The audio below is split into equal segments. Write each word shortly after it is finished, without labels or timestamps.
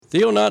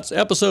Theonauts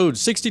episode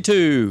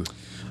 62.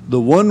 The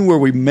one where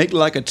we make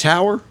like a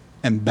tower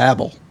and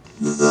babble.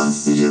 The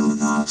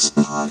Theonauts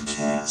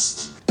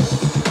Podcast.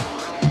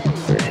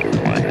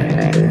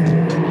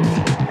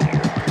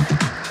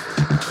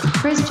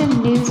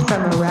 Christian news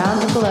from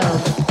around the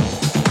globe.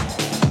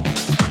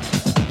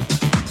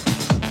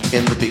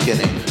 In the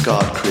beginning,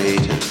 God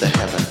created the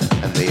heaven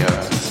and the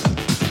earth.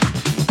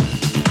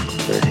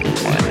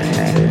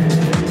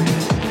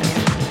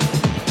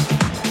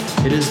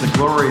 It is the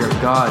glory of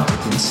God to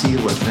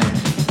conceal a thing,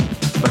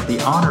 but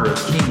the honor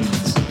of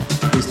kings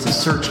is to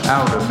search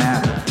out a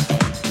matter.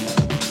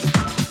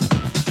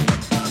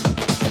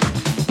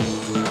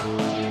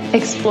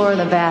 Explore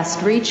the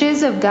vast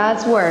reaches of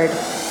God's Word.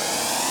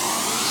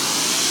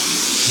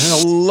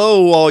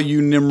 Hello, all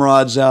you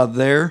Nimrods out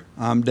there.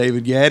 I'm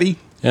David Gaddy.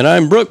 And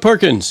I'm Brooke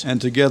Perkins.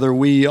 And together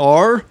we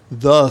are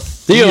the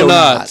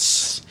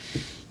Theonauts.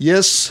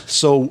 Yes,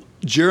 so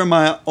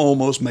Jeremiah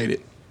almost made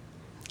it.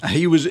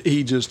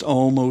 He just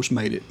almost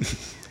made it.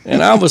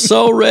 And I was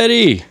so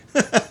ready.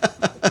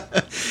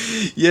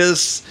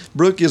 Yes,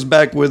 Brooke is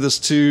back with us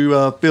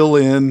to fill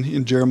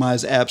in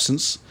Jeremiah's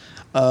absence.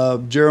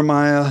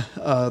 Jeremiah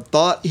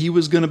thought he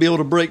was going to be able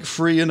to break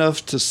free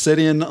enough to sit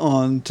in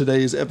on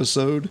today's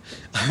episode.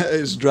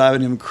 It's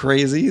driving him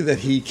crazy that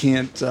he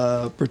can't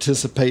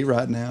participate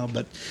right now.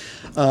 But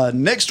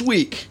next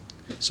week,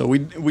 so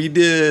we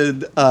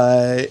did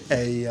what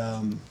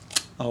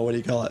do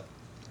you call it?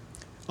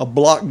 A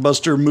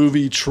blockbuster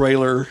movie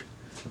trailer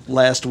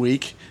last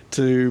week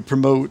to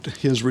promote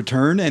his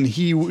return, and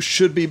he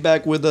should be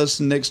back with us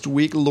next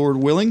week, Lord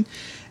willing,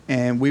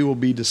 and we will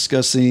be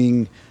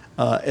discussing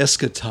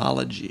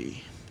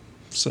eschatology.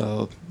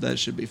 So that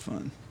should be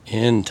fun.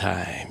 End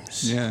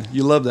times. Yeah,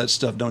 you love that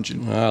stuff, don't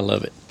you? I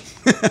love it.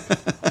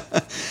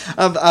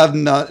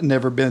 I've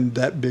never been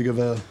that big of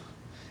a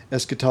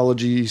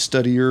eschatology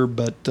studier,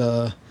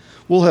 but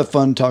we'll have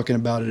fun talking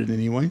about it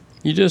anyway.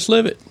 You just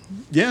live it.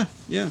 Yeah.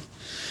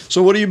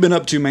 So what have you been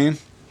up to, man?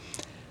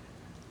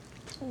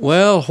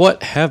 Well,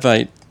 what have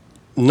I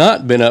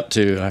not been up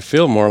to? I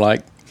feel more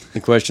like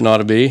the question ought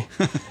to be.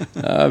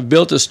 I've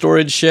built a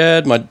storage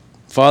shed. My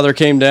father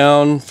came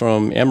down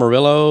from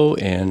Amarillo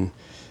and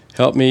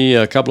helped me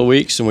a couple of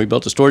weeks, and we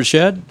built a storage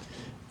shed.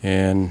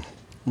 And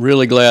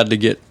really glad to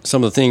get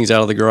some of the things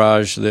out of the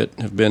garage that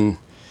have been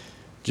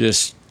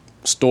just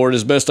stored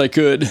as best I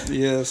could.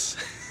 Yes.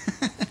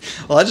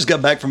 Well, I just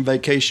got back from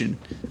vacation.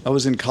 I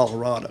was in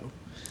Colorado.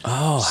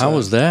 Oh, so how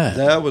was that?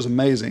 That was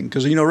amazing.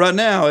 Because, right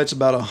now it's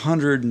about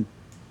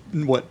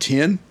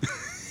 110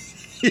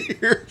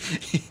 here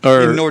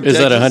or in North is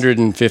Texas. that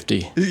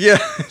 150? Yeah,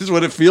 is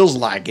what it feels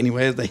like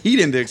anyway. The heat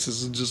index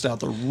is just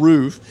out the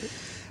roof.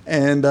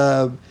 And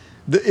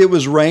it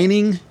was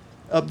raining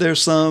up there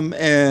some,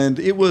 and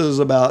it was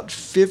about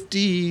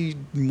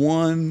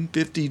 51,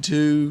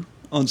 52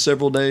 on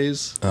several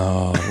days.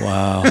 Oh,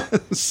 wow.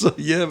 So,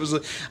 yeah,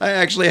 I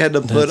actually had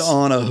to put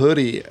on a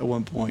hoodie at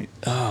one point.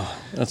 Oh,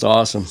 that's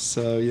awesome.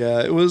 So,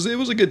 yeah, it was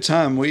a good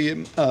time.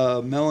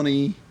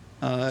 Melanie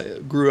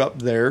grew up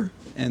there,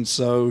 and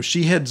so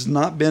she had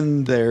not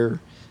been there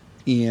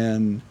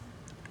in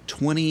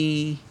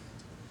 23,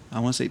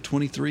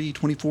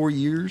 24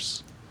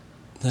 years.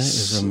 That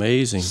is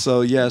amazing. So,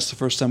 yeah, it's the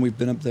first time we've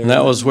been up there. And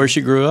that was where she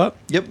grew up?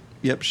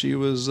 Yep. She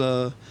was,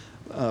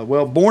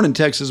 born in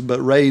Texas, but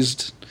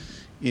raised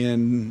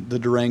in the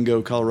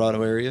Durango,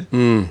 Colorado area.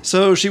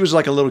 So she was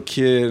like a little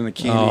kid in a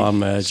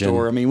candy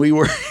store. I mean,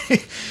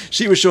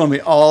 she was showing me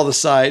all the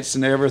sights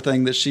and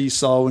everything that she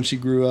saw when she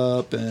grew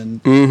up,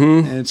 and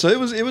so it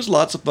was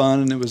lots of fun,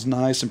 and it was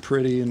nice and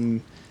pretty,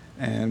 and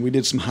we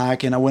did some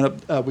hiking. I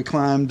went up, we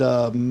climbed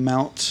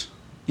Mount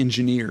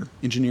Engineer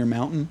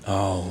Mountain.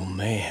 Oh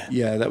man,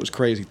 yeah, that was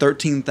crazy,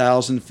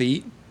 13,000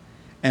 feet.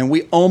 And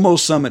we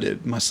almost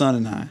summited, my son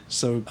and I.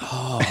 So,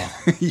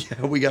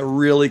 yeah, we got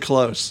really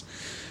close.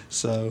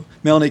 So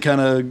Melanie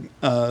kind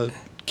of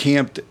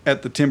camped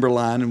at the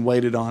timberline and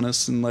waited on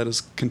us and let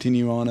us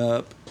continue on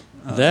up.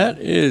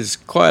 That is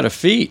quite a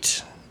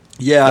feat.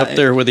 Yeah. Up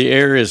there where the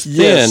air is thin.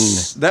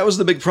 Yes, that was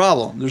the big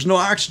problem. There's no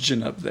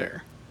oxygen up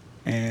there.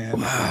 And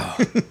wow.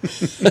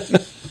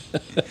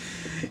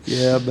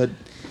 Yeah, but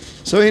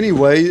so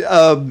anyway,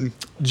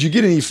 did you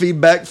get any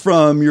feedback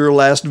from your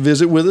last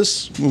visit with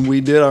us when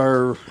we did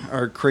our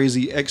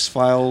crazy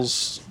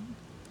X-Files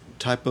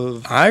type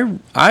of...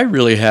 I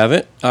really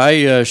haven't.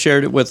 I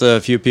shared it with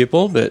a few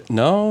people, but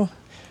no.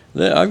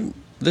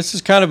 This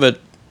is kind of a,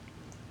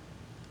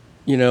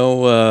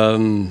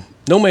 no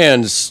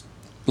man's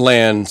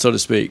land, so to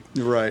speak.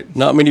 Right.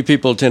 Not many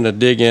people tend to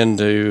dig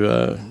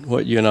into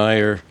what you and I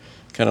are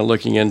kind of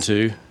looking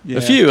into. Yeah.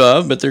 A few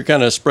of, but they're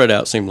kind of spread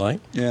out, seem like.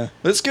 Yeah,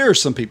 but it scares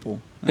some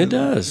people. It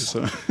does.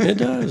 It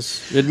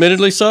does.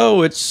 Admittedly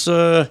so. It's,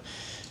 but,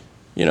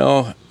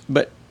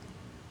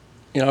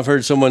 I've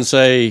heard someone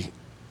say,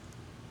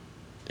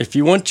 if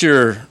you want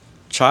your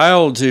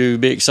child to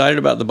be excited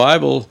about the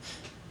Bible,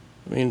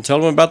 tell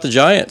them about the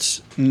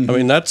giants.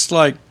 Mm-hmm. That's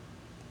like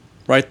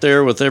right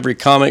there with every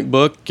comic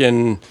book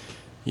and,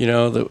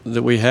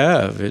 that we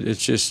have.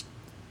 It's just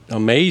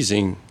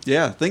amazing.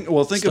 Yeah, think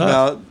Stuff.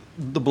 about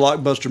the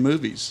blockbuster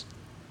movies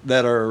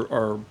that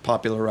are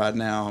popular right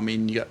now. I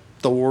mean, you got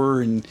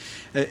Thor and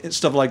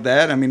stuff like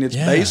that. I mean, it's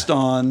Yeah. based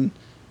on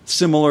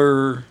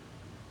similar,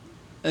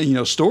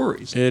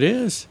 stories. It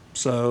is.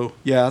 So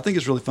yeah, I think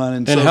it's really fun.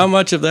 And And so, how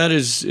much of that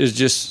is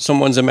just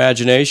someone's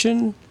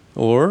imagination,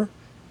 or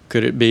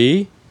could it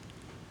be,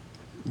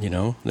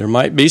 there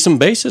might be some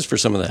basis for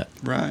some of that.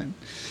 right?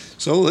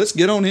 So let's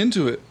get on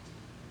into it.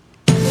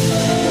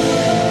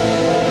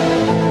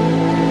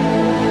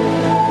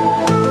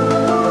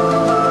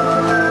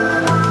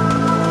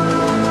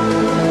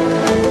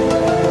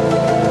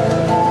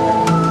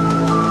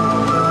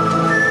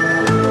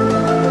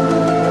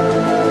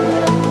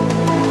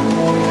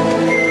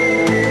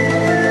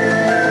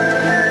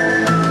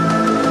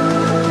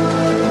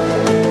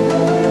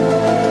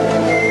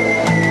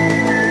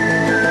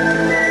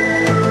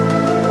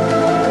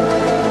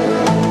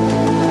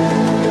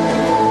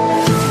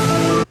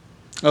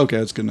 Okay,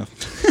 that's good enough.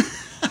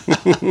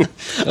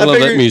 I love that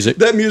figured music.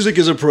 That music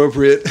is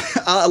appropriate.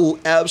 I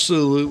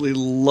absolutely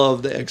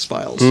love the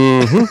X-Files.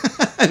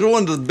 It's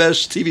one of the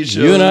best TV shows.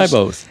 You and I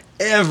both.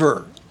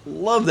 Ever.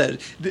 Love that.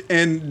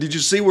 And did you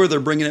see where they're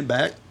bringing it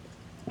back?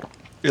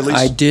 At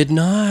I did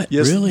not.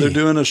 Yes, really. they're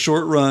doing a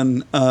short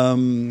run.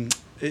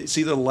 It's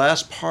either the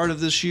last part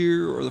of this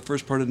year or the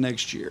first part of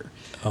next year.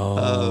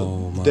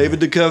 Oh, my.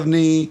 David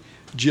Duchovny,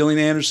 Gillian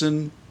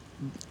Anderson,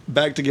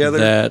 back together.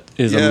 That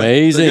is Yeah,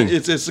 amazing.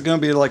 It's going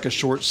to be like a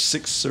short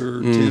 6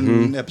 or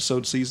 10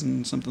 episode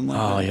season, something like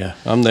that. Oh, yeah.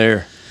 I'm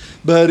there.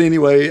 But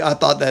anyway, I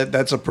thought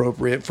that's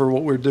appropriate for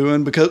what we're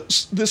doing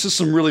because this is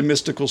some really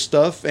mystical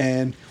stuff,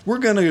 and we're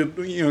going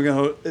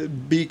to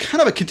be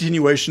kind of a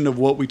continuation of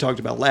what we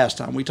talked about last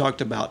time. We talked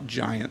about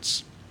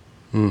giants.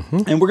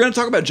 And we're going to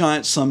talk about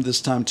giants some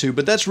this time too,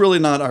 but that's really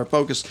not our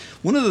focus.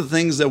 One of the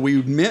things that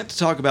we meant to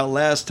talk about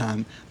last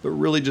time, but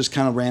really just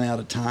kind of ran out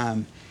of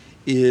time,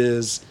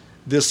 is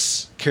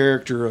this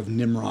character of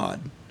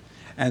Nimrod.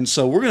 And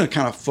so we're going to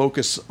kind of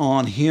focus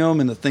on him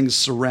and the things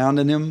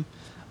surrounding him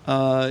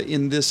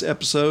in this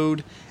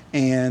episode,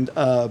 and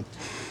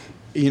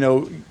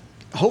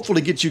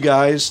hopefully get you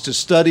guys to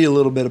study a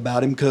little bit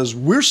about him, because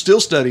we're still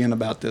studying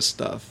about this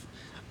stuff.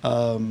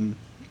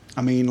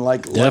 I mean,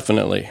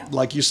 Definitely.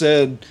 like you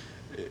said,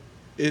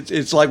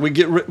 it's like we're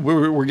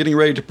getting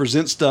ready to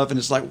present stuff, and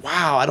it's like,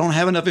 wow, I don't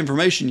have enough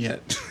information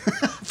yet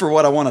for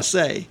what I want to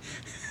say.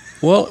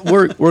 Well,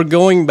 we're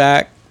going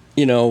back,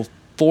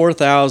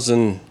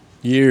 4,000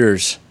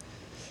 years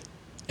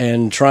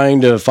and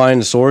trying to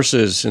find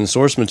sources and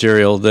source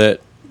material that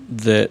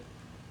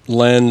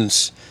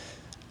lends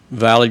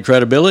valid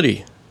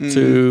credibility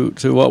to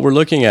what we're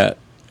looking at,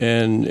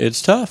 and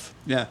it's tough.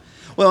 Yeah.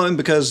 Well, and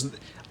because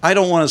I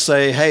don't want to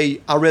say,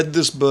 hey, I read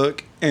this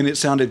book and it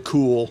sounded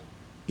cool,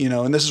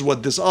 and this is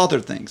what this author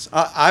thinks.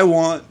 I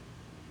want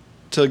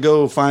to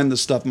go find the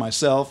stuff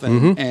myself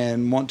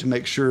and want to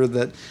make sure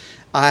that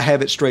I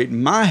have it straight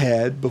in my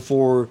head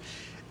before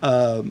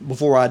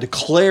I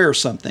declare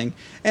something.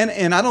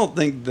 And I don't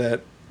think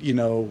that,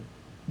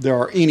 there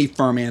are any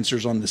firm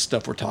answers on this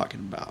stuff we're talking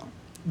about.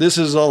 This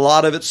is a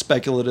lot of it's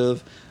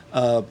speculative,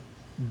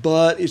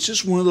 but it's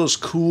just one of those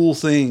cool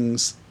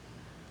things,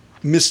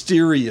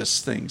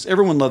 mysterious things.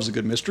 Everyone loves a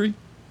good mystery.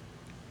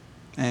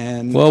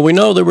 And Well, we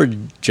know there were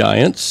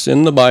giants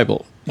in the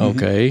Bible.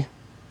 Okay.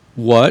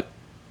 What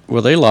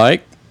were they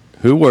like?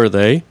 Who were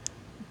they?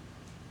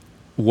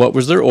 What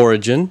was their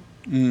origin?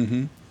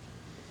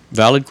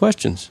 Valid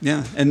questions.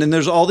 yeah, and then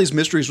there's all these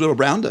mysteries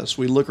around us.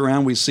 We look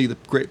around, we see the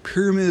Great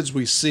Pyramids,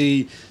 we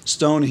see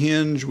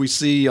Stonehenge, we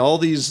see all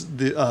these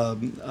Easter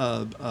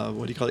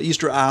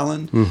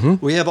Island.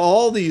 We have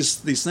all these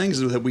things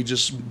that we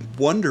just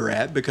wonder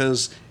at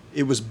because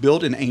it was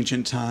built in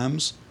ancient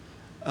times,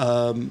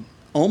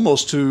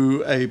 almost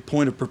to a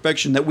point of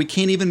perfection that we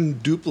can't even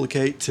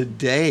duplicate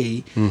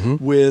today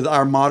with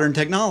our modern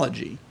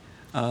technology.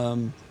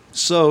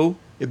 So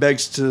it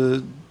begs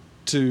to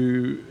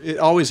it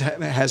always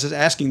has us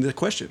asking the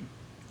question,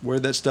 where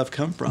did that stuff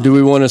come from? Do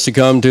we want to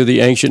succumb to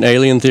the ancient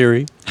alien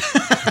theory?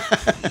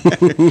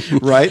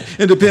 Right?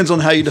 It depends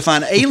on how you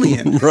define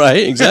alien.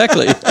 Right,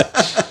 exactly.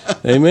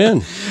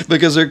 Amen.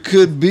 Because there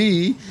could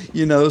be,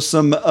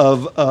 some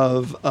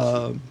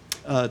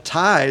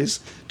ties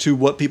to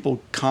what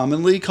people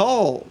commonly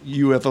call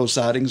UFO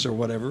sightings or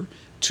whatever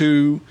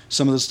to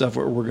some of the stuff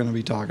we're going to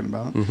be talking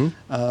about.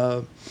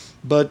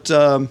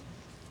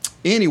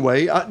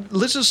 Anyway,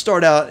 let's just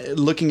start out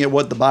looking at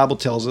what the Bible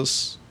tells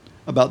us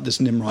about this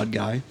Nimrod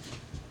guy.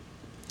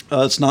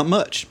 It's not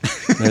much.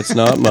 It's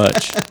not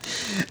much.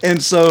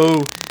 And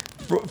so,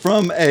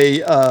 from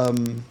a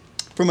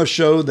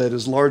show that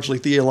is largely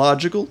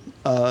theological,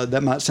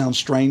 that might sound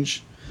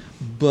strange,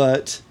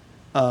 but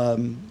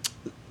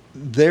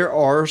there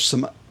are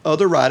some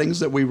other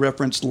writings that we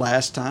referenced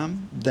last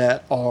time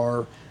that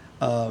are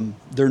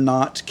they're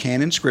not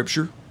canon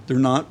scripture. They're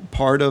not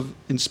part of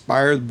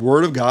inspired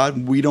Word of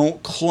God. We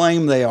don't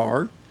claim they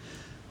are,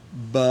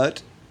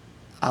 but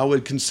I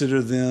would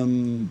consider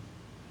them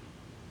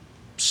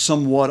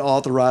somewhat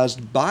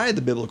authorized by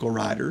the biblical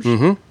writers.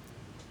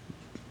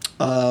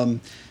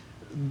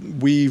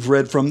 We've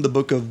read from the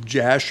book of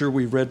Jasher.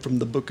 We've read from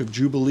the book of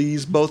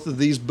Jubilees. Both of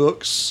these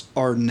books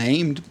are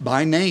named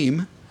by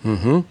name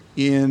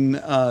in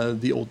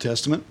the Old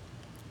Testament.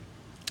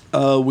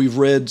 We've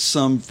read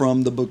some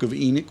from the book of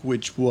Enoch,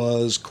 which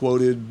was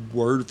quoted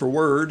word for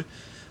word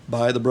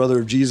by the brother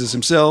of Jesus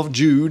himself,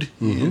 Jude,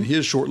 in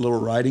his short little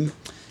writing.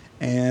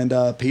 And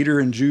Peter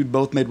and Jude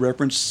both made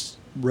references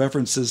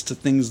to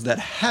things that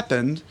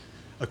happened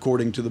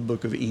according to the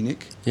book of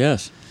Enoch.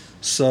 Yes.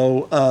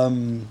 So,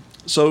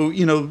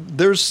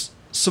 there's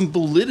some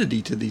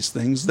validity to these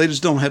things. They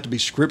just don't have to be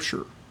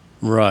scripture.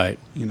 Right.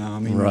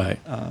 Right.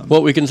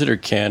 What we consider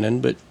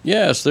canon, but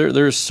yes,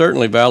 there's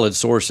certainly valid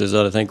sources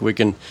that I think we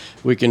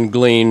can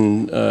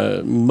glean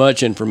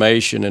much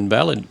information and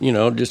valid,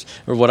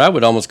 or what I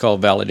would almost call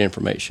valid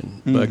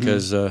information,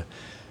 because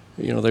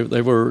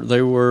they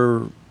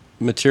were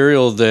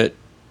material that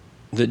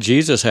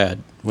Jesus had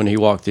when he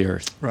walked the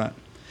earth. Right.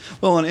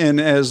 Well, and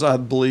as I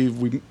believe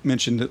we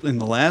mentioned in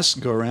the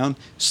last go-around,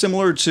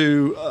 similar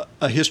to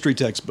a history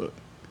textbook.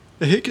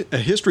 A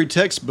history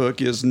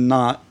textbook is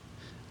not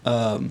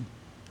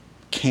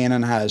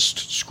canonized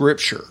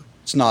scripture.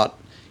 It's not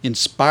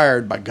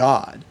inspired by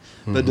God.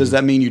 But does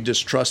that mean you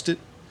distrust it?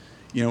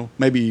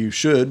 Maybe you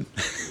should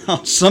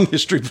on some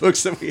history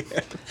books that we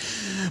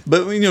have.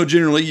 But,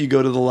 generally you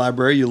go to the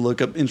library, you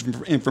look up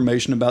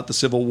information about the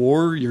Civil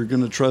War. You're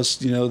going to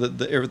trust,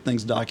 that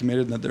everything's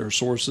documented and that there are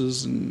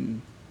sources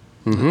and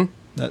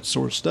that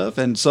sort of stuff.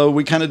 And so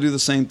we kind of do the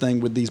same thing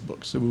with these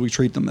books. We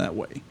treat them that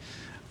way.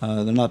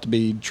 They're not to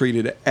be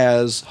treated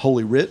as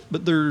Holy Writ,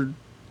 but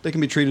they can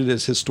be treated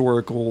as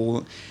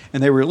historical,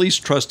 and they were at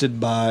least trusted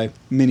by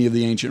many of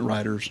the ancient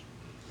writers.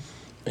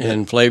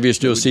 And Flavius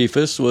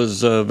Josephus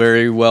was a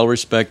very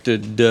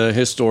well-respected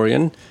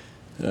historian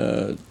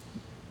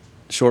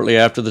shortly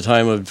after the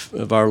time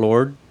of our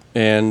Lord,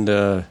 and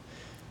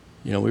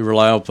we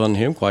rely upon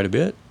him quite a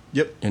bit.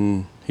 Yep.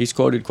 And he's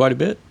quoted quite a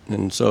bit,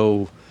 and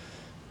so,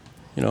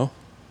 All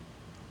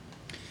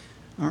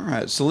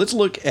right, so let's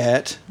look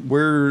at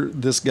where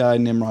this guy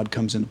Nimrod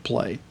comes into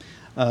play.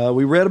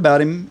 We read about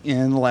him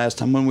in the last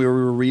time when we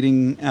were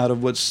reading out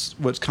of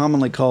what's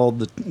commonly called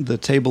the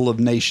Table of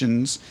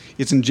Nations.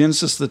 It's in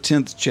Genesis, the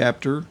 10th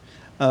chapter.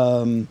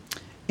 And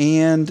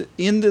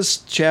in this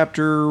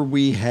chapter,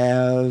 we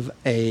have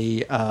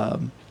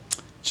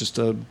just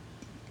a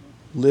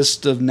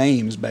list of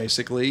names,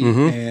 basically,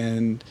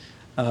 and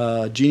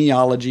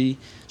genealogy.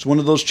 It's one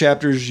of those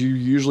chapters you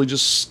usually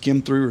just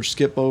skim through or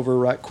skip over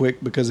right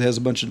quick because it has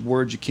a bunch of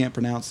words you can't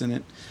pronounce in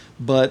it.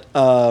 But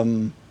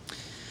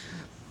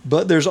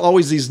there's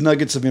always these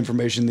nuggets of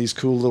information, these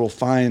cool little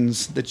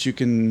finds that you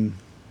can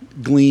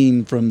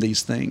glean from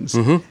these things.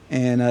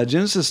 And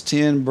Genesis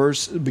 10,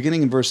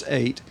 beginning in verse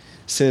 8,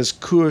 says,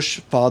 Cush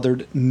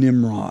fathered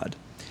Nimrod.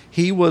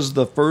 He was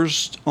the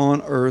first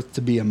on earth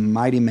to be a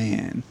mighty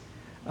man.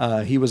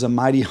 He was a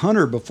mighty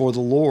hunter before the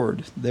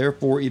Lord.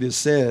 Therefore it is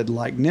said,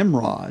 like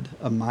Nimrod,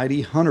 a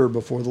mighty hunter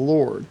before the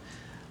Lord.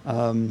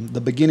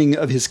 The beginning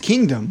of his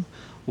kingdom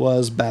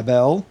was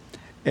Babel,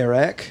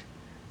 Erech,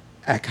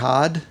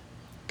 Akkad,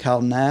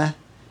 Calneh,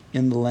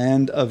 in the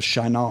land of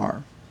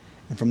Shinar.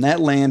 And from that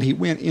land he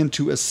went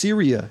into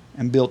Assyria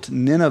and built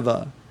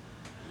Nineveh,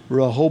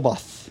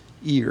 Rehoboth,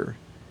 Ir,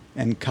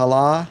 and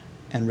Calah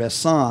and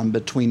Resan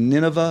between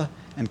Nineveh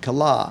and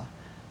Calah.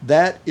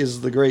 That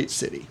is the great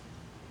city.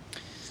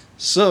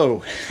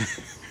 So,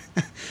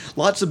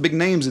 lots of big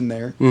names in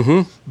there.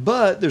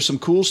 But there's some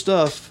cool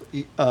stuff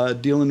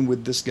dealing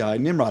with this guy,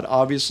 Nimrod.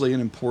 Obviously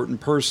an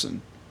important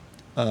person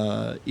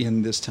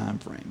in this time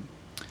frame.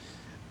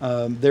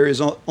 There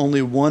is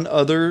only one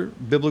other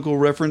biblical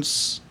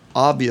reference,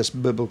 obvious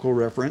biblical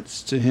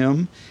reference to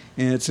him,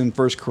 and it's in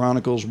 1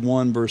 Chronicles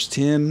 1, verse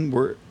 10,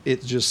 where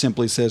it just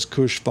simply says,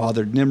 Cush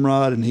fathered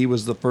Nimrod, and he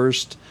was the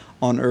first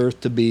on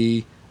earth to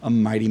be a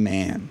mighty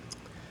man.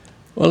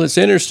 Well, it's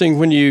interesting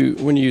when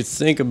you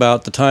think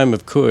about the time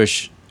of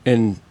Cush,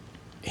 and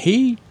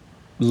he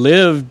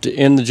lived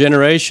in the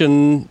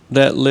generation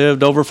that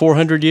lived over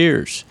 400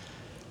 years.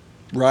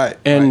 Right.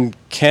 And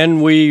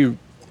can we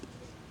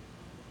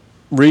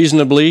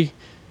reasonably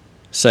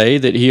say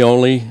that he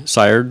only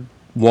sired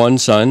one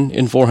son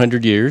in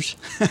 400 years?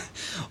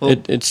 Well,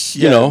 it's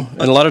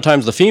and a lot of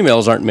times the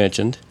females aren't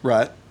mentioned.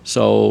 Right.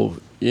 So,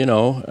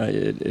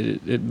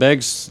 it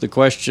begs the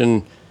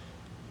question,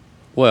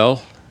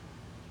 well,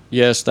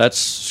 yes, that's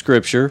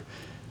scripture,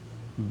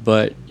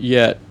 but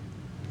yet,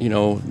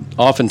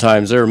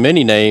 oftentimes there are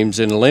many names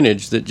in a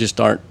lineage that just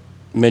aren't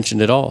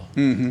mentioned at all.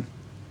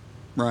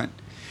 Right.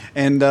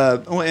 And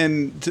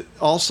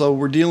also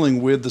we're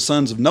dealing with the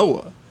sons of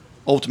Noah,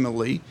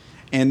 ultimately,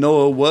 and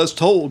Noah was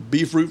told,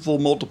 be fruitful,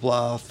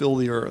 multiply, fill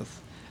the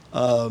earth.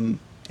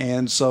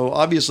 And so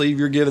obviously if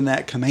you're given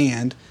that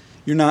command,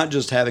 you're not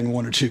just having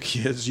one or two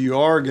kids, you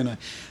are gonna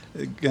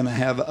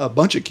have a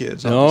bunch of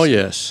kids. Obviously. Oh,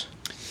 yes.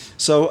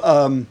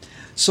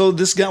 So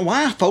this guy,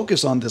 why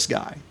focus on this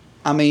guy?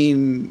 I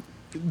mean,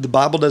 the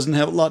Bible doesn't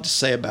have a lot to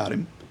say about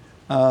him,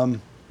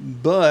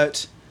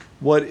 but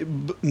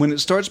when it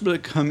starts to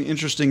become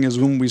interesting is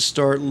when we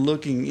start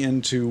looking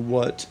into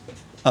what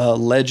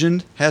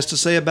legend has to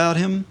say about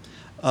him,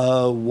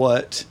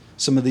 what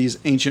some of these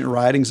ancient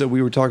writings that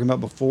we were talking about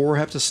before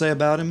have to say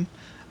about him.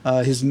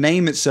 His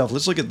name itself,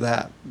 let's look at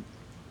that.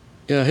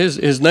 Yeah,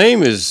 his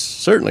name is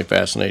certainly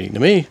fascinating to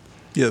me.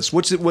 Yes,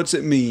 what's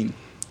it mean?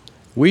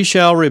 We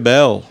shall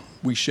rebel,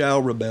 We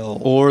shall rebel.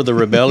 or the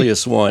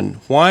rebellious one.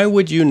 Why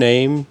would you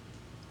name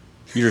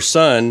your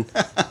son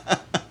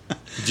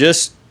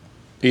just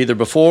either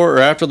before or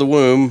after the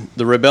womb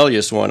the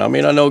rebellious one? I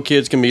mean, I know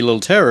kids can be little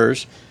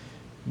terrors,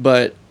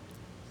 but,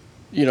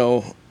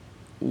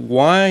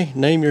 why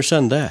name your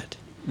son that?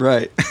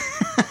 Right.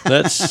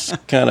 That's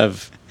kind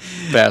of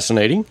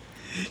fascinating.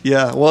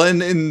 Yeah, well,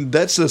 and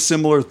that's a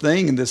similar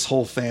thing in this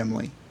whole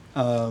family.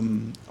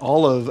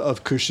 All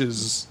of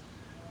Cush's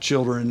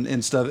children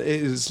and stuff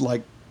is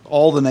like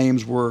all the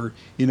names were,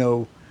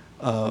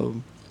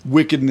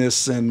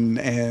 wickedness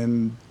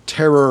and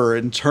terror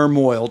and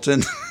turmoil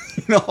and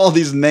all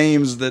these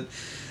names that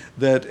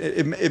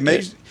it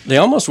makes. They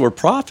almost were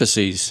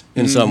prophecies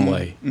in some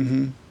way,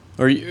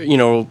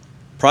 or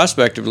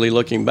prospectively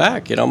looking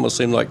back, it almost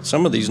seemed like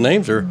some of these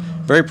names are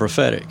very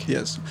prophetic.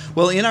 Yes.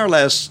 Well, in our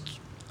last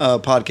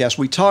podcast,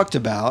 we talked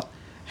about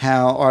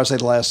how, or I say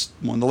the last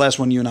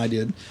one you and I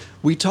did,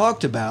 we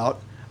talked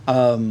about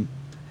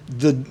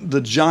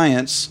the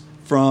giants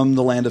from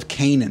the land of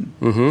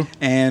Canaan.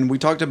 And we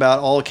talked about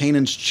all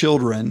Canaan's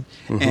children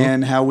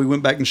and how we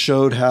went back and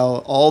showed how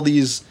all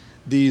these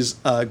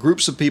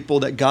groups of people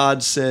that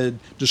God said,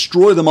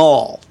 destroy them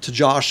all to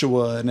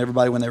Joshua and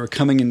everybody when they were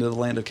coming into the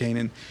land of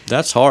Canaan.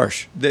 That's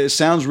harsh. It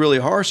sounds really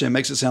harsh, and it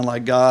makes it sound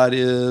like God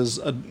is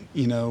a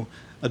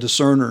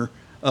discerner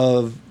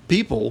of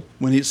people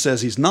when he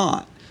says he's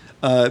not.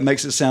 It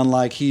makes it sound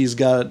like he's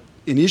got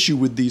an issue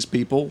with these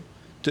people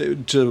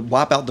to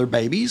wipe out their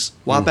babies,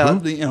 wipe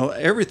out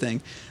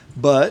everything.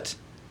 But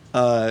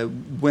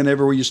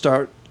whenever you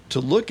start to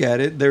look at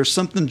it, there's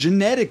something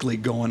genetically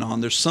going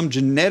on. There's some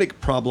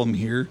genetic problem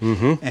here,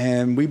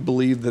 and we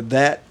believe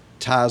that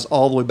ties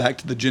all the way back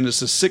to the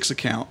Genesis 6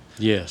 account.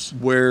 Yes.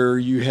 Where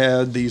you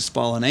had these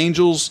fallen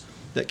angels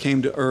that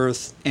came to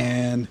earth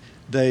and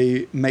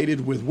they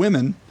mated with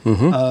women.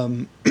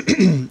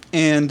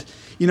 And,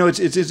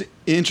 it's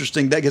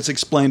interesting. That gets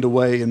explained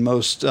away in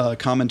most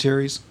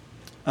commentaries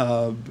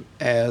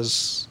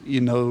as,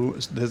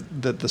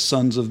 that the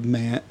sons of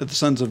man, the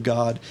sons of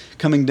God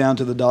coming down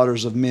to the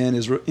daughters of men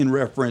is in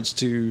reference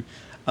to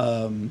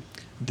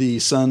the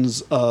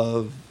sons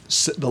of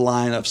the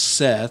line of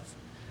Seth,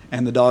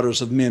 and the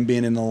daughters of men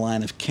being in the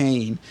line of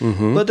Cain.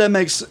 But that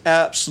makes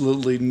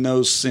absolutely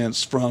no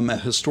sense from a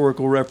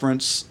historical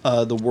reference.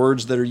 The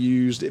words that are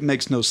used, it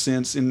makes no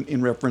sense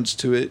in reference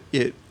to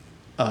it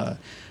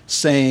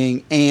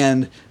saying,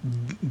 and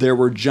there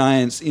were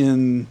giants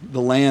in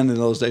the land in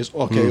those days.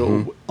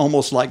 Okay,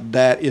 almost like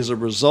that is a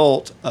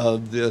result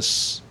of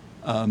this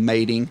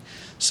mating.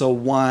 So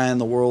why in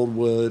the world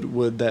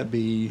would that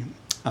be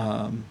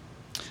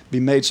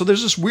made? So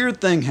there's this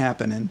weird thing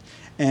happening.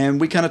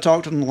 And we kind of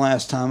talked in the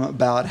last time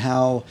about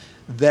how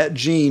that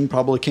gene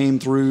probably came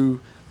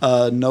through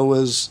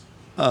Noah's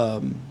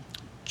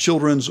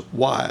children's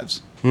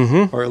wives,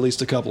 or at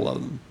least a couple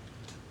of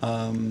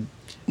them.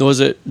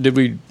 Did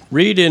we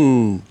read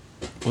in,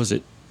 was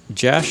it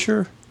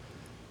Jasher,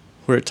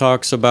 where it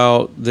talks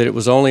about that it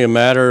was only a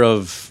matter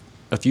of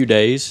a few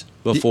days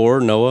before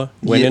Noah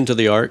went into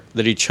the ark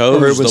that he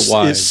chose the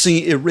wives?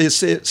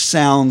 It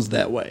sounds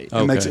that way.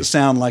 It makes it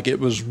sound like it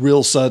was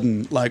real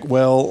sudden, like,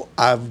 well,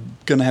 I'm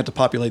going to have to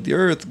populate the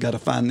earth, got to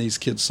find these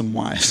kids some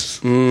wives.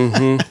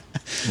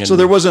 So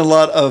there wasn't a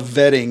lot of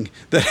vetting.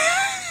 There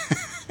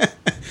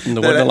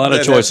wasn't a lot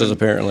of choices, happened.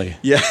 Apparently.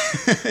 Yeah,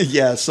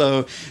 yeah.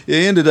 So it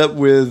ended up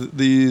with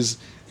these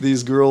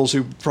girls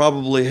who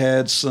probably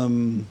had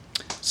some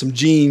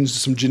genes,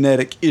 some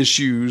genetic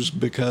issues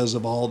because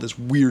of all this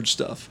weird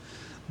stuff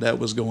that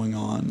was going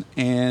on,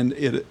 and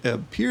it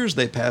appears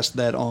they passed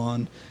that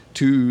on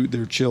to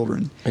their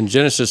children. And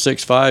Genesis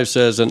 6:5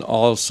 says, and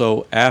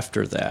also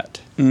after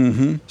that.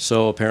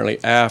 So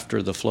apparently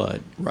after the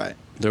flood. Right.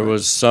 There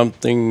was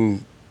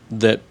something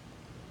that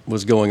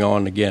was going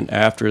on again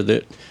after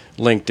that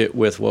linked it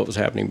with what was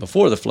happening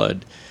before the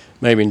flood,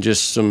 maybe in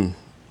just some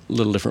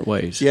little different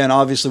ways. Yeah, and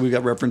obviously we've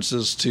got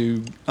references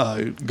to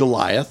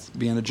Goliath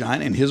being a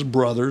giant and his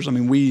brothers. I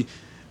mean,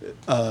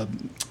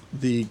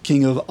 the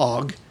king of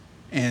Og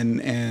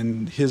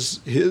and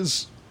his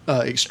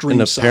extreme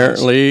and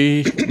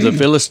apparently size. The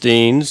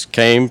Philistines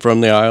came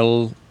from the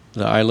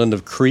island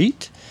of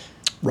Crete,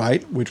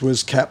 right, which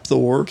was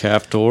Captor,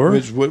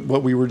 which is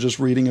what we were just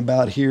reading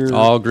about here.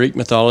 All Greek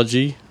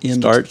mythology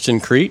starts in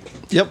Crete.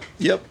 Yep.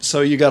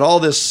 So you got all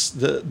this,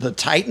 the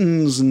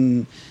Titans,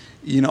 and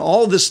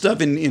all this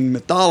stuff in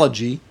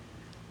mythology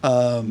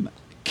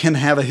can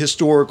have a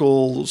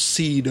historical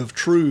seed of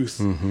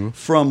truth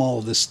from all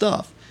of this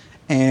stuff.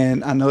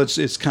 And I know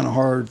it's kind of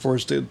hard for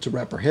us to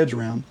wrap our heads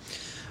around.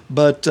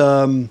 But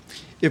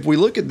if we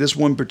look at this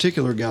one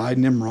particular guy,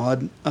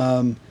 Nimrod,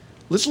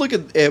 let's look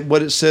at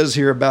what it says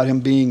here about him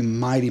being a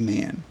mighty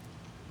man.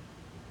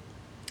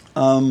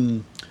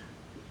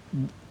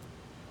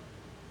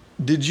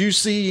 Did you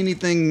see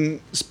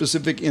anything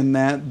specific in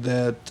that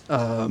that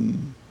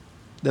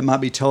might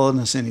be telling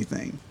us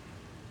anything?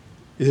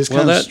 It is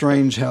kind of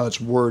strange how it's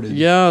worded.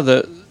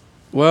 Yeah,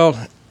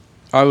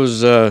 I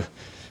was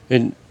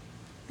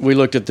we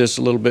looked at this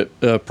a little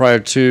bit prior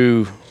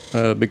to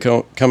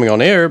coming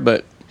on air,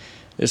 but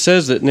it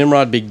says that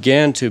Nimrod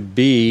began to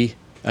be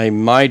a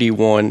mighty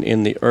one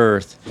in the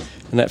earth.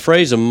 And that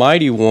phrase, a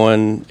mighty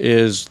one,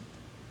 is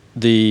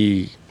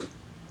the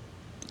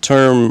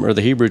term, or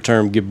the Hebrew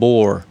term,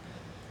 Gibbor,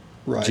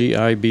 Right.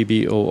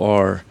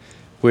 Gibbor,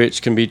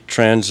 which can be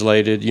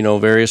translated,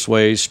 various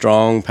ways: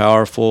 strong,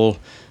 powerful,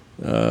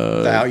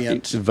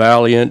 Valiant.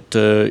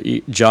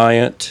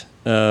 Giant.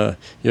 It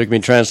can be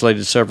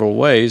translated several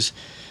ways,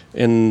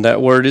 and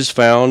that word is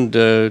found.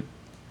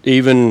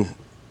 Even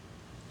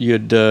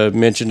you'd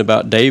mentioned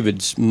about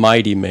David's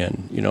mighty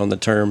men. And the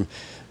term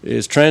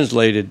is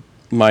translated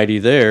mighty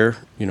there.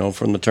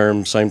 From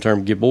the same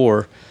term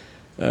Gibbor.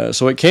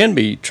 So it can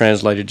be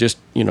translated just,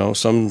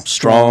 some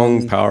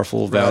strong,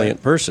 powerful,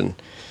 valiant person.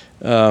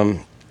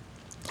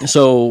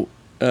 So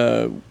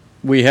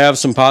we have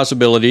some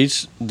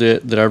possibilities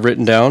that I've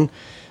written down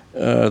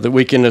that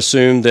we can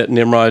assume that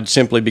Nimrod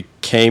simply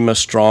became a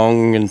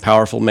strong and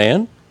powerful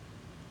man.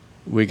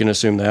 We can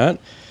assume that.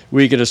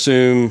 We could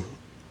assume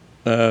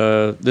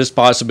this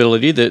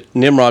possibility that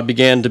Nimrod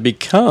began to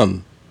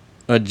become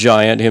a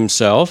giant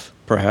himself,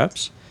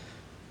 perhaps.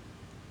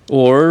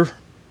 Or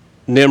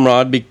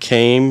Nimrod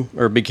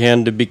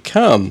began to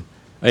become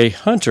a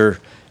hunter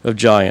of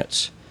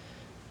giants.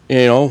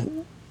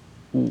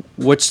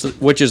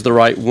 Which is the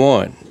right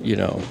one?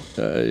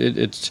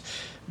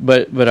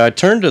 But I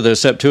turned to the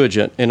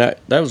Septuagint, and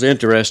that was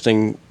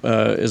interesting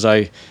as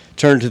I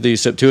turned to the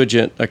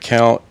Septuagint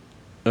account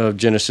of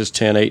Genesis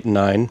 10:8 and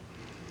 9.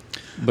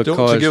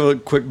 To give a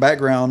quick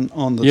background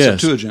on the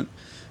Septuagint.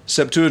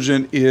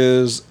 Septuagint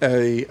is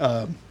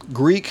a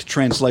Greek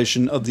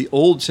translation of the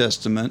Old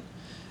Testament,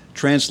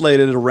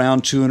 translated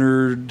around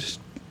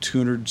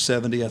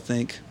 270, I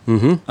think.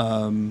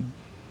 Mm-hmm.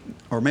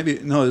 Or maybe,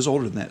 no, it was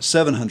older than that,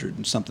 700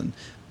 and something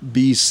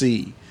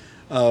BC,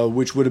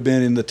 which would have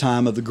been in the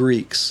time of the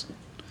Greeks.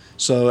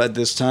 So at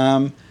this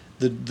time,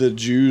 the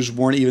Jews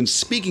weren't even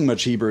speaking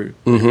much Hebrew.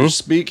 They were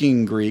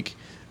speaking Greek.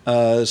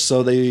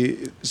 So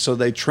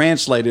they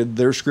translated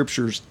their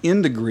scriptures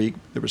into Greek.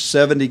 There were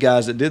 70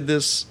 guys that did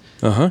this.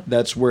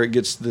 That's where it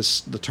gets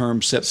the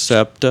term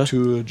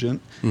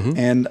Septuagint.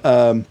 And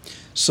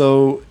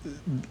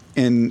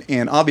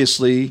and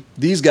obviously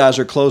these guys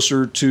are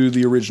closer to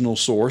the original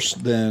source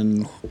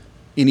than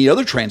any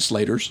other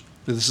translators.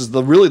 This is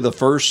really the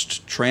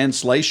first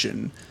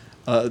translation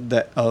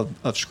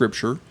of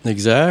scripture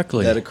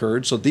that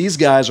occurred. So these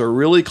guys are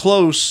really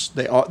close.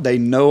 They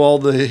know all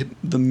the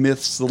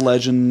myths, the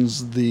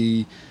legends,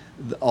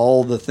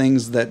 all the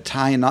things that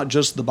tie in not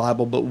just the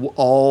Bible, but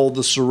all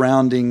the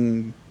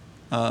surrounding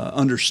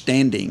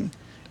understanding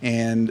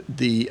and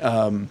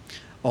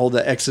all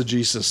the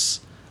exegesis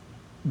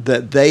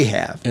that they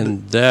have.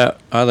 And that,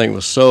 I think,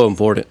 was so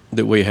important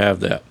that we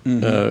have that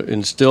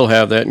and still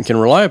have that and can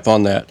rely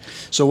upon that.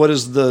 So what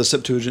does the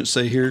Septuagint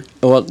say here?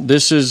 Well,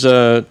 this is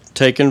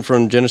taken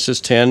from Genesis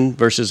 10,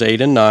 verses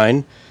 8 and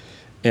 9.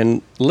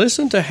 And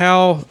listen to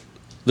how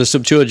the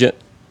Septuagint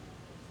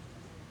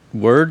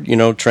word,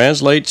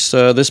 translates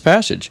this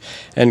passage.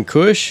 And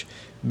Cush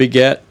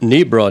begat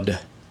Nimrod.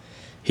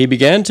 He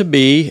began to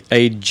be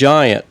a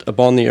giant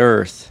upon the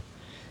earth.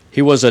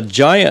 He was a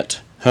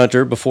giant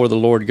hunter before the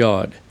Lord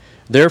God.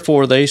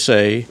 Therefore they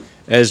say,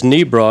 as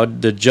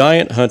Nimrod, the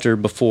giant hunter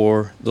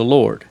before the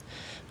Lord.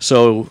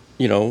 So,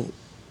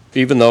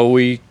 even though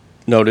we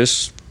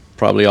notice,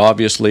 probably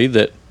obviously,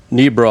 that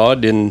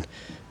Nimrod and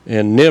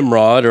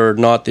Nimrod are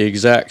not the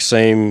exact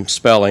same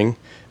spelling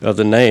of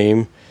the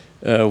name,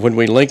 when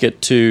we link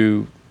it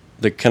to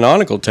the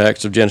canonical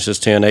text of Genesis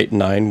 10, 8, and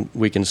 9,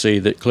 we can see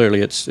that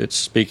clearly it's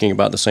speaking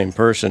about the same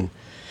person.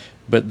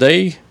 But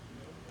they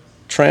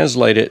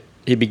translate it,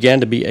 he began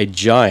to be a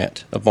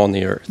giant upon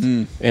the earth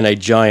and a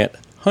giant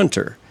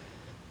hunter.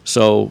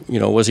 So,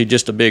 was he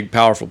just a big,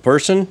 powerful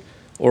person,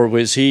 or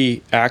was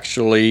he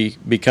actually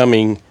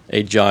becoming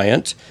a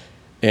giant?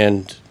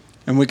 And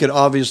we could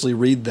obviously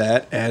read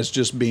that as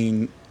just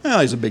being,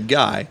 he's a big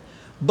guy.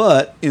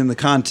 But in the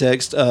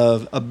context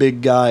of a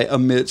big guy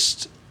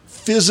amidst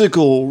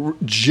physical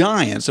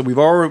giants, and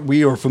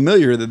we are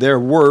familiar that there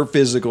were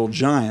physical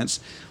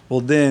giants,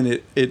 well, then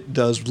it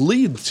does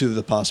lead to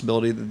the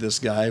possibility that this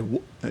guy,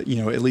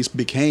 at least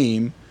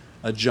became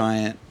a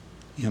giant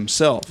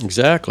himself.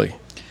 Exactly.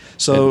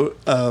 So,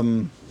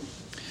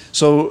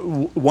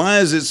 so why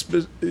is it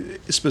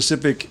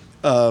specific?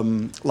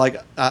 One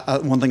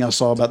thing I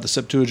saw about the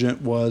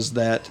Septuagint was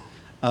that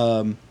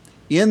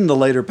in the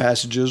later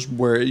passages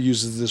where it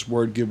uses this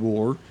word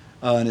Gibbor,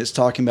 and it's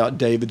talking about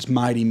David's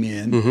mighty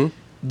men,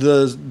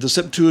 the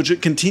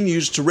Septuagint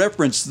continues to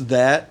reference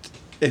that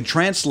and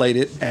translate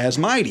it as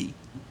mighty.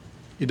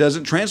 It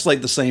doesn't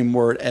translate the same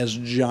word as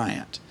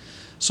giant.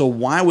 So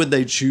why would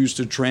they choose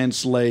to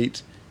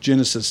translate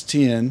Genesis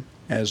 10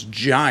 as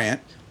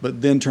giant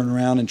but then turn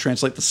around and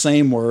translate the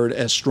same word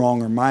as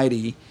strong or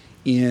mighty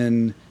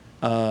in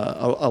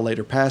a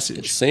later It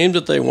passage. seemed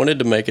that they wanted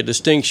to make a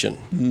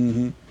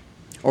distinction.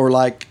 Or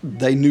like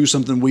they knew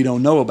something we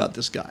don't know about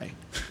this guy.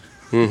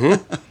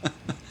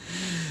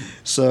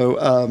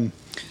 So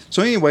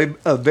anyway,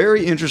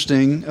 very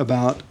interesting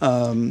about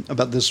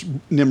this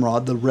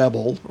Nimrod, the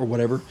rebel or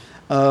whatever.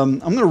 I'm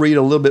going to read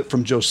a little bit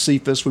from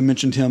Josephus. We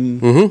mentioned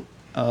him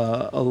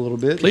a little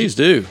bit. Please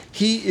do.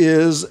 He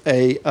is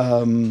a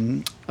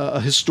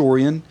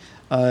historian.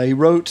 He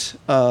wrote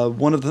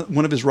one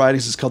of his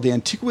writings is called "The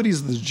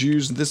Antiquities of the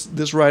Jews."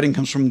 This writing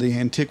comes from the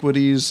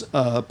Antiquities,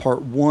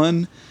 Part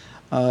 1,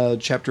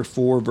 Chapter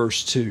 4,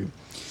 Verse 2.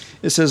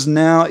 It says,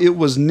 "Now it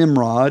was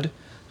Nimrod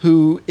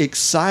who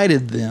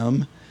excited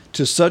them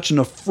to such an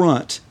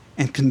affront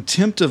and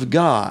contempt of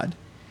God.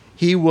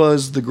 He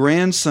was the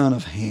grandson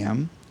of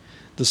Ham,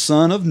 the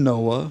son of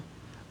Noah,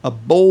 a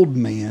bold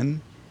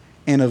man,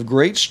 and of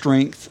great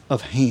strength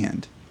of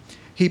hand.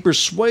 He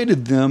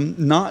persuaded them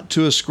not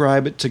to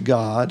ascribe it to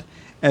God,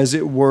 as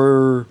it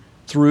were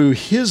through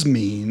his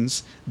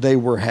means they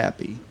were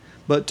happy,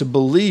 but to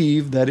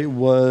believe that it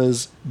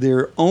was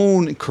their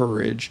own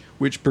courage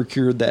which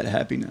procured that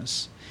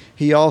happiness.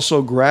 He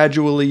also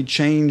gradually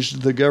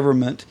changed the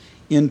government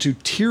into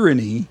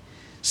tyranny,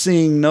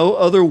 seeing no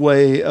other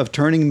way of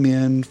turning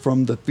men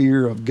from the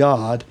fear of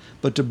God,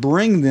 but to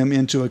bring them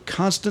into a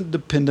constant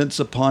dependence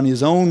upon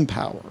his own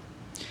power.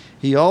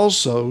 He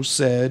also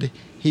said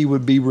he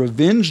would be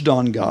revenged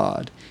on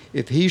God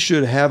if he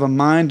should have a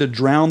mind to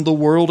drown the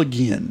world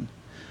again,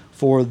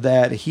 for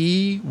that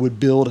he would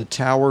build a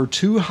tower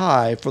too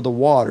high for the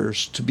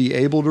waters to be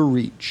able to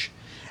reach,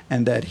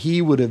 and that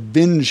he would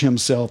avenge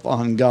himself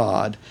on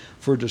God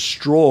for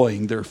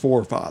destroying their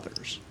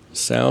forefathers."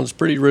 Sounds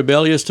pretty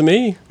rebellious to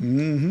me.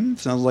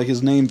 Sounds like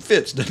his name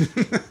fits, doesn't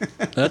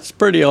it? That's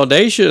pretty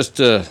audacious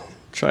to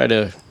try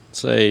to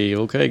say,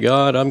 okay,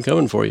 God, I'm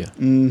coming for you.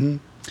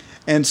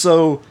 And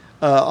so,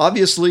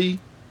 obviously,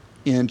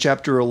 in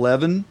chapter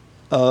 11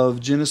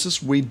 of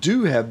Genesis, we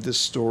do have this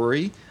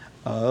story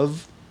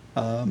of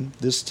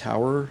this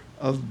Tower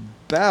of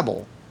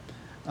Babel.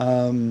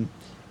 And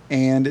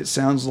it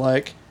sounds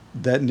like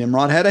that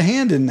Nimrod had a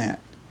hand in that.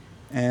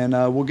 And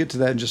we'll get to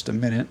that in just a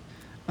minute.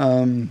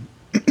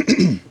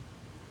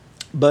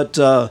 But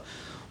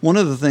one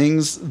of the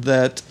things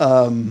that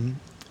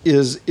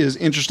is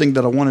interesting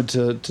that I wanted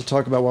to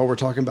talk about while we're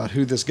talking about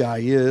who this guy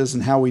is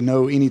and how we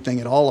know anything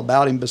at all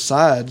about him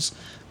besides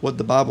what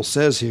the Bible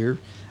says here.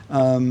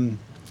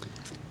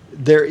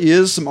 There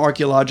is some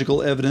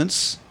archaeological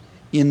evidence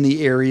in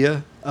the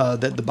area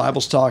that the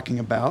Bible's talking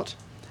about.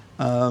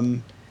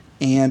 And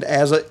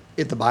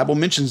if the Bible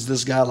mentions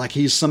this guy like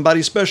he's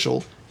somebody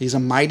special, he's a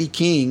mighty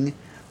king,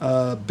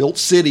 built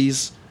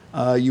cities,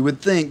 you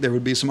would think there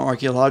would be some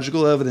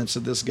archaeological evidence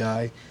of this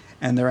guy,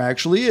 and there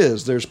actually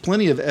is. There's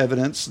plenty of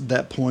evidence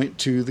that point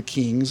to the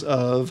kings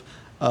of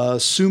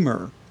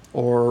Sumer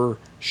or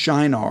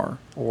Shinar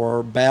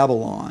or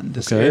Babylon,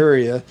 this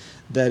area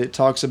that it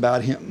talks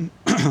about him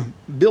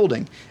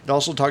building. It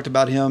also talked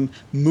about him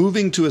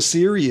moving to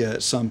Assyria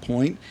at some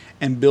point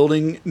and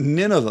building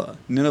Nineveh.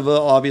 Nineveh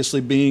obviously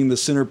being the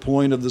center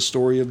point of the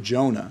story of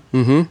Jonah.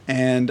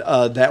 And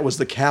that was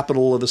the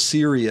capital of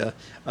Assyria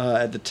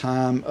at the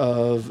time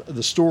of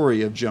the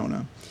story of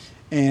Jonah.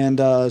 And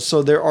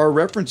so there are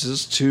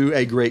references to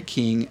a great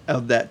king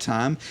of that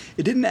time.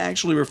 It didn't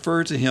actually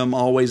refer to him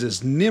always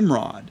as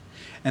Nimrod.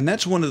 And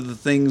that's one of the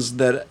things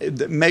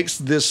that makes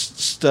this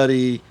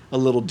study a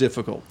little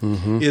difficult,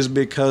 is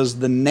because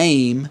the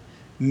name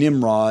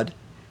Nimrod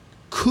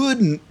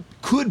could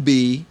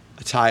be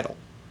a title.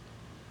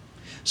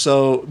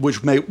 So,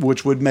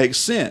 which would make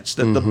sense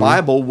that the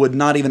Bible would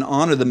not even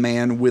honor the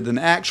man with an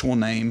actual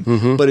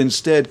name, but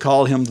instead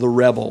call him the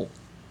rebel.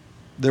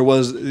 There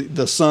was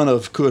the son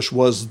of Cush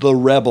was the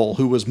rebel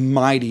who was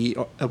mighty,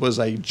 was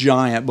a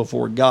giant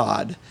before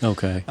God.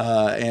 Okay.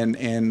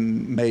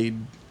 And made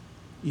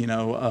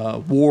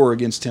war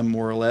against him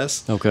more or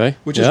less. Okay.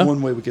 Which is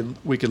one way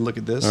we could look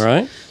at this. All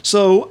right.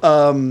 So,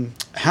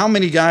 how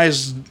many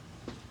guys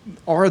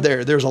are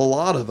there? There's a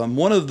lot of them.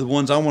 One of the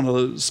ones I want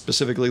to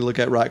specifically look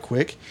at right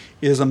quick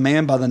is a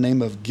man by the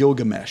name of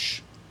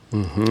Gilgamesh.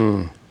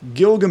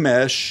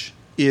 Gilgamesh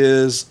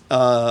is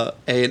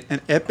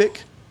an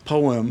epic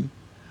poem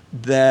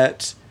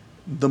that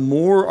the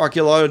more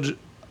archaeology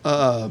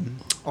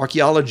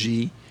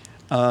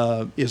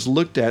is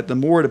looked at, the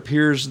more it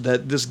appears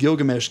that this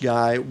Gilgamesh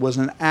guy was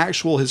an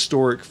actual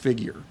historic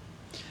figure.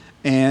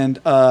 And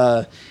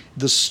the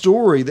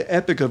story, the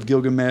epic of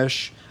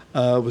Gilgamesh,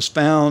 was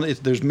found,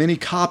 there's many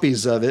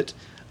copies of it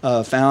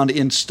found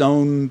in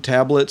stone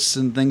tablets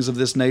and things of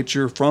this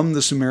nature from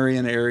the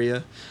Sumerian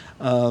area.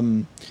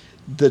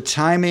 The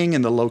timing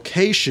and the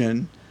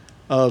location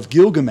of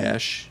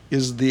Gilgamesh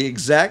is the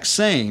exact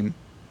same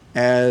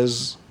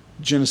as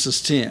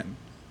Genesis 10.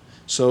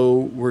 So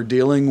we're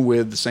dealing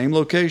with the same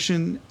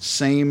location,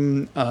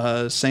 same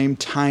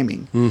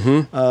timing.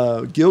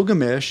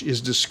 Gilgamesh is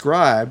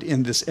described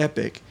in this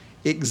epic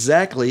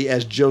exactly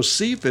as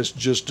Josephus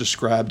just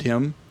described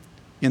him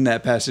in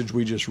that passage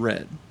we just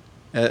read,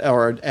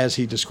 or as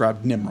he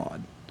described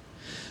Nimrod.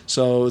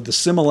 So the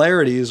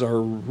similarities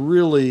are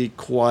really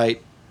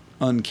quite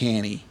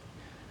uncanny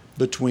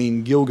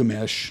between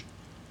Gilgamesh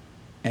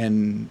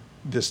and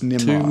this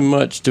Nimrod. Too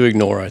much to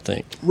ignore, I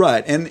think.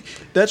 Right, and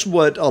that's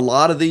what a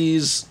lot of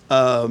these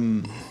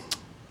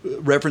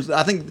references.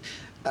 I think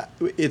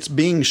it's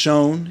being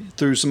shown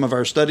through some of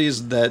our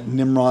studies that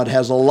Nimrod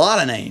has a lot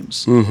of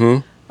names.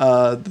 Mm-hmm.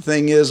 The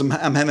thing is,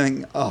 I'm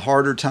having a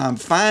harder time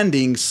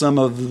finding some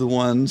of the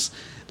ones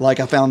like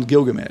I found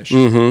Gilgamesh.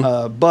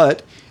 Mm-hmm.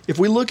 But if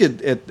we look at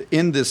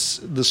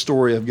the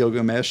story of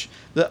Gilgamesh,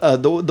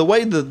 the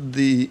way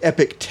the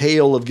epic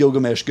tale of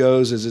Gilgamesh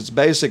goes is it's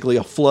basically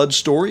a flood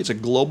story. It's a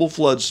global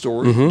flood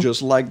story, Mm-hmm.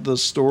 just like the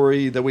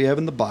story that we have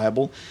in the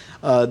Bible.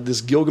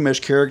 This Gilgamesh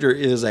character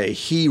is a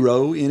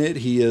hero in it.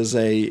 He is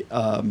a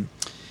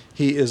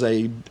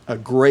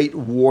great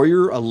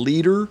warrior, a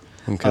leader.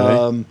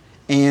 Okay.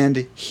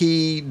 And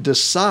he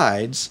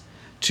decides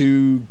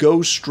to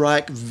go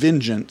strike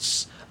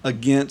vengeance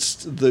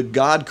against the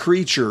god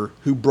creature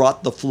who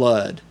brought the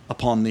flood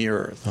upon the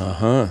earth.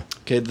 Uh-huh.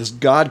 Okay, this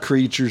god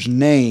creature's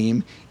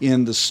name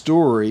in the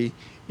story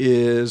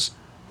is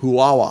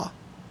Huwawa.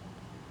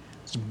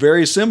 It's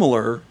very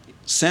similar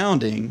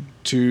sounding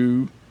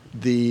to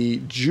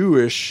the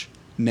Jewish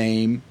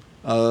name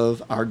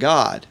of our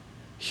God,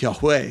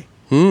 Yahweh.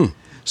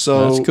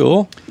 So That's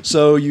cool.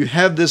 So you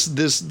have this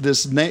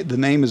name. The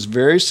name is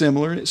very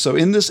similar. So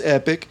in this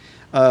epic,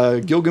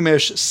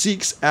 Gilgamesh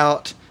seeks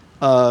out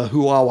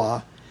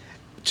Huwawa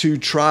to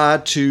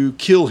try to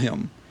kill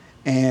him,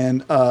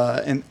 and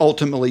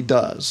ultimately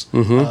does.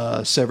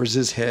 Severs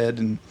his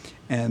head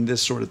and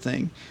this sort of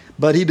thing.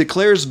 But he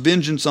declares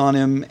vengeance on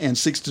him and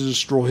seeks to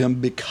destroy him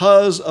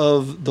because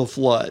of the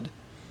flood,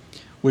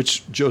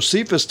 which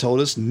Josephus told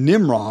us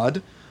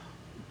Nimrod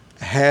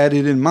had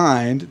it in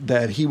mind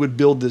that he would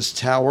build this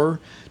tower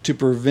to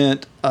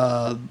prevent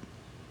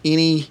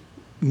any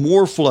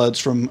more floods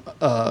from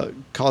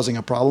causing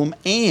a problem,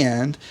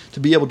 and to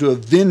be able to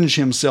avenge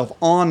himself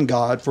on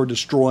God for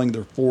destroying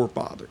their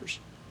forefathers.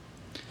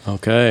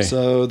 Okay.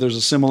 So there's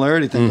a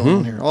similarity thing going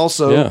on here.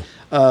 Also,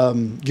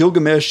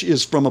 Gilgamesh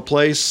is from a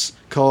place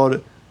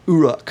called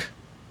Uruk.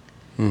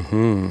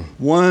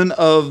 One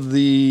of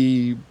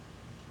the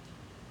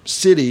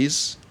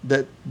cities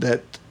that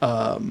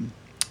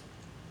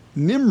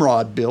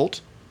Nimrod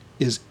built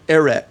is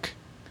Erech.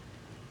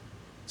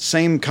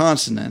 Same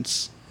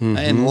consonants.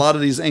 And a lot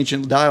of these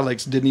ancient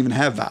dialects didn't even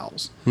have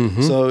vowels.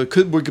 So we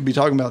could be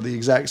talking about the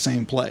exact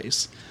same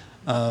place.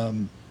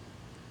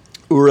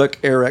 Uruk,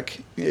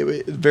 Erech,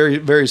 very,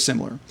 very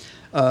similar.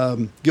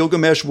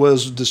 Gilgamesh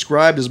was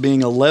described as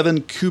being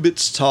 11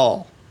 cubits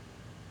tall.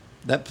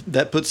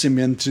 That puts him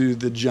into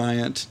the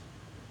giant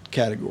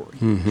category.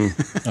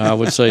 I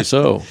would say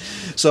so.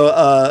 So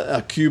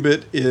a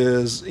cubit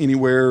is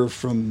anywhere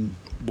from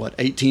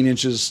 18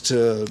 inches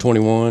to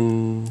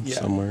 21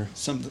 somewhere.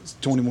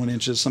 21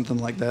 inches, something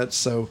like that.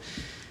 So,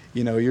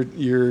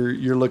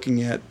 you're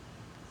looking at,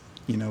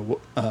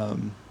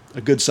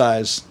 a good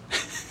size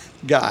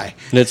guy.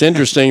 And it's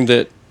interesting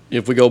that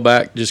if we go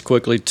back just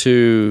quickly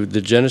to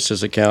the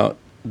Genesis account,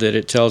 that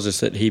it tells us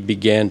that he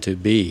began to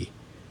be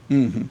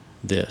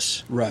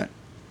this. Right.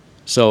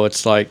 So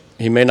it's like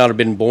he may not have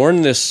been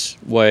born this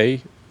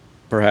way,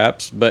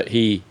 perhaps, but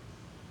he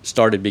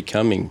started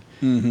becoming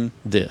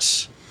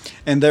this.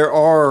 And there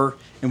are,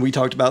 and we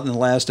talked about in the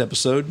last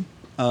episode,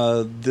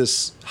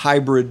 this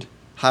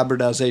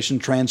hybridization,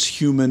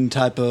 transhuman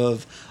type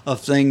of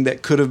thing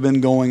that could have been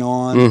going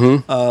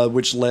on,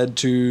 which led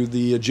to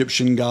the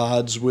Egyptian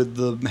gods with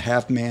the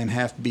half man,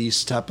 half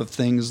beast type of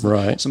things.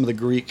 Right. Some of the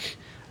Greek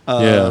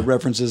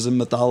references in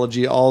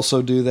mythology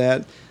also do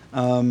that.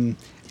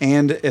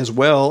 And as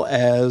well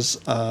as,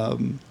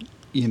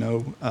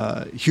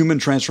 human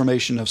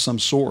transformation of some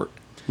sort.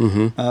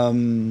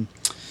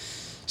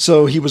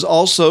 So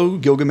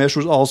Gilgamesh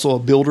was also a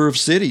builder of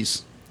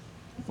cities.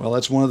 Well,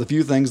 that's one of the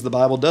few things the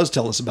Bible does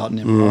tell us about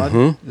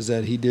Nimrod, is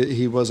that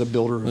he was a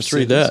builder of cities. Let's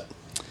read that.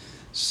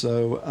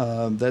 So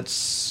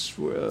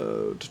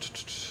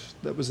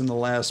that was in the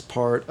last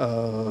part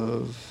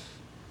of,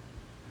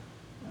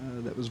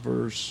 that was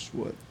verse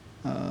what?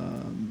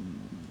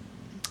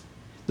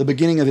 The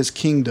beginning of his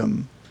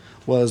kingdom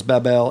was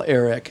Babel,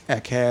 Erech,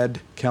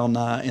 Akkad,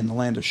 Calneh in the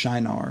land of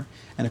Shinar.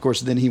 And of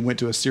course, then he went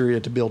to Assyria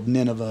to build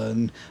Nineveh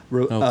and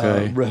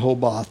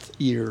Rehoboth,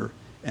 Ir,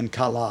 and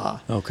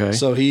Calah. Okay.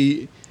 So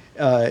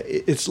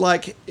it's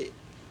like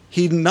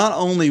he not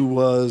only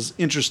was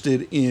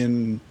interested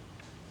in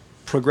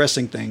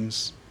progressing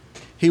things,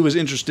 he was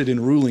interested in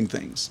ruling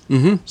things.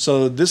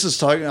 So this is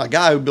talking a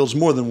guy who builds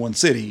more than one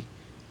city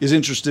is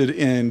interested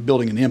in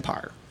building an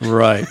empire.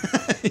 Right.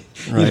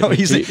 Right.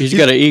 He's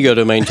got an ego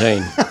to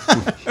maintain.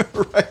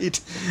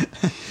 Right.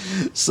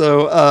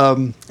 So,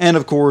 and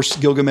of course,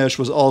 Gilgamesh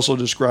was also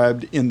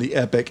described in the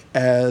epic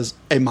as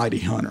a mighty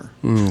hunter.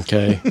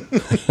 Okay.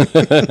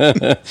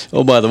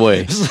 Oh, by the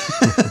way.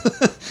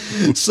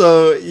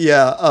 So,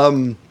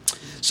 yeah.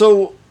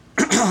 So,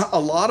 a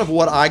lot of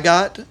what I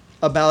got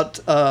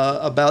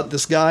about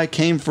this guy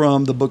came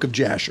from the book of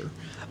Jasher.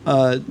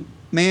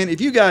 Man,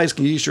 if you guys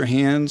can use your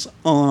hands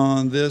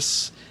on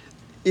this,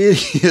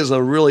 it is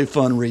a really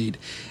fun read.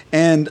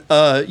 And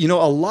a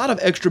lot of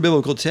extra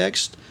biblical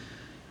text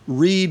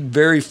read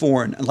very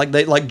foreign.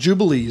 Like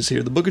Jubilees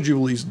here, the book of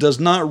Jubilees does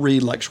not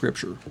read like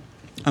Scripture.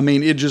 I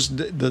mean,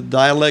 the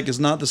dialect is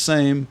not the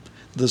same.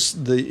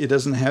 It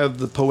doesn't have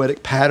the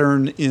poetic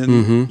pattern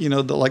in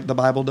like the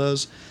Bible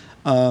does.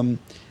 But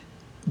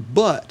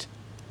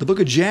the book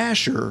of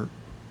Jasher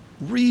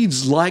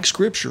reads like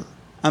Scripture.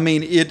 I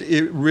mean,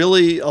 it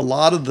really, a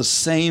lot of the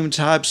same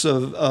types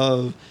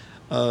of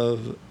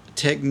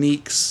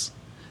techniques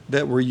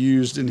that were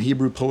used in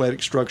Hebrew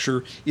poetic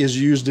structure is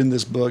used in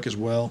this book as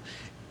well.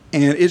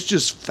 And it's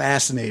just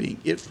fascinating.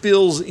 It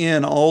fills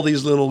in all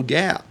these little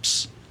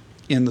gaps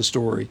in the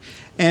story.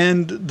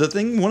 And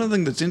one of the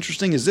things that's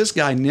interesting is this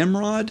guy,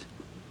 Nimrod,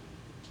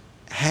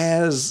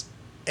 has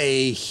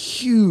a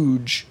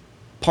huge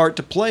part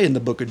to play in the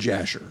book of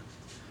Jasher.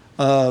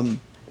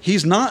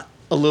 He's not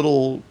a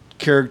little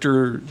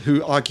character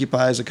who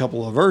occupies a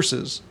couple of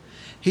verses.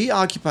 He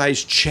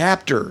occupies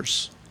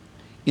chapters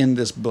in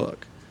this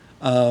book.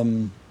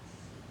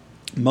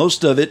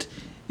 Most of it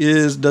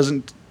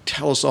doesn't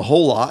tell us a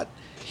whole lot.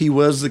 He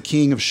was the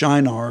king of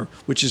Shinar,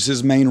 which is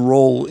his main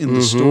role in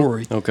the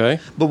story. Okay.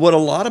 But what a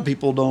lot of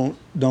people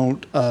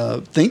don't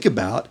think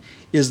about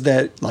is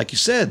that, like you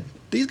said,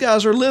 these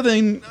guys are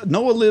living.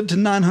 Noah lived to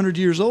 900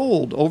 years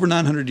old, over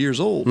 900 years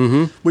old,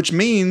 which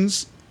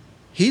means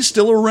he's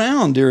still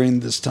around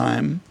during this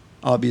time,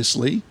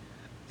 obviously.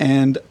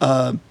 And,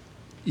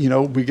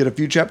 we get a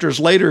few chapters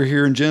later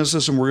here in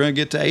Genesis, and we're going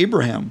to get to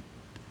Abraham.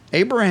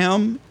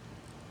 Abraham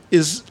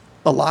is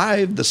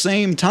alive the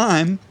same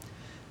time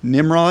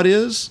Nimrod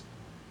is.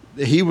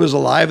 He was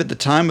alive at the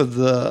time of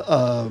the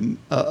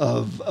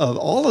of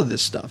all of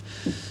this stuff.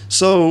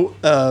 So,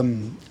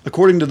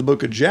 according to the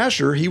book of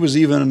Jasher, he was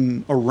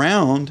even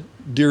around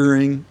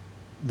during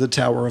the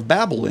Tower of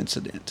Babel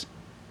incident.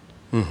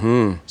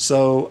 Mm-hmm.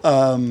 So,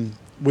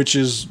 which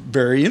is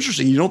very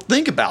interesting. You don't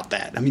think about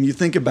that. I mean, you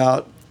think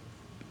about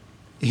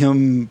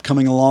him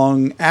coming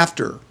along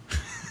after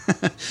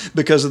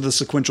because of the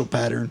sequential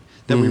pattern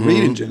that we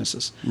read in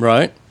Genesis.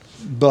 Right.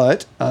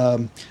 But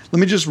let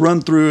me just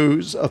run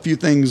through a few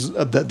things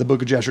that the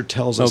book of Jasher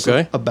tells us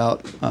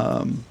about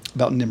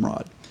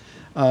Nimrod.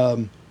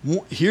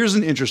 Here's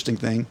an interesting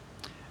thing.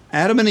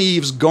 Adam and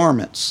Eve's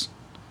garments,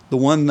 the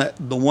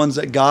ones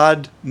that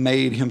God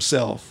made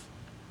himself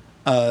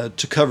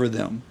to cover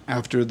them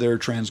after their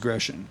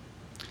transgression,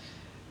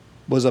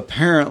 was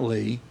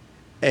apparently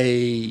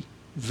a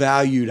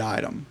valued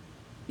item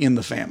in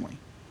the family.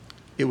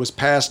 It was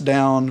passed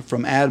down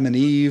from Adam and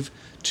Eve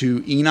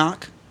to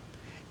Enoch.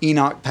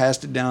 Enoch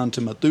passed it down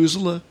to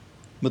Methuselah.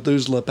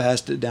 Methuselah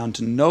passed it down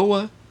to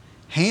Noah.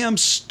 Ham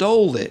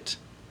stole it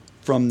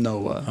from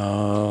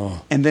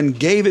Noah and then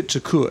gave it to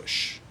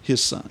Cush,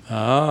 his son.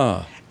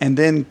 And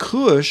then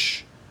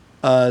Cush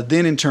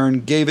then in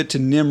turn gave it to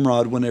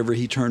Nimrod whenever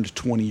he turned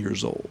 20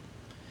 years old.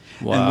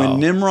 Wow. And when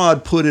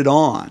Nimrod put it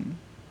on,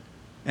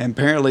 and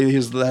apparently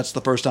that's the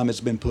first time it's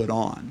been put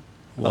on,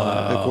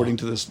 according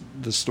to this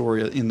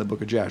story in the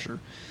book of Jasher.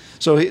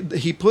 So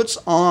he puts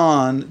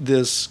on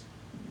this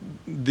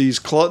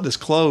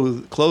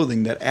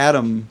clothing that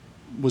Adam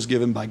was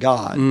given by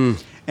God,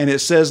 and it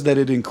says that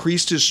it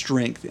increased his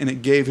strength and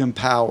it gave him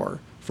power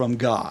from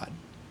God.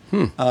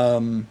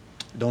 Don't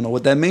know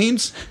what that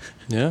means.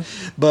 Yeah,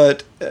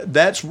 but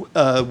that's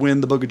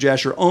when the book of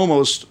Jasher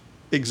almost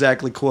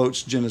exactly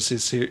quotes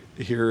Genesis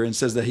here and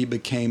says that he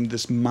became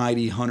this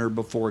mighty hunter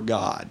before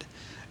God.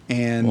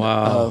 And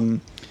wow.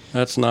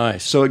 That's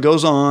nice. So it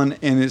goes on,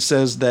 and it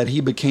says that he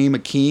became a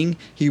king.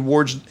 He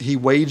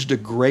waged a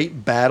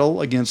great battle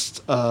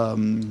against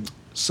some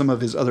of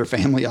his other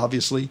family,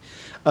 obviously.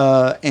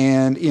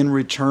 And in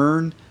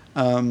return,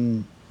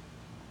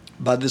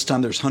 by this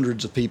time there's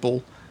hundreds of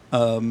people.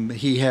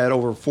 He had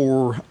over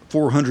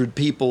 400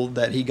 people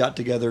that he got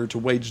together to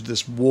wage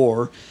this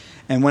war.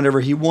 And whenever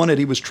he won it,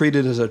 he was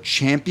treated as a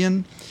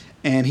champion,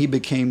 and he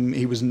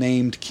was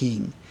named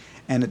king.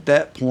 And at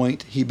that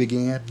point, he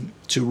began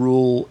to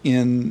rule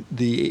in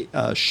the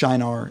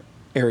Shinar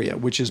area,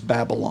 which is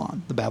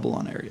Babylon, the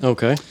Babylon area.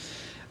 Okay.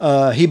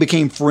 He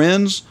became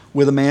friends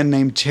with a man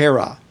named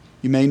Terah.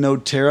 You may know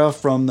Terah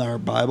from our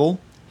Bible.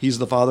 He's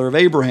the father of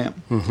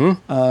Abraham.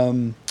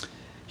 Mm-hmm.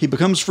 He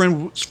becomes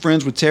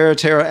friends with Terah.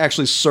 Terah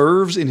actually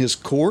serves in his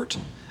court.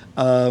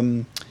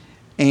 And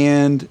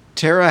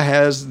Terah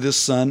has this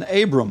son,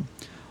 Abram.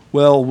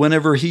 Well,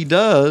 whenever he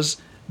does,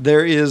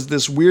 there is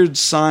this weird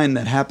sign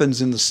that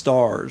happens in the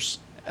stars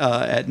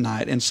at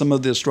night, and some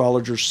of the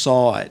astrologers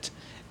saw it,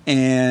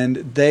 and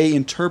they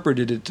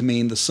interpreted it to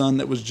mean the son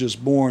that was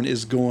just born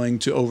is going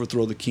to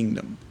overthrow the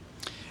kingdom.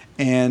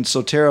 And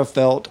so Terah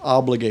felt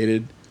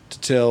obligated to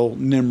tell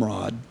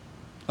Nimrod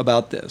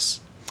about this.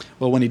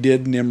 Well, when he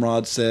did,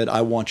 Nimrod said,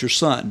 "I want your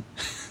son.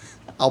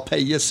 I'll pay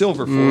you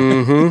silver for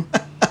it."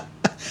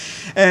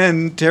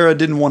 And Terah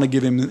didn't want to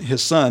give him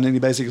his son, and he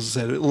basically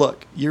said,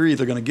 "Look, you're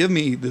either going to give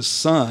me this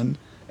son,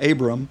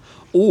 Abram,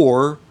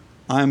 or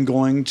I'm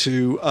going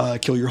to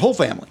kill your whole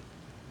family.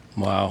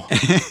 Wow.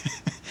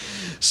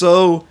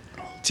 So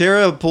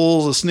Terah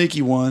pulls a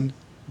sneaky one,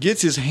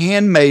 gets his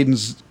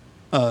handmaiden's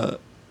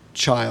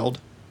child,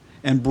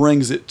 and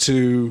brings it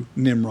to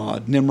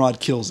Nimrod.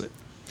 Nimrod kills it.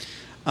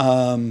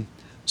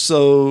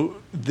 So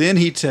then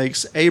he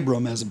takes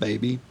Abram as a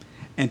baby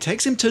and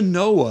takes him to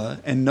Noah,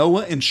 and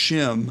Noah and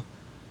Shem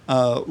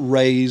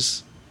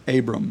raise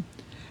Abram.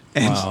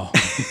 And Wow.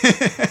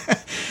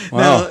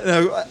 Wow.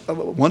 now,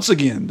 once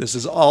again, this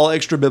is all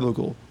extra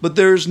biblical, but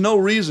there's no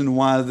reason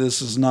why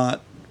this is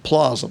not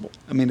plausible.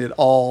 I mean,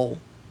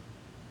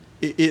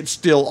 it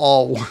still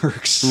all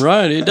works.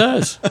 Right, it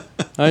does.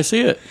 I see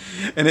it.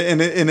 And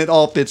it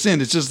all fits in.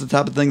 It's just the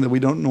type of thing that we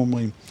don't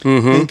normally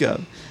think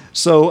of.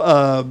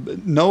 So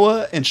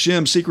Noah and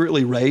Shem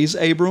secretly raise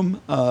Abram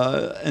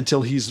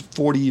until he's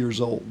 40 years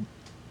old.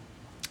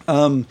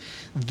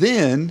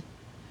 Then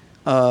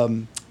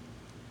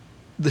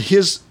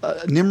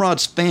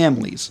Nimrod's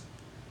families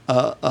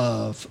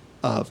of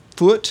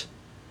Phut,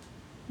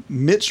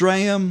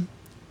 Mitzrayim,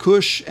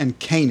 Cush, and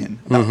Canaan,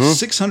 about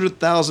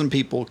 600,000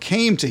 people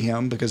came to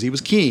him because he was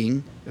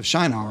king of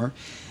Shinar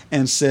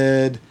and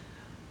said,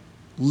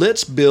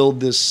 let's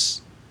build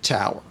this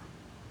tower.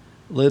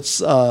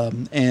 Let's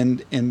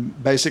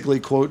and basically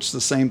quotes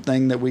the same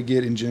thing that we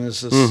get in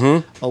Genesis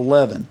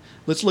 11.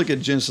 Let's look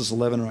at Genesis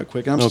 11 right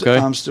quick.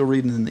 I'm still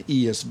reading in the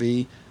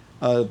ESV.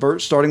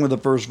 Starting with the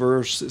first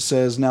verse, it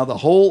says, "Now the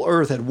whole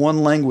earth had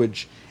one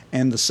language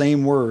and the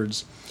same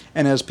words.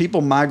 And as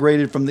people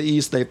migrated from the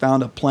east, they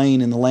found a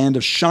plain in the land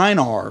of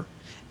Shinar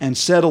and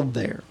settled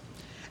there.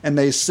 And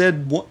they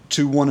said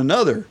to one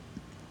another,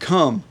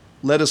 'Come,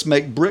 let us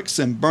make bricks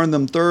and burn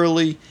them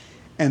thoroughly.'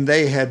 And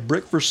they had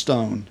brick for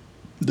stone,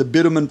 the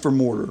bitumen for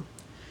mortar.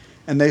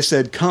 And they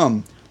said,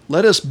 'Come,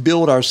 let us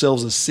build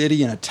ourselves a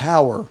city and a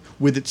tower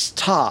with its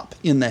top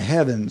in the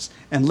heavens,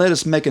 and let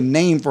us make a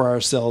name for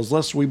ourselves,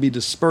 lest we be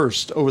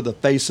dispersed over the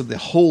face of the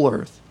whole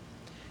earth.'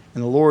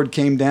 And the Lord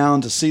came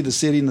down to see the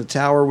city and the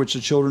tower which the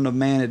children of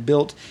man had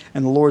built.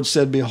 And the Lord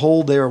said,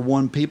 'Behold, they are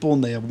one people,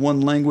 and they have one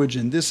language,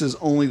 and this is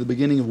only the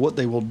beginning of what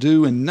they will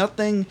do, and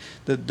nothing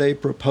that they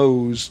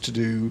propose to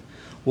do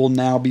will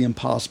now be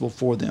impossible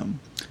for them.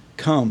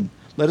 Come,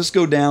 let us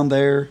go down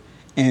there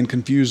and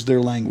confuse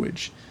their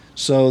language,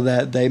 so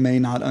that they may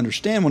not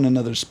understand one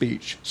another's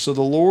speech.' So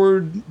the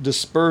Lord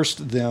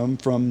dispersed them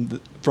from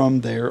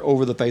there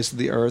over the face of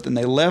the earth, and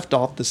they left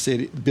off the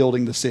city,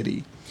 building the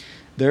city.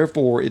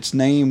 Therefore its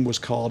name was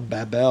called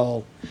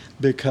Babel,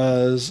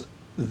 because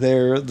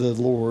there the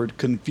Lord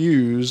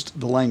confused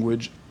the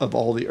language of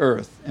all the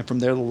earth. And from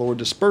there the Lord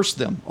dispersed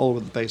them all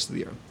over the face of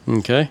the earth."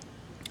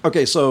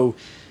 Okay, so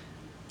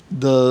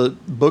the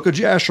book of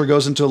Jasher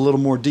goes into a little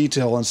more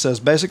detail and says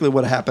basically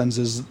what happens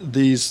is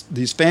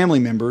these family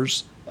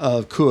members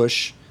of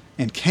Cush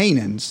and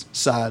Canaan's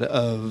side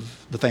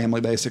of the family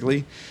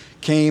basically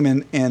came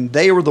and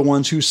they were the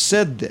ones who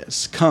said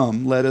this,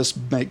 "Come, let us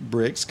make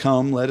bricks.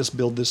 Come, let us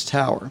build this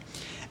tower."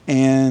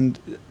 And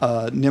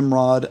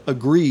Nimrod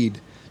agreed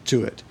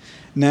to it.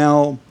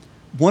 Now,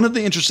 one of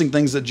the interesting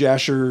things that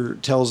Jasher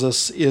tells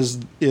us is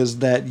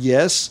that,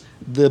 yes,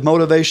 the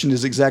motivation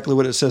is exactly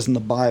what it says in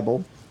the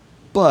Bible,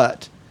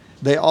 but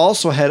they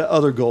also had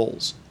other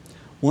goals.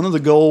 One of the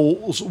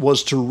goals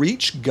was to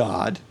reach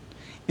God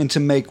and to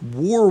make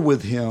war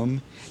with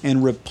him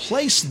and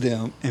replace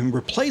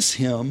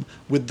him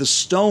with the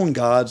stone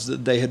gods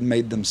that they had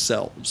made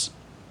themselves.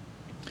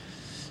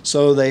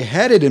 So they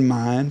had it in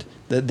mind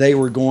that they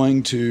were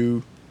going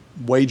to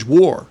wage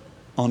war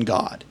on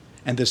God,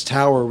 and this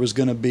tower was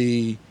going to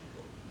be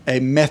a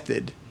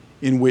method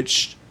in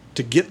which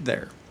to get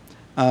there.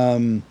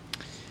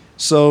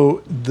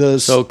 So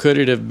could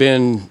it have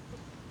been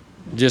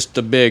just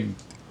a big,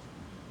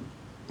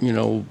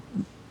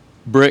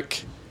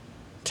 brick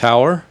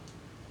tower?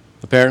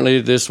 Apparently,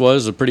 this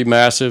was a pretty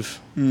massive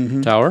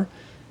tower.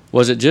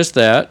 Was it just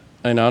that?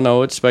 And I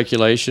know it's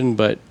speculation,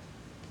 but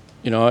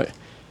we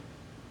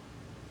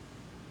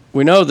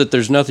know that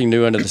there's nothing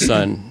new under the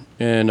sun.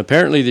 And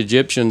apparently, the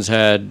Egyptians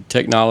had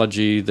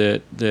technology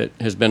that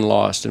has been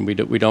lost, and we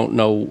don't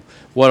know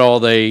what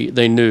all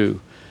they knew.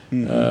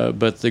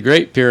 But the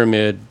Great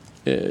Pyramid,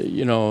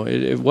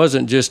 it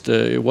wasn't just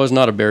it was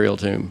not a burial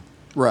tomb.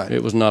 Right.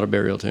 It was not a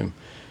burial tomb.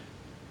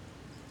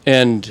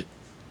 And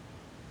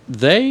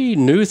they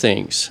knew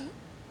things.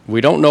 We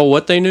don't know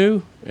what they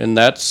knew, and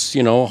that's,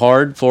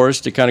 hard for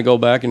us to kind of go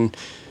back and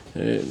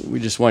we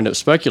just wind up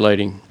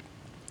speculating.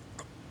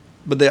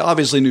 But they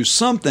obviously knew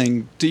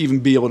something to even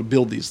be able to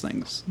build these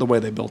things the way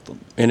they built them.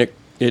 And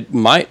it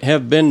might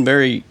have been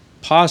very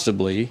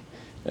possibly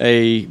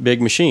a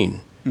big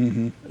machine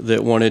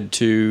that wanted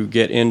to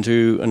get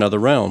into another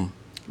realm.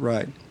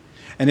 Right.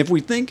 And if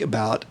we think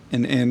about,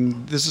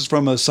 and this is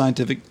from a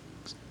scientific,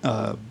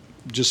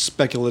 just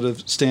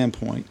speculative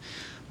standpoint,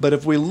 but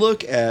if we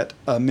look at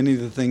many of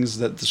the things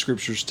that the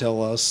scriptures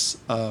tell us,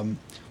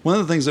 one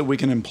of the things that we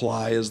can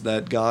imply is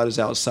that God is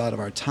outside of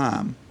our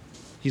time.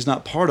 He's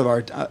not part of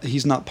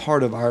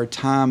our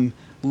time,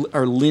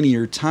 our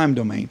linear time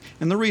domain.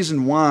 And the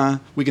reason why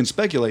we can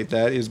speculate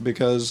that is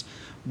because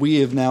we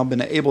have now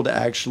been able to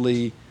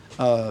actually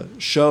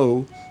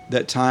show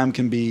that time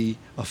can be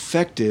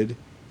affected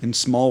in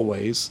small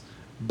ways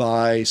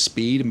by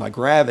speed and by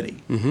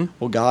gravity.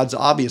 Well, God's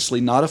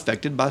obviously not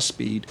affected by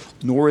speed,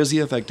 nor is he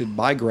affected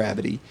by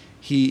gravity.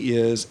 He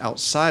is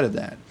outside of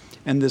that.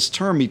 And this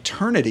term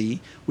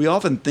eternity, we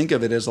often think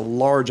of it as a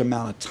large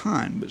amount of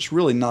time, but it's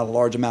really not a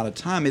large amount of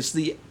time. It's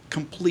the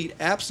complete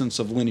absence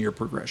of linear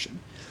progression.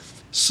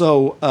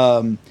 So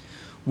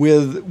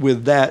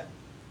with that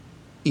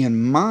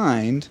in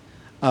mind,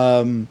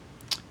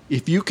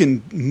 if you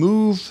can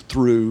move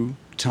through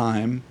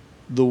time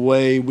the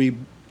way we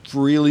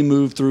freely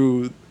move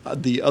through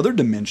the other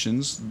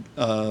dimensions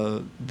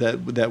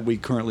that we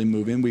currently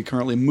move in, we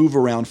currently move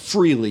around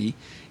freely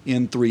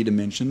in 3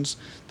 dimensions.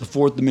 The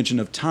 4th dimension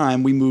of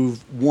time, we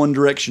move one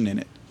direction in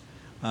it.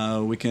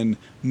 We can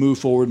move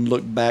forward and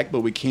look back,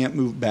 but we can't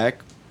move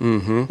back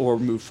or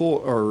move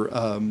forward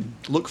or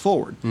look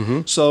forward.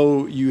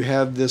 So you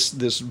have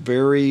this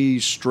very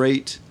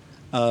straight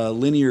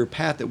linear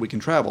path that we can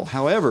travel.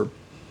 However,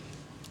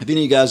 if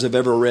any of you guys have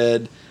ever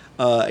read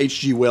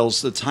H.G.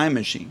 Wells' The Time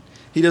Machine,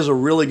 he does a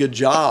really good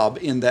job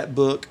in that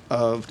book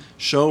of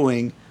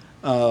showing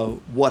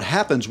what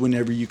happens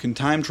whenever you can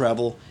time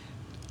travel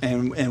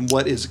and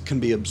what can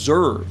be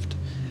observed.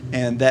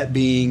 And that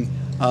being,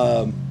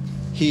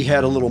 he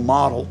had a little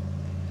model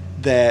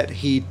that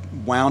he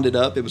wound it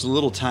up. It was a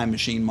little time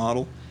machine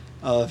model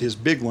of his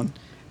big one.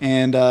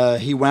 And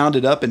he wound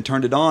it up and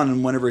turned it on,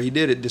 and whenever he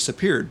did, it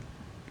disappeared.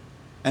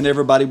 And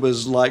everybody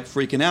was like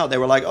freaking out. They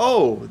were like,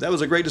 "Oh, that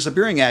was a great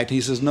disappearing act." And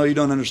he says, "No, you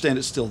don't understand.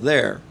 It's still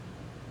there.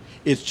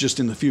 It's just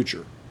in the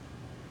future.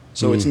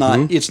 So it's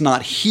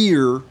not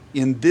here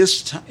in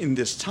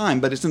this time,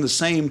 but it's in the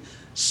same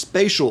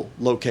spatial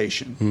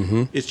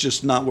location. It's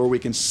just not where we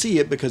can see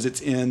it because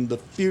it's in the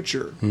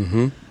future."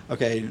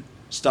 Okay,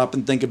 stop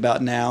and think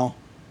about now.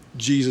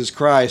 Jesus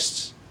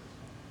Christ,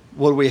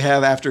 what do we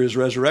have after his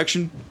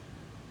resurrection?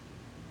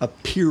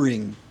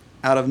 Appearing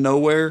out of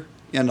nowhere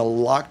in a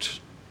locked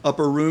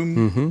upper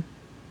room,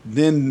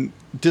 then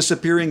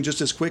disappearing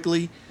just as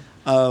quickly.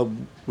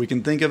 We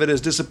can think of it as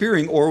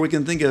disappearing, or we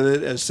can think of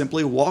it as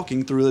simply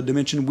walking through a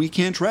dimension we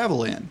can't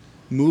travel in,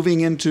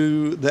 moving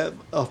into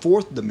a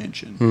 4th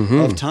dimension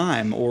of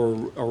time or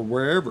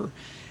wherever.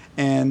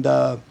 And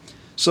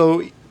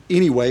so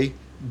anyway,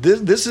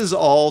 this is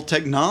all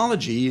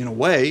technology in a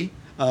way.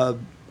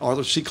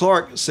 Arthur C.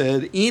 Clarke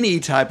said any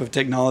type of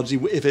technology,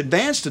 if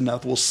advanced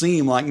enough, will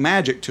seem like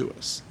magic to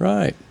us.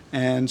 Right.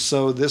 And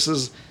so this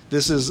is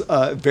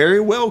very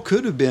well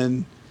could have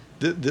been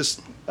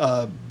this.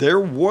 There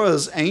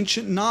was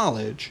ancient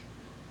knowledge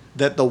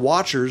that the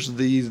Watchers,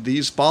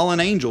 these fallen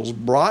angels,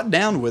 brought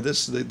down with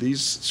us.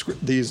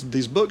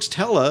 These books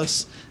tell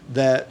us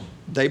that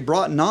they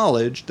brought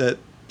knowledge, that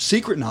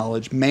secret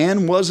knowledge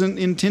man wasn't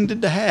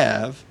intended to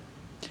have,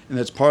 and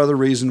that's part of the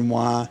reason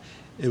why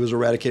it was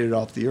eradicated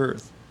off the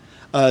earth.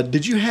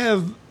 Did you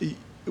have?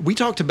 We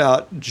talked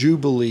about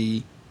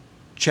Jubilee,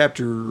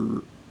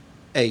 chapter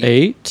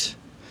 8.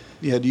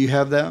 Yeah, do you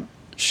have that?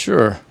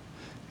 Sure.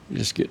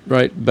 Just get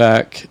right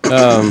back.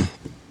 Because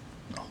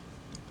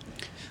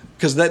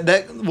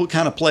that what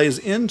kind of plays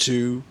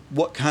into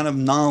what kind of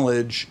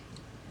knowledge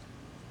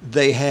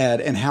they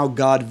had and how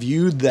God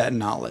viewed that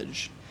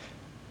knowledge.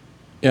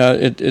 Yeah,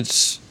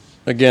 it's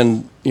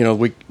again,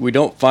 we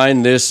don't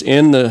find this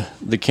in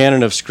the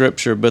canon of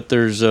Scripture, but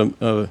there's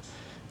a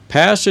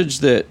passage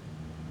that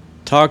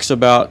talks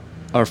about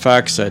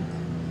Arphaxad,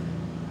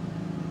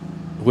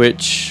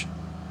 which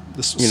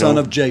the son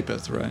of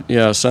Japheth, right?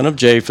 Yeah, son of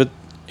Japheth,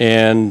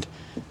 and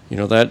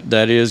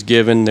that is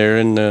given there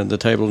in the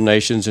Table of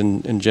Nations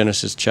in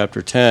Genesis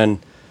chapter 10.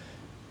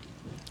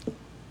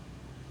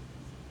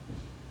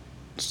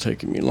 It's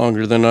taking me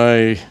longer than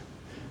I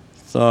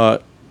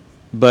thought,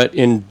 but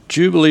in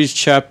Jubilees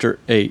chapter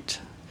 8,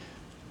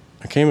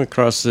 I came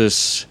across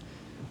this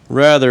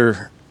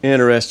rather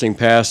interesting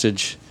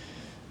passage,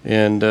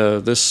 and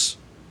this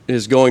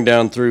is going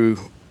down through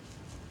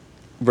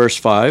verse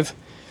 5.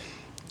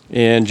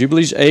 And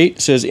Jubilees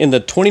 8 says, "In the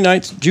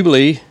 29th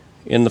Jubilee,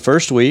 in the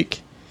first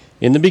week,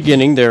 in the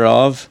beginning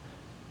thereof,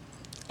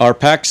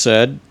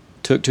 Arphaxad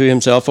took to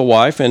himself a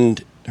wife,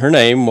 and her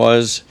name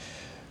was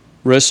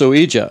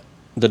Resoijah,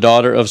 the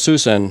daughter of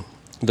Susan,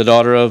 the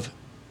daughter of,"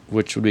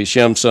 which would be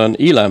Shem's son,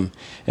 Elam.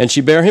 "And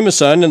she bare him a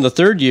son in the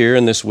 3rd year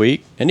in this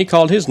week, and he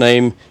called his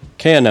name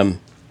Canaan.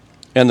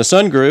 And the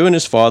son grew, and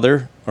his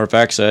father,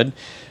 Arphaxad,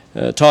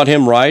 taught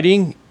him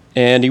writing,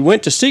 and he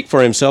went to seek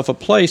for himself a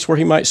place where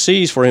he might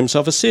seize for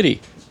himself a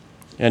city.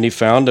 And he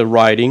found a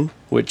writing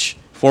which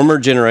former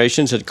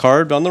generations had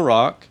carved on the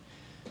rock."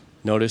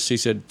 Notice he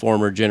said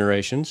former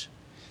generations.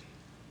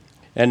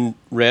 "And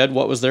read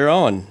what was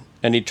thereon.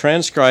 And he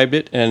transcribed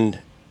it, and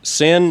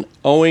sin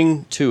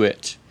owing to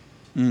it."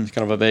 It's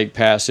kind of a vague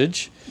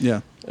passage.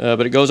 Yeah.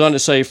 But it goes on to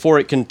say, "For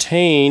it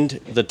contained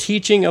the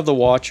teaching of the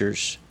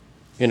Watchers,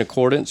 in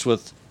accordance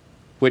with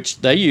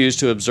which they used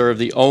to observe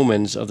the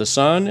omens of the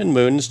sun and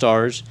moon and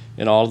stars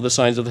and all of the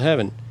signs of the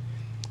heaven.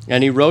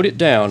 And he wrote it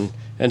down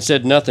and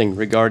said nothing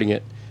regarding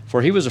it.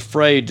 for he was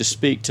afraid to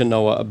speak to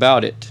Noah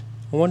about it.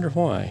 I wonder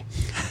why.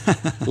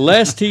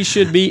 Lest he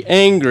should be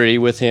angry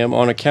with him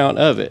on account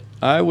of it.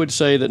 I would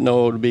say that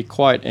Noah would be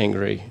quite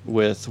angry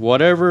with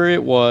whatever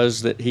it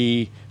was that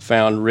he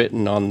found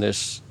written on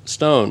this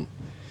stone.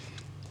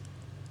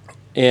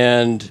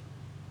 And,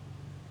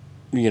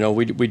 you know,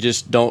 we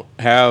just don't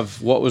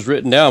have what was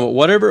written down. But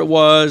whatever it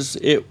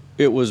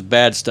was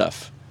bad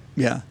stuff.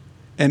 Yeah.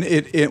 And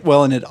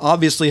it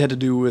obviously had to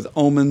do with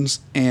omens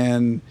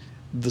and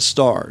the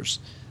stars.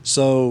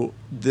 So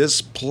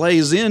this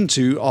plays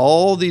into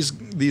all these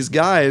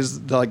guys,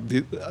 like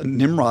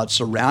Nimrod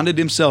surrounded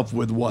himself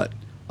with what?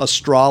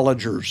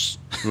 Astrologers.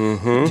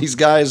 Mm-hmm. These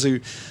guys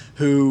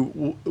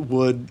who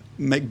would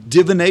make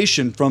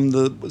divination from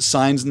the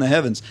signs in the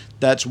heavens.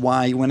 That's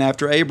why he went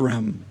after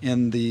Abraham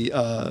in the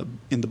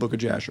book of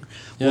Jasher.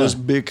 Was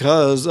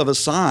because of a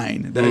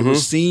sign that it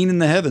was seen in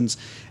the heavens.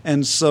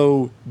 And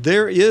so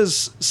there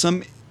is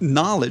some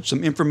knowledge,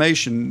 some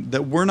information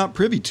that we're not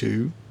privy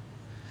to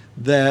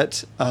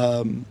that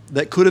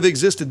could have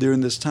existed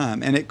during this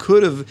time. And it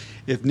could have,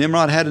 if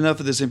Nimrod had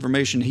enough of this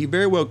information, he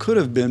very well could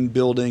have been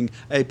building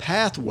a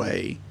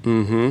pathway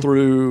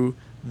through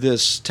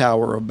this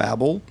Tower of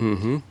Babel.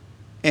 Mm-hmm.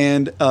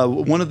 And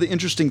one of the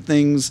interesting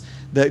things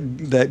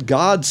that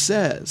God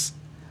says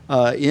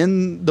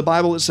in the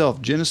Bible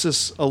itself,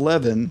 Genesis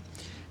 11,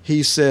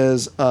 he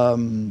says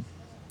in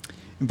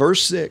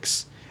verse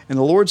 6, "And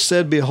the Lord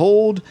said,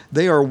 Behold,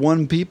 they are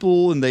one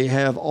people, and they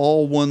have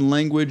all one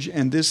language,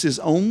 and this is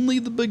only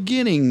the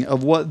beginning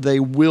of what they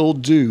will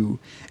do,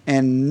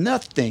 and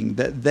nothing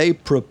that they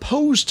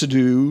propose to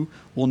do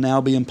will now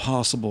be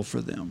impossible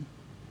for them."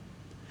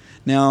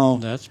 Now,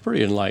 that's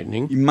pretty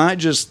enlightening. You might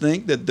just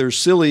think that they're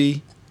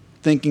silly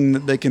thinking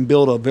that they can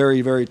build a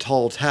very, very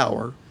tall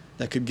tower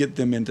that could get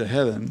them into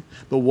heaven.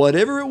 But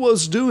whatever it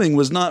was doing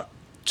was not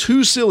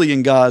too silly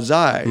in God's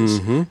eyes.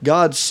 Mm-hmm.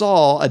 God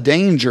saw a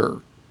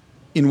danger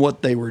in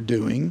what they were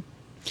doing,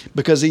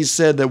 because he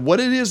said that what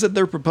it is that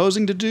they're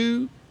proposing to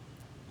do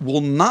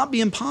will not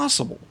be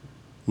impossible.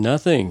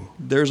 Nothing.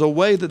 There's a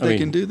way that they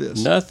can do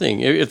this.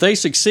 Nothing. If they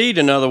succeed,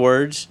 in other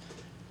words,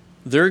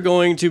 they're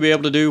going to be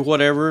able to do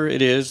whatever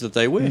it is that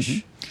they wish.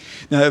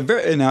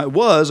 Mm-hmm. Now, it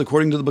was,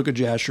 according to the book of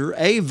Jasher,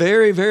 a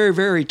very, very,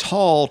 very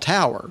tall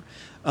tower.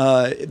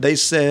 They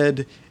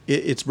said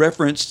it's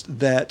referenced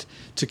that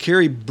to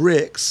carry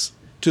bricks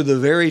to the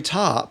very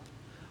top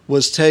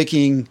was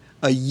taking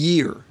a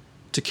year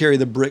to carry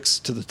the bricks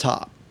to the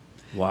top.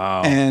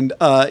 Wow. And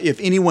if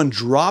anyone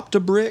dropped a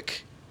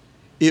brick,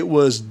 it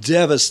was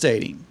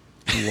devastating.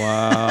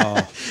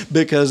 Wow.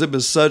 Because it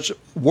was such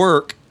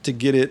work to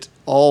get it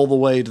all the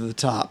way to the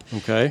top.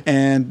 Okay.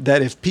 And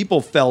that if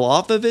people fell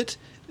off of it,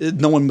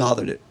 no one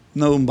bothered it.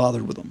 No one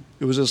bothered with them.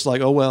 It was just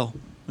like, oh, well,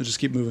 let's just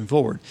keep moving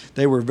forward.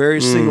 They were very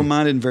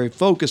single-minded and very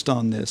focused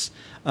on this.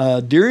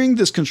 During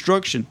this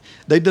construction,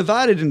 they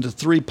divided into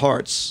three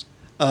parts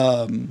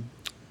for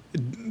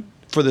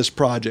this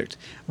project.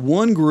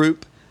 One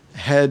group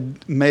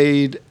had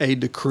made a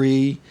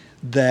decree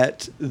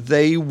that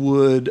they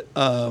would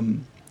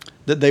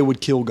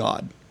kill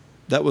God.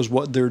 That was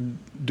what their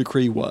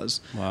decree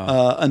was.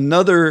 Wow.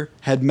 Another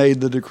had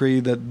made the decree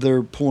that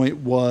their point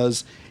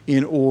was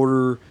in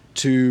order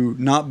to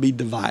not be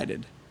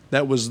divided.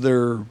 That was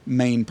their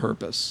main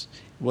purpose,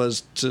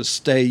 was to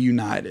stay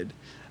united.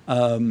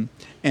 And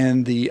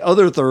the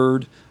other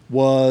third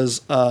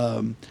was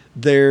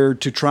there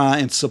to try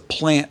and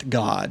supplant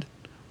God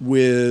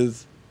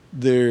with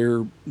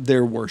their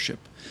worship.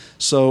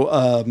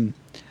 So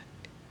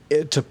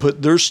to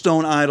put their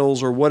stone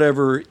idols or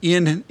whatever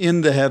in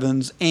the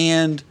heavens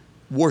and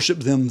worship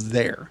them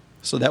there.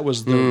 So that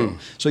was the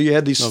so you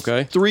had these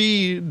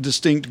three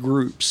distinct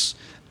groups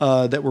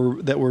that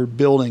were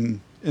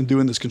building and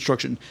doing this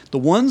construction. The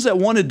ones that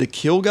wanted to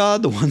kill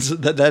God, the ones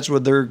that's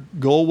what their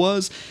goal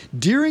was,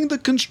 during the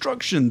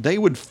construction they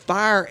would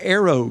fire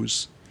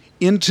arrows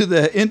into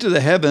the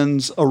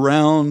heavens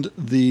around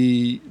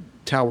the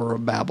Tower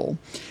of Babel,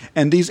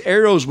 and these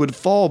arrows would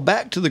fall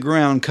back to the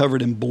ground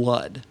covered in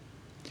blood.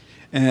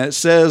 And it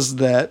says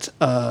that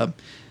that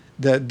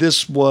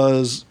this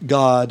was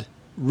God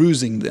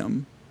rusing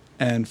them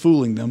and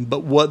fooling them,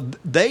 but what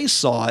they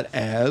saw it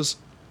as,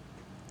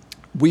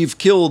 we've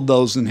killed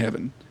those in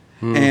heaven,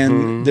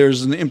 and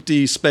there's an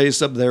empty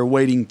space up there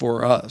waiting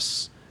for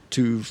us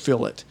to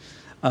fill it.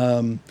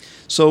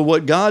 So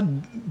what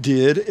God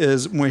did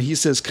is, when he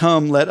says,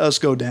 "Come, let us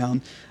go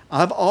down,"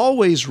 I've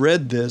always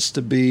read this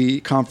to be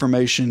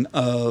confirmation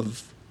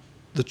of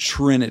the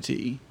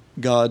Trinity,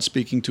 God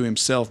speaking to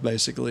himself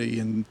basically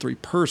in three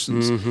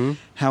persons. Mm-hmm.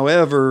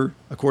 However,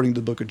 according to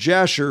the book of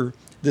Jasher,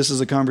 this is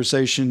a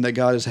conversation that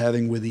God is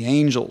having with the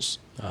angels.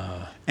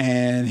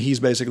 And he's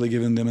basically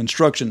giving them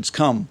instructions.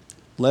 Come,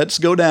 let's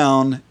go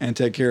down and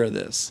take care of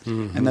this.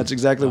 Mm-hmm. And that's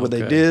exactly what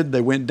they did.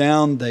 They went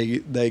down.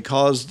 They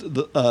caused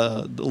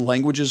the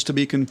languages to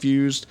be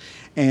confused.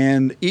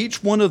 And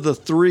each one of the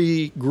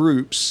three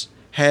groups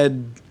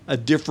had a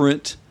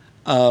different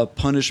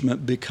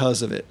punishment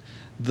because of it.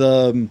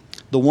 The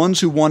The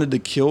ones who wanted to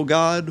kill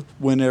God,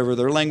 whenever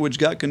their language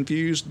got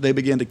confused, they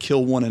began to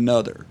kill one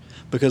another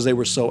because they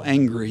were so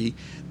angry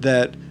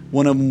that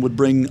one of them would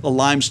bring a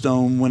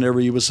limestone whenever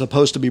he was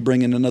supposed to be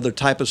bringing another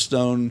type of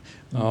stone.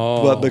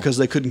 But because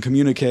they couldn't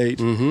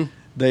communicate,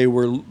 they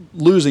were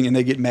losing, and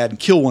they get mad and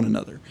kill one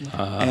another.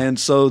 And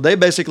so they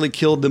basically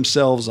killed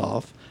themselves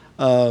off.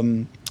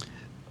 I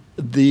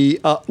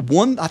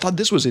thought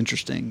this was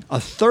interesting. A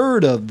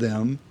third of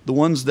them, the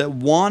ones that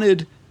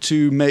wanted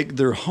to make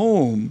their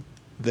home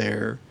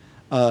there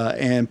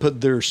and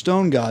put their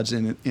stone gods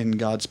in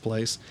God's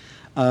place,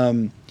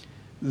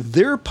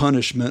 their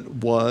punishment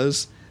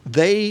was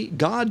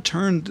God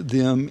turned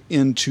them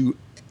into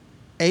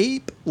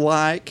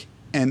ape-like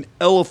and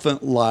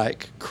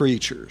elephant-like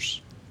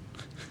creatures.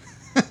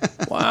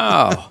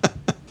 Wow.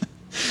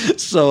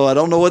 So I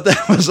don't know what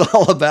that was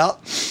all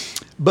about.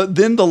 But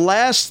then the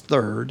last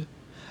third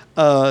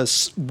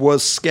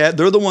was scattered.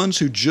 They're the ones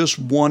who just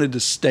wanted to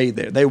stay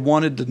there. They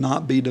wanted to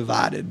not be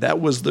divided. That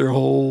was their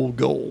whole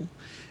goal,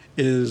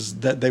 is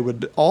that they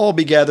would all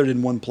be gathered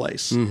in one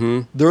place.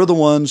 Mm-hmm. They're the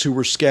ones who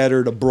were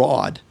scattered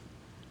abroad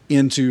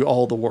into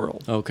all the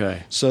world.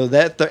 Okay. So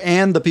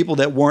and the people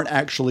that weren't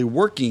actually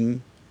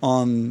working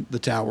on the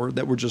tower,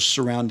 that were just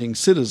surrounding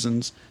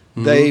citizens,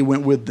 they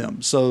went with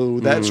them. So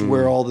that's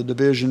where all the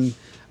division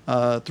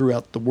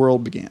throughout the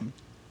world began.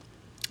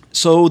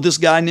 So this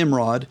guy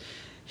Nimrod,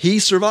 he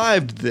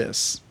survived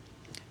this,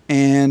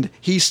 and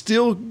he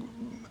still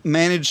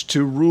managed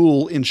to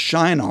rule in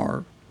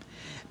Shinar,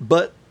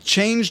 but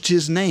changed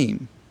his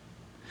name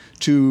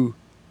to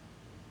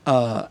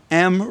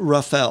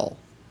Amraphel.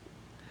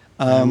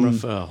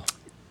 Amraphel.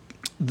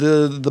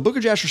 The Book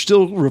of Jasher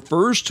still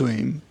refers to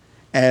him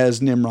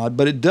as Nimrod,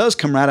 but it does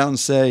come right out and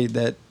say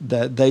that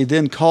they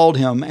then called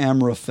him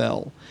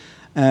Amraphel.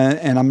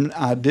 And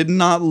I did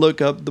not look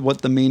up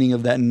what the meaning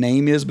of that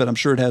name is, but I'm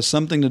sure it has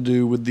something to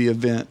do with the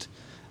event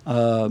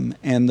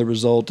and the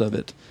result of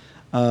it.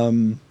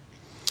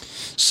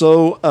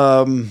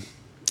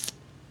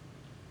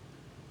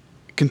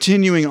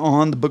 Continuing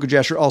on, the Book of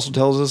Jasher also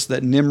tells us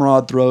that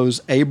Nimrod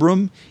throws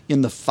Abram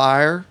into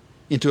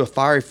a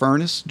fiery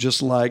furnace,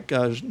 just like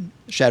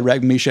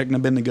Shadrach, Meshach, and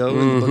Abednego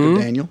in the Book of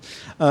Daniel.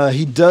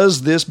 He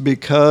does this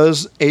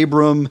because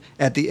Abram,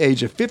 at the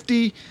age of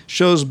 50,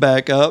 shows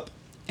back up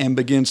and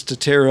begins to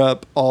tear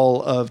up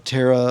all of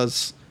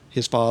Terah's,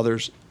 his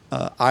father's,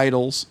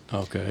 idols.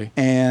 Okay.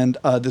 And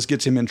this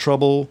gets him in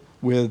trouble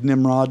with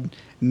Nimrod.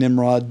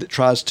 Nimrod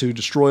tries to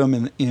destroy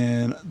him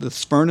in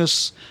this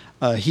furnace.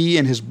 He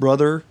and his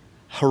brother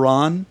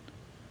Haran,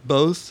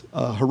 both.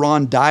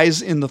 Haran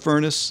dies in the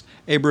furnace.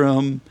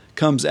 Abraham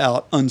comes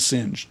out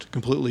unsinged,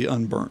 completely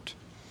unburnt.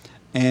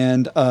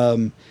 And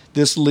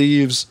this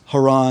leaves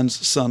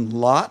Haran's son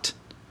Lot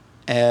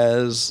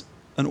as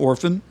an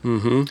orphan.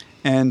 Mm-hmm.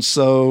 And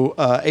so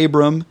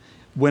Abram,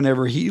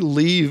 whenever he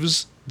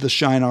leaves the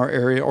Shinar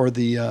area, or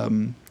the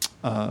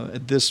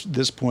at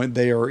this point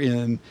they are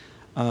in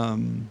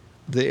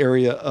the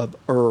area of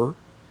Ur,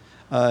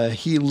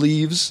 he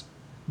leaves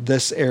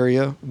this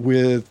area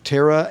with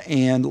Terah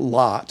and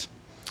Lot.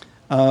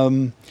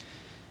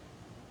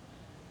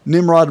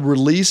 Nimrod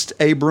released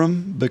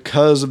Abram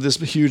because of this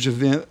huge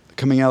event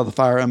coming out of the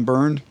fire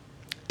unburned,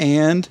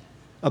 and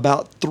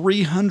about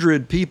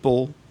 300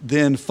 people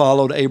then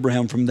followed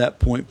Abraham from that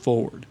point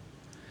forward.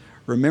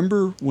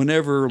 Remember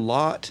whenever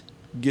Lot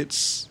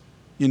gets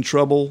in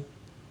trouble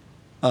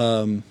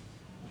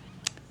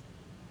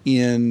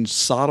in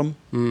Sodom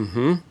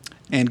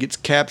and gets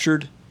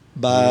captured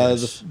by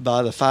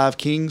the five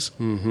kings?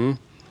 Mm-hmm.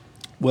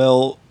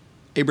 Well,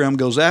 Abraham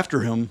goes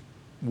after him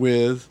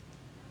with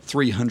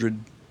 300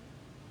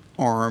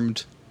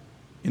 armed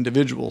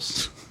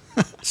individuals.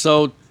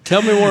 So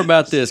tell me more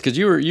about this, because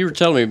you were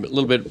telling me a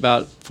little bit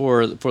about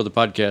for the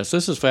podcast.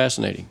 This is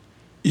fascinating.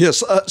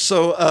 Yes.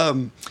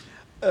 So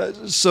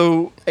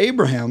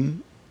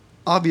Abraham,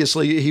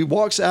 obviously, he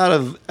walks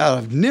out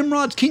of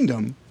Nimrod's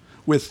kingdom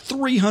with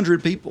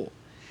 300 people.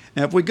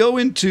 Now, if we go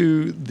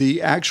into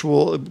the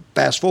actual,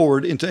 fast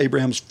forward into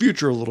Abraham's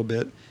future a little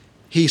bit,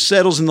 he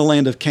settles in the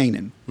land of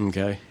Canaan.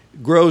 Okay.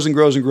 Grows and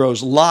grows and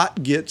grows.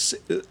 Lot gets,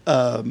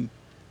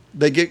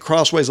 they get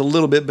crossways a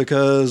little bit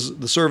because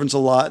the servants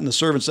of Lot and the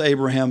servants of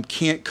Abraham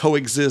can't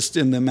coexist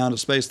in the amount of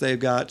space they've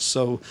got.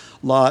 So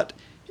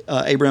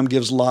Abraham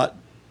gives Lot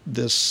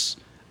this,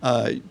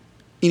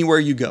 anywhere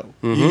you go.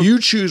 Mm-hmm. You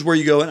choose where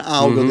you go, and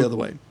I'll go the other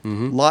way.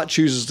 Mm-hmm. Lot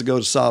chooses to go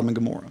to Sodom and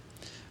Gomorrah.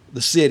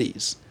 The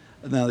cities.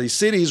 Now, these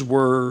cities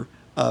were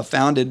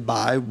founded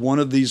by one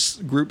of these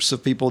groups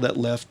of people that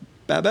left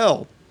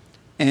Babel.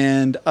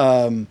 And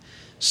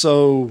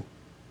so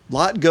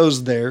Lot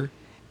goes there,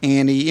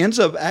 and he ends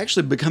up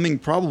actually becoming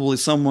probably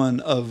someone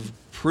of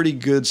pretty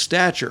good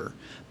stature,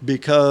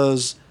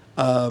 because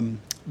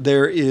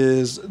there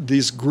is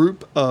this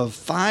group of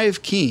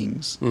 5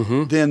 kings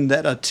then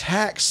that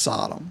attack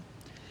Sodom,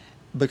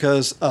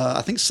 because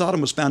I think Sodom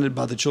was founded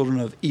by the children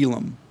of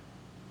Elam,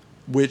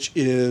 which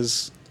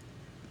is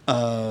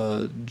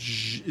that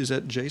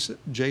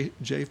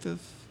Japheth?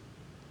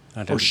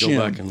 I'd or have to Shem.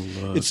 go back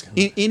and look.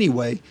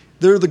 Anyway,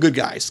 they're the good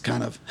guys,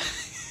 kind of,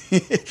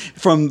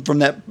 from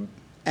that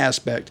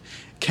aspect.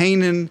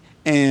 Canaan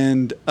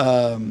and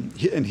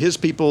his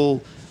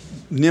people,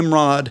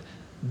 Nimrod,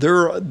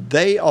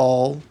 they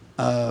all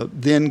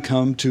then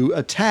come to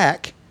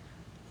attack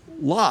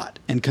Lot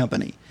and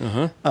company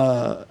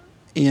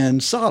in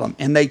Sodom,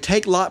 and they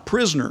take Lot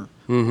prisoner.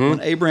 When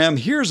Abraham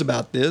hears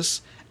about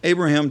this,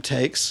 Abraham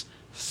takes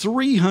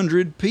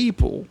 300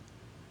 people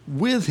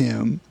with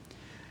him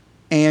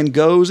and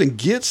goes and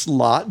gets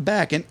Lot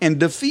back and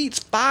defeats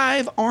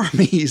 5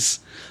 armies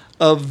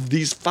of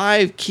these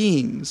 5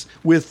 kings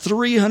with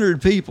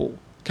 300 people.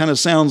 Kind of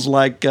sounds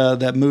like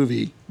that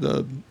movie,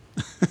 the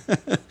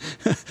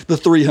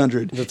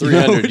 300. The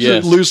 300,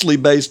 yes. Loosely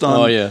based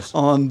on,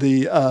 on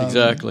the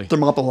exactly.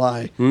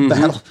 Thermopylae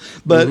battle.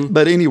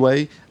 But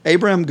anyway,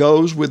 Abraham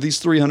goes with these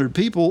 300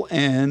 people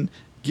and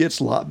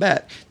gets Lot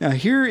back. Now,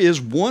 here is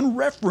one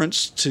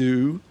reference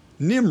to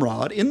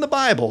Nimrod in the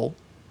Bible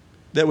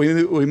that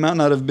we might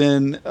not have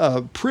been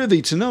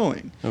privy to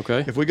knowing.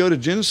 Okay. If we go to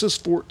Genesis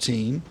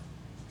 14,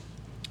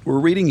 we're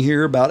reading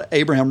here about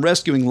Abraham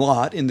rescuing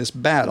Lot in this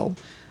battle.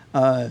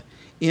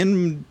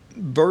 In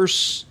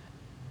verse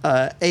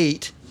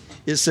 8,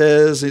 it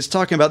says, it's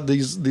talking about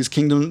these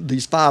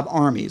 5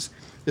 armies.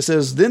 It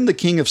says, then the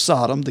king of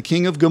Sodom, the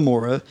king of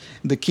Gomorrah,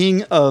 the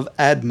king of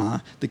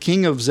Admah, the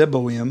king of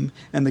Zeboim,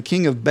 and the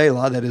king of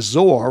Bela, that is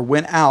Zoar,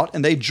 went out,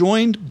 and they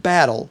joined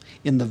battle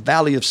in the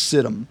valley of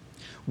Siddim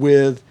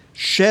with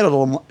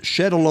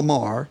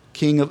Chedorlaomer,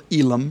 king of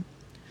Elam,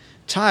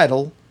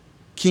 Tidal,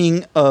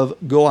 king of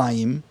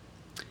Goaim,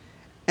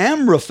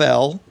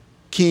 Amraphel,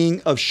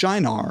 king of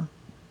Shinar,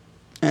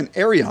 and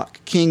Arioch,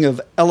 king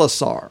of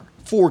Elasar,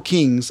 4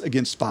 kings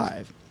against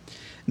 5.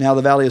 Now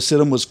the valley of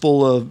Siddim was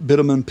full of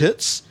bitumen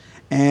pits,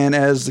 and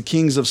as the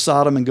kings of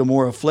Sodom and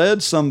Gomorrah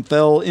fled, some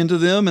fell into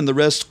them, and the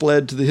rest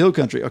fled to the hill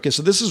country. Okay,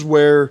 so this is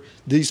where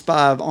these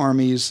 5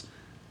 armies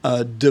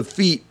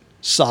defeat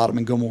Sodom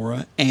and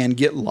Gomorrah and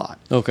get Lot.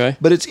 Okay.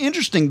 But it's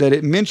interesting that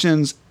it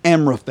mentions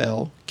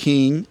Amraphel,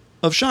 king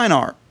of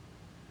Shinar.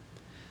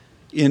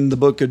 In the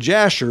book of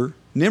Jasher,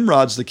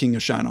 Nimrod's the king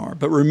of Shinar.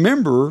 But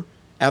remember,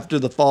 after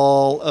the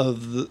fall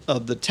of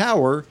the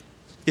tower,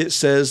 it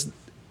says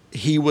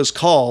he was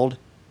called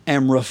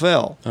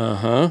Amraphel.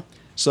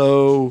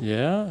 So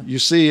you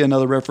see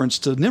another reference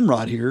to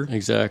Nimrod here.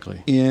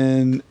 Exactly.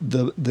 In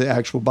the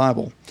actual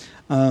Bible.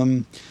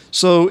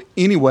 So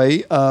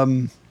anyway,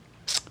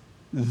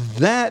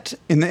 that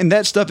and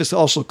that stuff is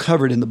also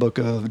covered in the book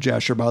of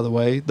Jasher, by the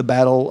way. The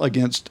battle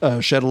against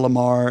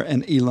Chedorlaomer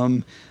and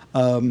Elam.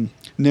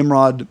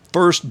 Nimrod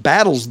first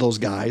battles those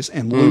guys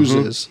and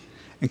loses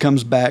and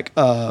comes back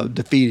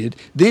defeated.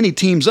 Then he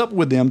teams up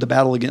with them to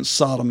battle against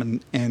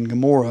Sodom and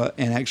Gomorrah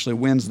and actually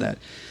wins that.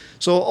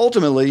 So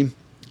ultimately,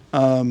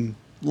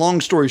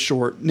 long story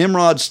short,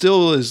 Nimrod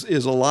still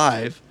is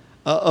alive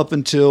up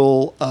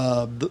until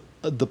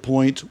the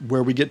point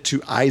where we get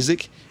to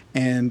Isaac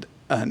and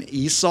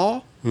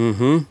Esau.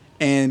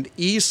 And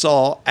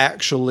Esau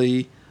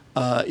actually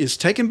is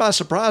taken by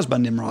surprise by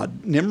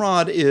Nimrod.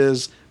 Nimrod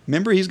is,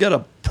 remember, he's got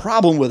a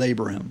problem with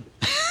Abraham.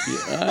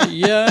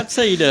 Yeah, I'd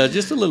say he does,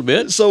 just a little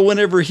bit. So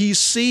whenever he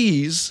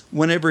sees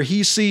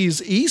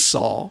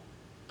Esau,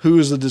 who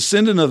is a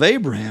descendant of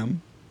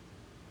Abraham,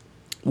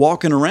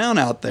 walking around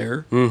out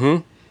there,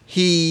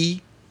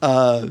 he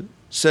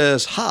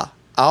says,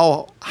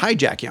 I'll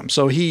hijack him.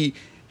 So he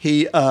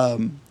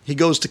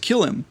goes to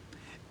kill him,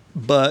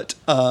 but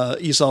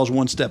Esau's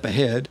one step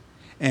ahead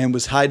and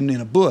was hiding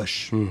in a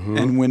bush.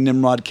 And when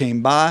Nimrod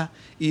came by,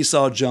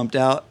 Esau jumped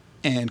out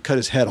and cut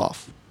his head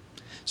off.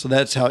 So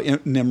that's how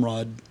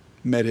Nimrod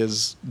met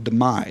his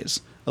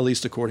demise, at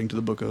least according to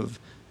the book of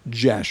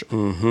Jasher.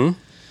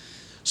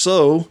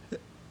 So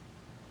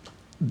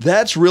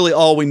that's really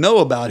all we know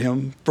about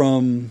him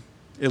from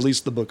at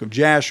least the book of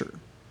Jasher.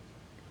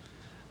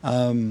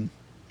 But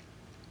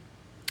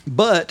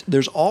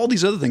there's all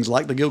these other things,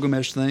 like the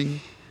Gilgamesh thing,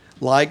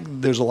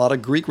 like there's a lot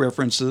of Greek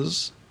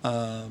references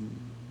to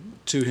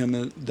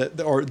him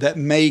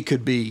that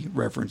could be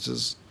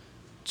references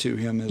to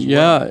him as well.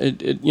 Yeah,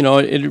 it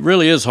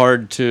really is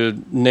hard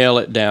to nail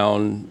it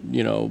down,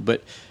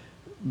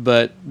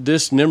 but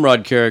this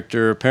Nimrod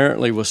character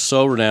apparently was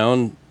so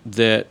renowned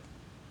that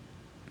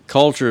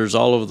cultures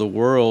all over the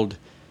world,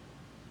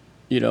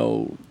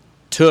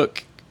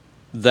 took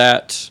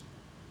that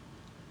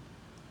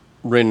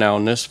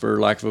renownedness, for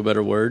lack of a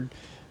better word,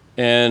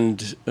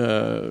 and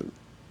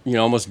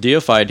almost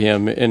deified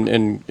him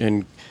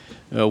and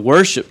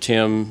worshipped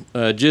him,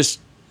 just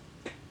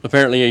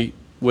apparently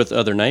with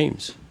other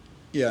names.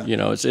 Yeah.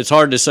 It's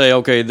hard to say,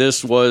 okay,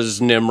 this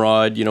was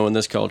Nimrod, in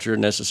this culture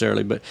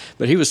necessarily, but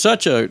he was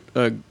such a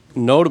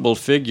notable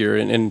figure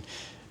and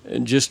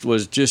just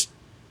was just.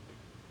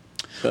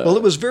 Well,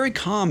 it was very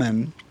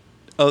common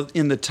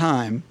in the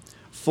time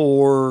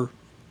for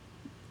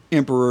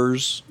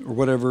emperors or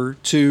whatever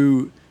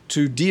to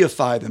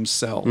deify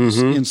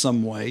themselves in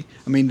some way.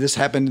 I mean, this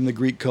happened in the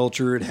Greek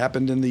culture. It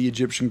happened in the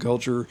Egyptian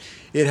culture.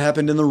 It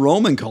happened in the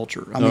Roman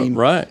culture. I mean,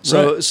 right.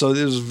 So it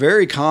was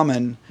very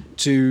common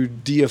to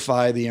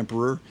deify the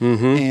emperor.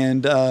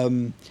 And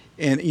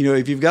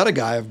if you've got a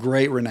guy of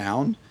great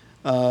renown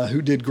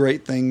who did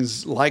great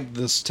things like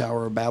this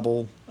Tower of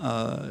Babel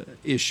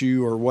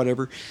issue or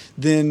whatever,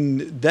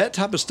 then that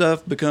type of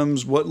stuff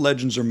becomes what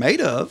legends are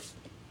made of.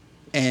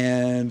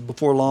 And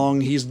before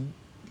long, he's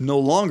no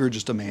longer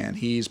just a man.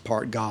 He's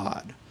part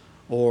God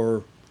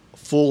or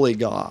fully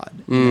God,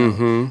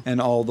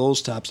 and all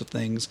those types of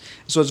things.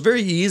 So it's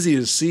very easy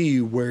to see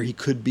where he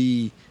could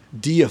be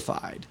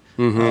deified.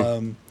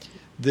 There's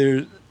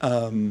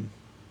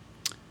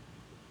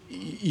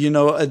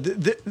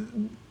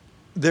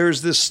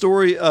this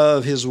story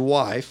of his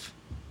wife,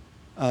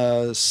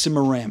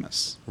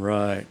 Semiramis.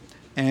 Right.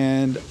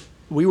 And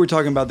we were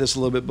talking about this a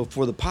little bit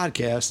before the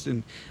podcast,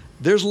 and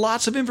there's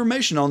lots of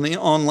information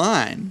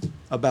online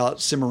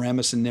about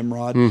Semiramis and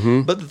Nimrod.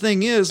 But the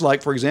thing is,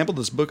 like, for example,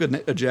 this book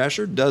of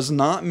Jasher does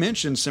not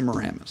mention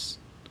Semiramis.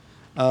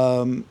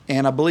 And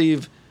I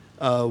believe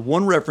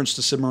one reference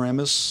to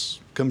Semiramis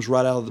comes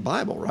right out of the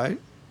Bible, right?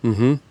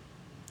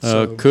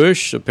 So,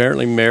 Cush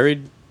apparently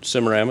married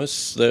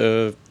Semiramis,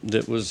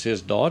 that was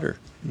his daughter.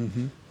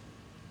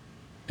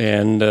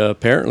 And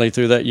apparently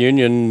through that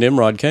union,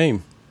 Nimrod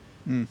came.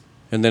 And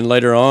then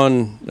later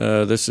on,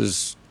 this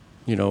is,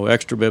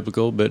 extra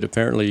biblical, but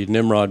apparently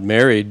Nimrod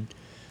married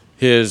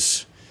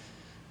his,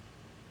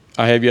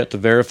 I have yet to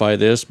verify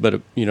this,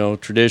 but,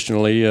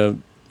 traditionally,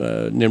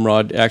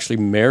 Nimrod actually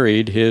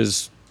married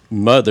his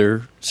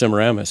mother,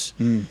 Semiramis,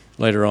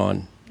 later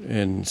on,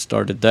 and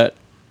started that.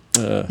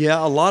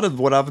 Yeah, a lot of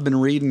what I've been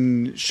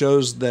reading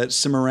shows that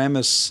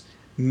Semiramis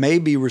may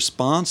be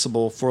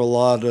responsible for a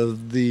lot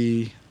of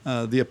the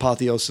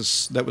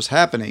apotheosis that was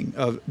happening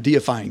of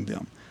deifying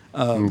them.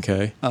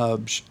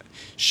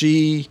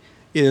 She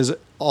is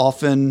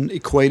often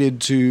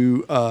equated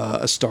to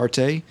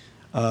Astarte,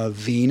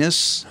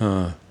 Venus,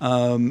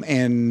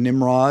 and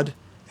Nimrod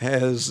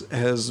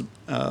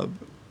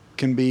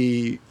can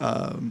be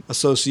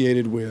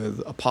associated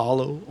with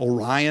Apollo,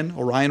 Orion.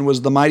 Orion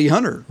was the mighty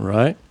hunter.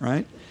 Right.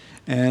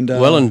 And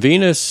and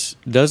Venus,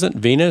 doesn't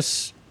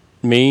Venus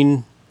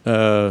mean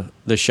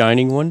the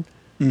shining one?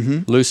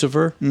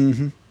 Lucifer?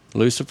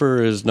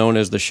 Lucifer is known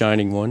as the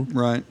shining one.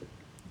 Right.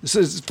 So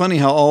it's funny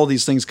how all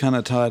these things kind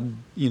of tied,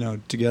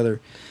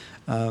 together.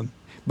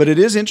 But it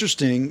is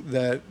interesting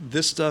that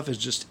this stuff has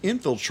just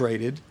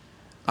infiltrated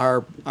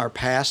our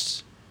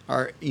past,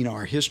 our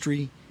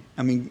history.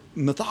 I mean,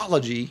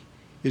 mythology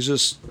is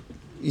just,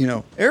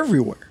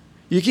 everywhere.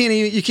 You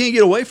can't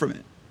get away from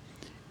it.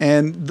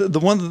 And the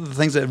one of the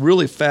things that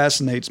really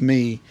fascinates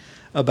me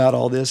about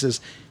all this is,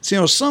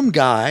 some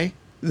guy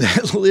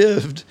that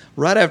lived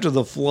right after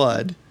the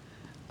flood,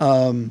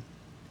 and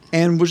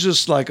was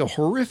just like a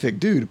horrific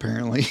dude,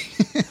 apparently,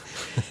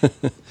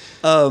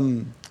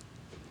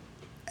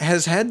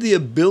 has had the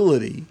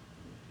ability,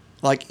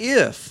 like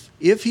if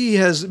he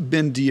has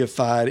been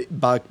deified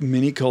by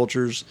many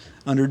cultures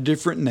under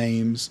different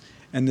names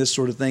and this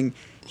sort of thing,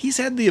 he's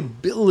had the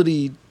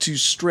ability to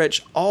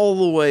stretch all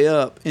the way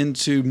up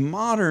into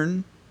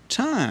modern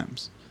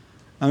times.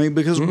 I mean,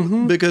 because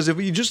if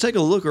you just take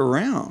a look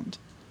around,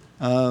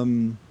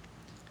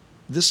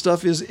 this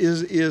stuff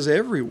is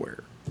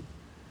everywhere.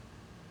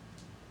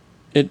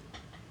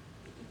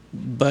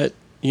 But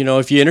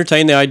if you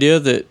entertain the idea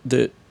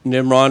that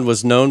Nimrod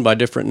was known by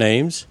different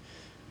names,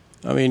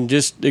 I mean,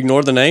 just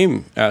ignore the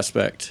name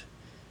aspect.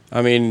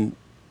 I mean,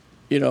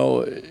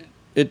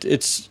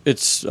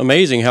 it's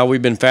amazing how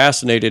we've been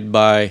fascinated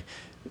by,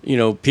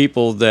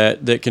 people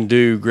that can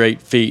do great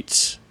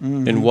feats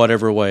in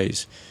whatever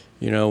ways.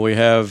 We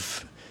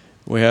have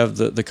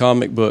the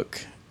comic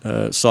book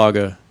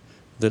saga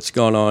that's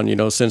gone on,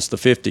 since the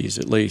 50s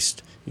at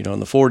least, in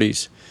the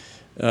 40s.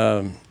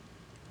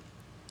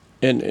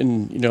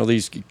 And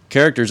these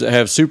characters that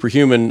have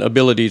superhuman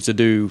abilities to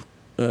do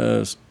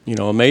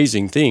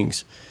amazing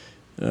things,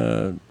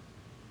 and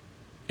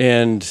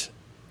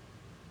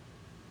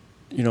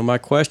my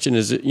question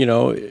is,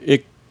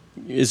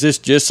 is this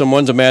just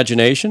someone's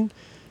imagination?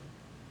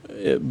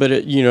 But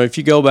if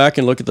you go back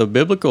and look at the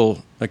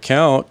biblical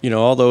account,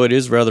 although it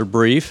is rather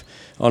brief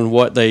on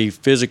what they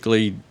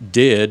physically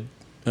did,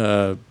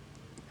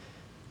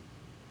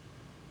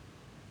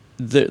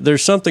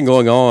 there's something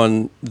going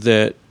on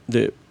that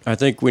I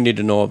think we need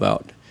to know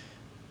about.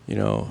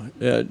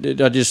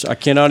 I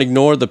cannot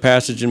ignore the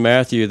passage in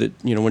Matthew that,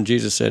 when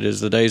Jesus said,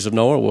 as the days of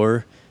Noah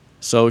were,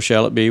 so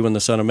shall it be when the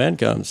Son of Man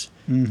comes.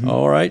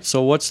 All right,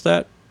 so what's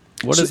that?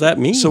 What does that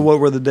mean? So what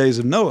were the days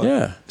of Noah?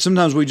 Yeah.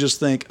 Sometimes we just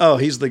think, oh,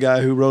 he's the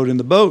guy who rode in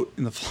the boat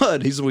in the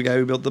flood. He's the guy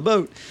who built the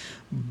boat.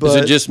 But does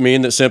it just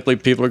mean that simply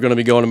people are going to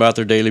be going about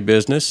their daily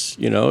business?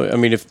 I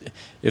mean,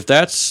 if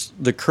that's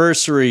the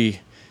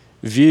cursory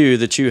view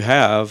that you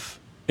have,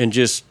 and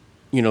just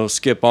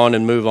skip on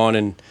and move on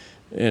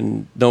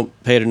and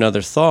don't pay it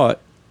another thought,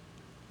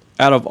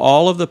 out of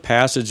all of the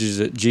passages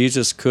that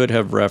Jesus could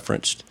have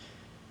referenced,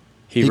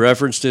 he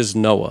referenced as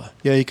Noah.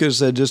 Yeah, he could have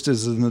said just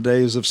as in the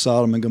days of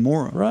Sodom and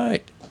Gomorrah.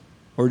 Right.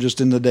 Or just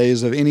in the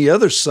days of any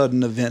other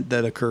sudden event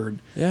that occurred.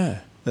 Yeah.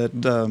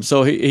 That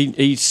So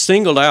he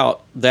singled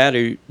out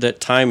that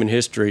time in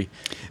history.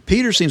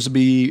 Peter seems to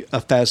be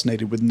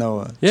fascinated with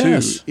Noah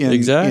Yes, too,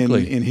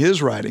 exactly. in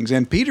his writings.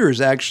 And Peter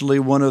is actually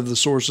one of the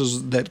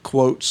sources that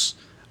quotes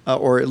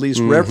or at least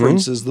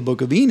references the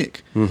Book of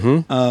Enoch,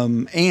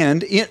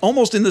 and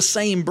almost in the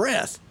same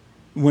breath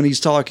when he's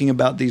talking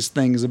about these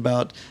things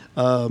about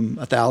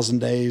 1,000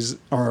 days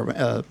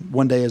or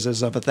 1 day is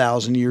as of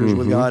 1,000 years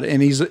with God,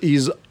 and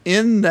he's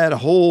in that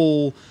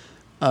whole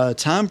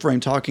time frame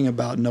talking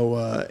about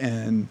Noah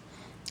and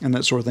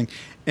that sort of thing.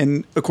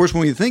 And of course,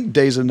 when we think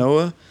days of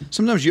Noah,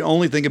 sometimes you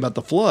only think about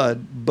the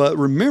flood. But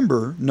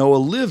remember, Noah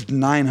lived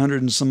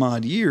 900 and some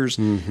odd years,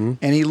 and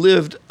he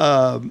lived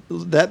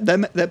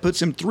that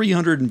puts him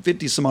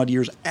 350 some odd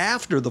years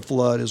after the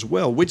flood as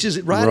well, which is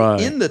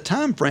right in the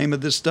time frame of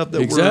this stuff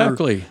that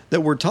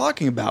we're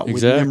talking about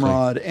with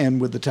Nimrod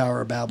and with the Tower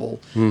of Babel.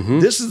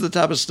 This is the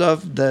type of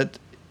stuff that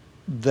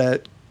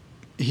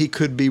he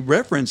could be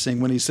referencing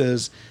when he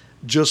says,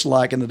 just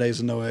like in the days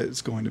of Noah,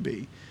 it's going to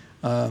be.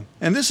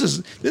 And this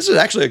is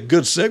actually a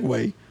good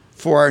segue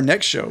for our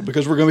next show,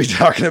 because we're going to be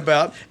talking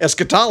about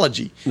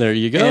eschatology. There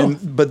you go.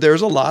 But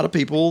there's a lot of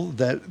people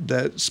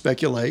that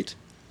speculate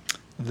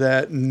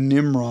that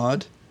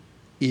Nimrod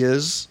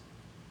is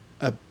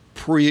a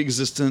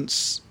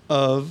pre-existence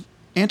of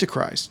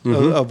Antichrist,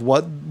 of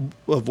what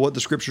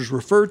the scriptures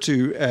refer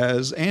to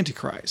as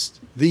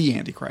Antichrist, the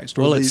Antichrist,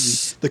 or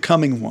the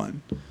coming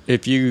one.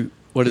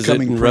 What is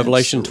it in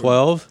Revelation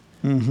 12?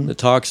 That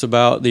talks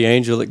about the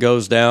angel that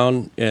goes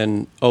down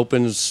and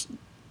opens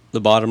the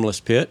bottomless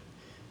pit,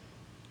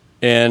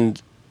 and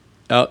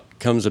out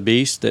comes a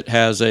beast that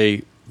has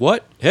a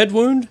head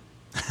wound,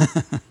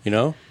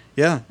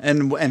 Yeah,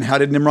 and how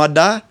did Nimrod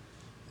die?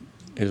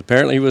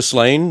 Apparently, he was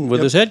slain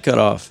with his head cut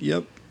off.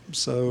 Yep.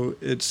 So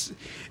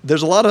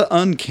there's a lot of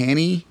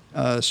uncanny,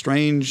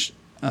 strange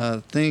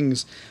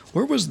things.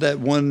 Where was that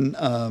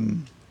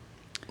one?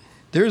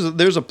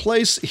 There's a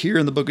place here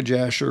in the Book of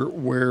Jasher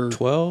where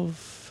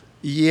 12.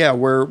 Yeah,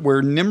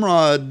 where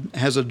Nimrod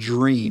has a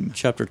dream.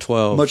 Chapter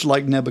 12. Much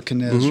like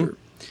Nebuchadnezzar.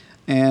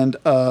 And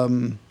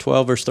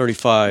 12 verse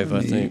 35,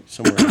 I think,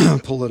 somewhere.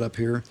 Pull it up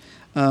here.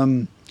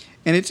 And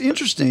it's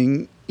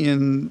interesting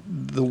in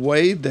the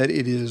way that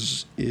it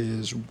is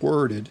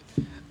worded,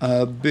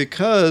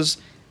 because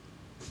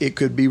it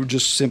could be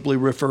just simply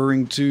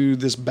referring to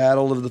this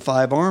battle of the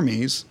 5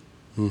 armies.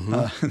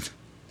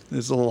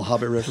 There's a little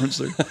Hobbit reference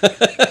there.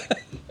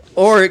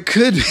 Or it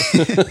could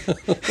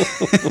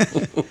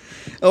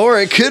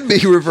be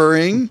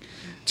referring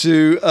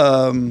to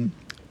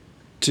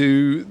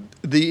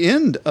the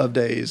end of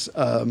days.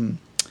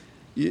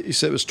 You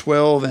said it was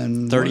 12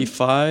 and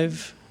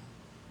 35.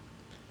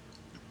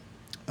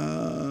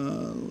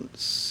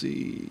 Let's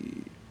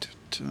see.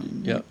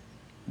 Yeah.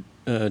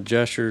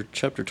 Jasher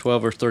chapter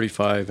 12 verse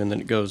 35, and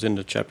then it goes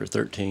into chapter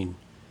 13.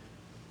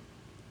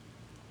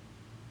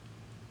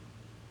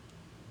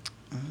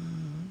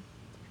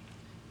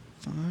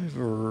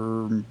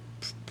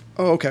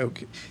 Okay.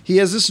 He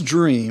has this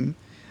dream,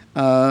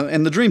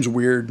 and the dream's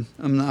weird.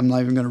 I'm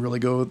not even going to really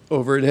go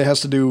over it. It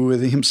has to do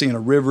with him seeing a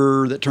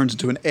river that turns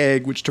into an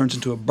egg, which turns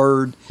into a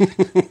bird.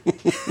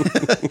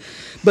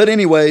 But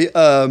anyway,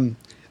 a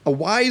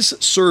wise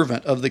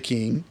servant of the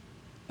king,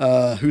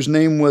 whose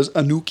name was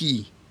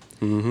Anuki.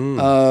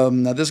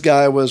 Now, this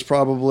guy was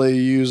probably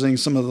using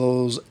some of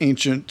those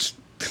ancient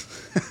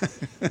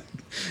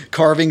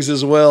carvings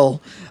as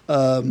well.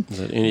 Is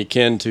that any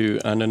kin to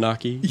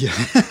Anunnaki? Yeah,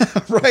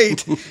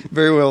 right.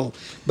 Very well.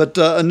 But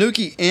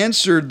Anuki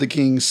answered the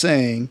king,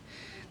 saying,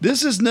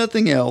 "This is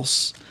nothing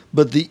else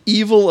but the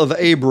evil of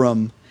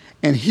Abram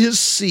and his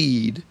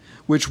seed,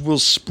 which will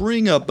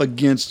spring up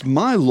against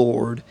my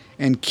Lord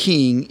and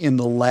king in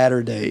the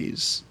latter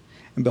days.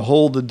 And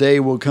behold, the day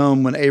will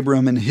come when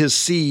Abram and his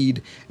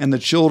seed and the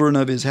children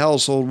of his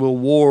household will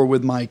war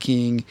with my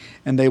king,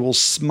 and they will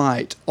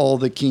smite all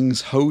the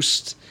king's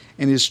host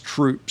and his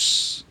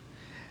troops."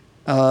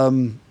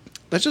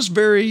 That's just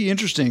very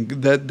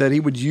interesting that he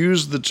would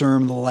use the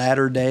term the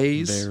latter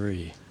days.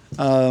 Very.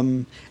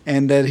 And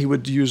that he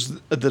would use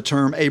the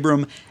term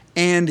Abram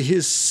and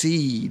his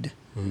seed.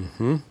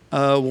 Wait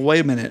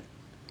a minute.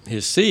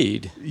 His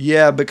seed?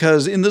 Yeah,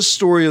 because in the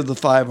story of the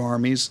 5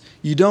 armies,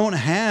 you don't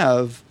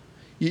have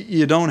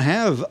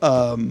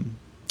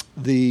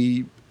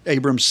the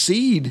Abram's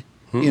seed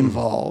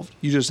involved.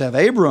 You just have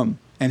Abram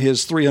and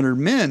his 300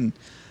 men,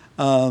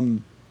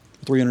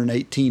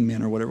 318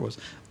 men or whatever it was.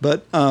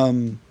 But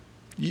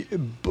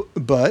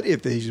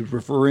if he's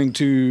referring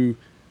to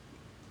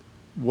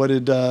what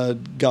did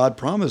God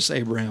promise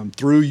Abraham?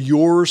 Through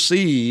your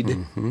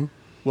seed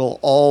will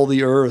all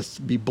the earth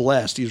be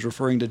blessed. He's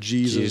referring to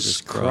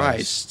Jesus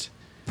Christ.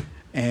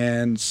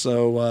 And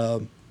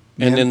so...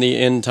 and in the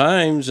end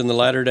times, in the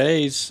latter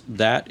days,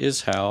 that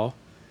is how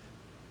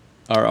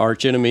our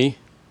archenemy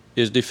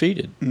is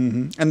defeated.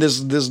 And this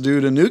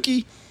dude,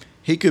 Anuki,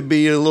 he could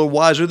be a little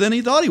wiser than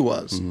he thought he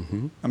was. I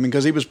mean,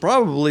 because he was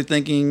probably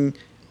thinking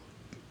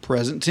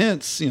present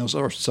tense,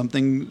 or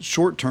something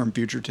short-term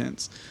future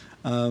tense.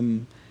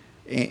 And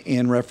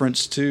in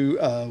reference to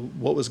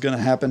what was going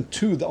to happen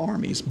to the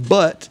armies.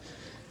 But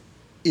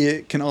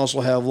it can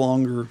also have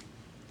longer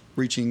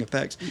reaching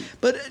effects.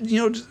 But,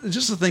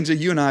 just the things that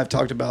you and I have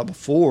talked about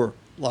before,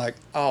 like,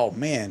 oh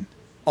man,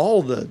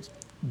 all the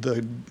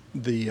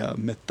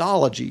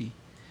mythology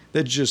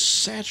that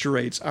just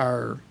saturates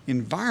our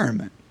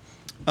environment,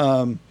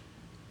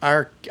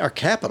 our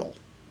capital,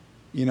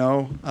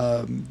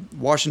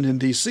 Washington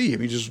D.C. I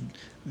mean, just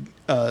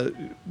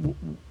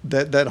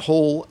that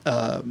whole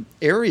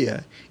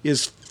area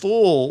is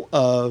full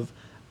of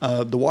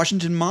the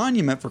Washington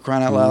Monument, for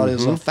crying out loud,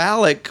 is a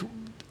phallic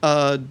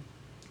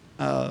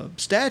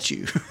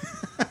statue.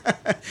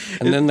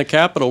 And then the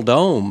Capitol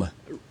Dome.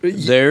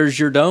 There's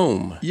your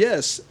dome.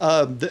 Yes,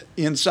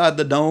 inside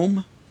the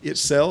dome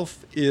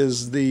itself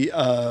is the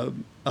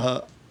on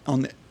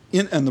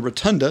the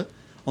rotunda.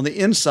 On the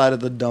inside of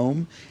the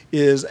dome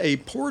is a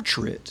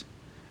portrait.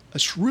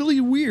 It's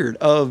really weird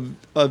of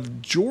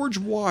George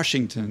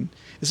Washington.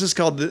 This is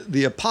called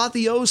the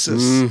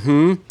apotheosis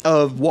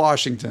of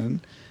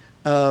Washington.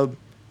 So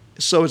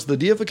it's the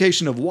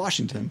deification of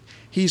Washington.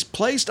 He's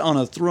placed on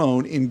a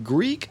throne in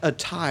Greek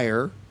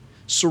attire,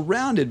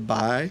 surrounded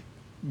by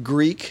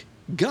Greek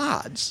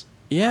gods.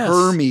 Yes.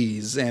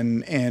 Hermes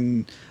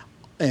and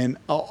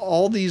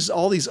all these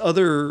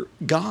other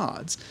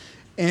gods.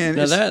 And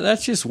Now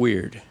that's just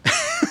weird.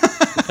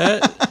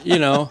 I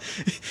mean,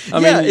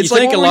 Yeah, you it's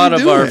like, think what a were lot you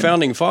of our doing?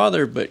 founding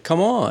father, but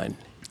come on.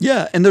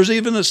 yeah, and there's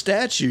even a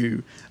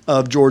statue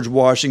of George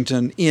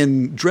Washington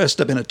dressed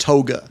up in a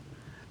toga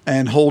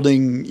and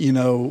holding,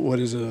 what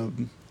is it, a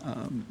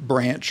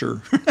branch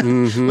or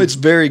it's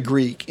very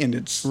Greek in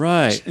its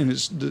Right. in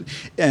its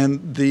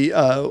and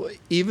the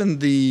even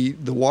the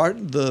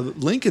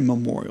Lincoln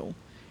Memorial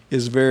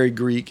is very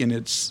Greek in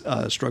its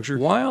structure.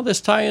 Why all this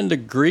tie into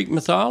Greek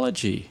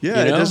mythology?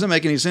 Yeah, it doesn't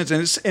make any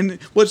sense.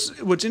 And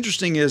what's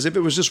interesting is if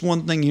it was just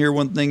one thing here,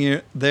 one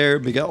thing there,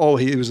 because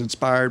he was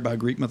inspired by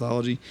Greek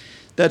mythology,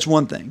 that's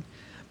one thing.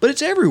 But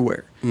it's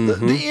everywhere.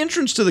 The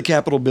entrance to the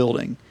Capitol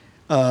building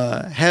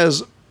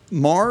has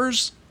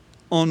Mars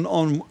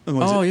on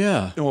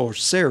yeah. or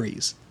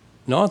Ceres.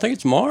 No, I think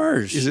it's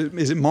Mars. Is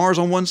it Mars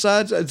on one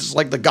side? It's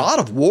like the god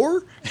of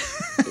war.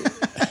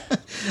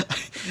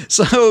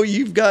 So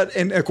you've got,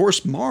 and of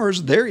course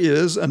Mars. There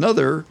is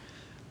another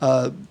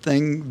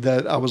thing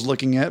that I was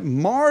looking at.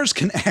 Mars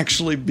can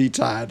actually be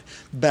tied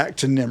back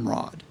to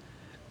Nimrod,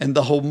 and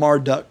the whole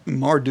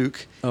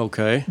Marduk.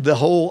 Okay. The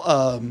whole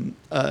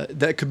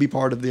that could be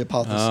part of the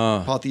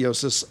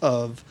apotheosis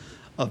of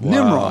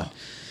Nimrod.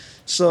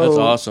 So That's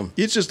awesome.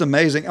 It's just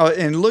amazing.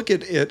 And look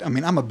at it. I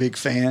mean, I'm a big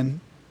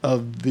fan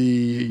of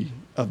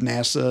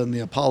NASA and the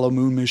Apollo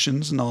moon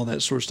missions and all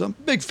that sort of stuff.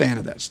 Big fan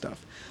of that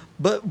stuff.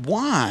 But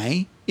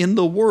why in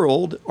the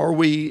world are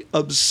we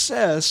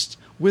obsessed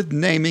with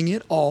naming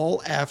it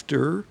all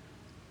after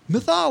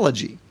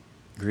mythology?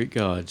 Greek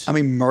gods. I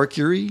mean,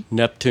 Mercury,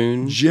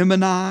 Neptune.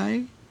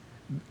 Gemini,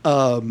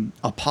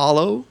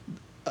 Apollo.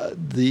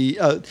 And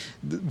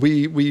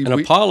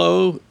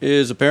Apollo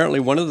is apparently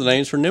one of the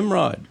names for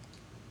Nimrod.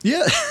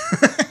 Yeah.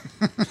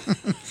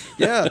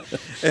 Yeah.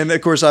 And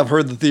of course I've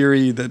heard the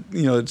theory that,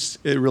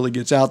 it really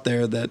gets out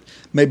there that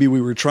maybe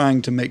we were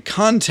trying to make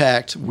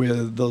contact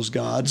with those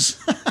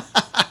gods.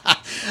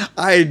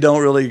 I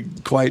don't really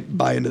quite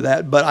buy into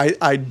that, but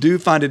I do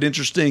find it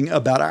interesting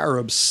about our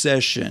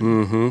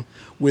obsession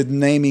with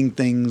naming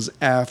things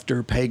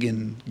after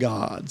pagan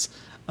gods.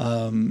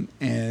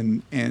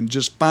 And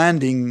just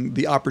finding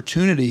the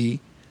opportunity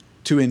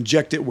to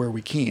inject it where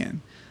we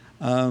can.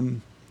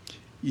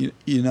 You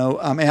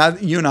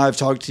and I have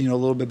talked, a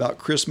little bit about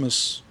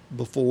Christmas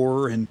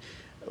before, and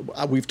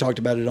we've talked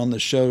about it on the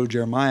show,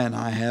 Jeremiah and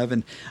I have,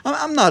 and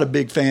I'm not a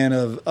big fan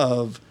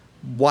of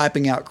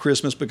wiping out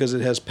Christmas because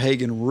it has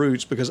pagan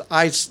roots, because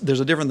there's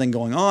a different thing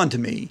going on to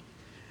me.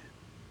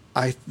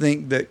 I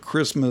think that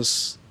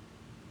Christmas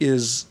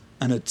is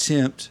an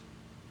attempt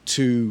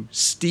to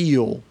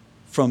steal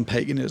from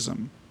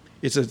paganism.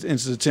 It's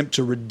an attempt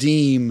to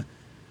redeem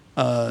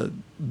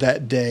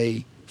that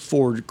day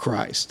for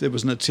Christ. It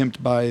was an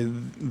attempt by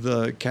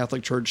the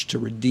Catholic Church to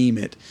redeem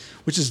it,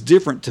 which is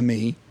different to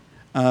me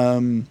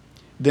than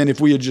if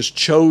we had just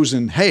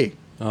chosen, hey,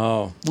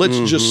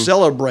 let's just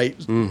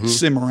celebrate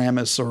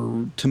Semiramis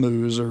or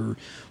Tammuz or...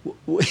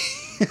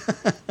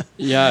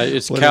 Yeah,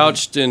 it's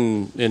couched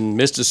in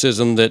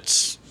mysticism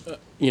that's,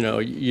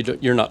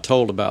 you're not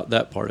told about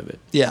that part of it.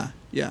 Yeah.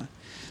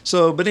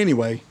 So, but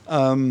anyway,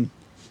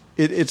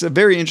 it's a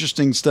very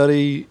interesting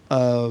study.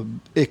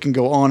 It can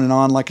go on and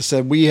on. Like I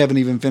said, we haven't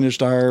even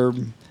finished our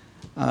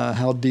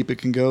how deep it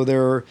can go.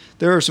 There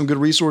are some good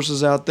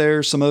resources out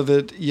there. Some of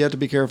it you have to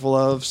be careful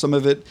of. Some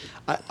of it,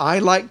 I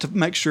like to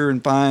make sure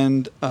and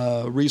find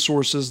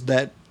resources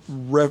that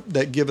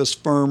give us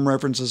firm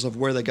references of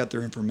where they got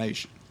their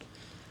information.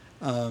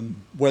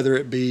 Whether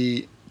it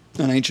be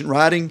an ancient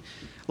writing,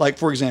 like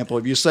for example,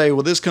 if you say,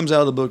 well, this comes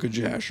out of the book of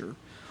Jasher.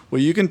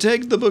 Well, you can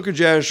take the book of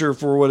Jasher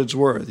for what it's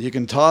worth. You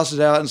can toss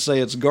it out and say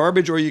it's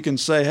garbage, or you can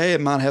say, hey,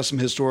 it might have some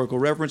historical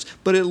reference,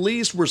 but at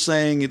least we're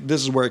saying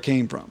this is where it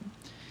came from.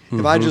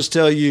 If I just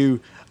tell you,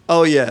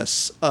 oh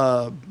yes,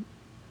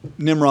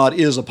 Nimrod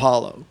is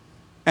Apollo,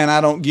 and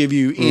I don't give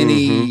you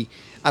any.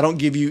 I don't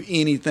give you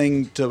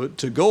anything to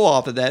go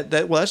off of that.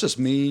 That's just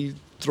me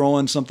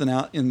throwing something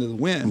out into the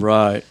wind.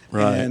 Right.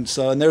 And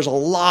there's a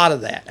lot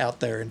of that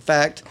out there. In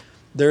fact,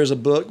 there's a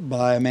book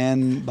by a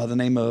man by the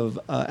name of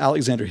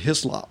Alexander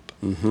Hislop.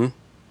 Mm-hmm.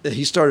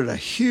 He started a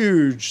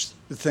huge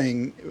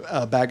thing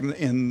back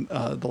in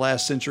the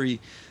last century,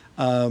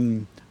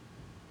 and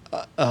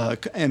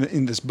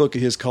in this book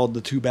of his called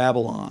The Two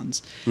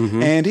Babylons.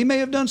 Mm-hmm. And he may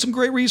have done some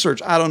great research.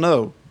 I don't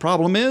know.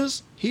 Problem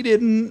is, he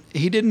didn't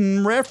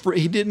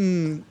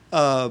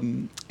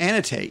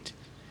annotate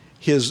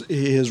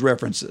his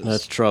references.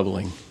 That's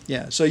troubling.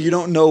 Yeah, so you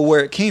don't know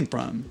where it came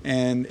from,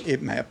 and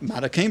it might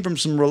have came from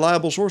some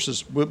reliable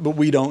sources, but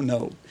we don't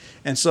know.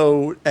 And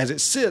so as it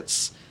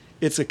sits,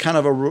 it's a kind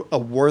of a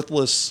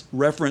worthless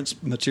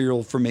reference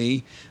material for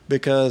me,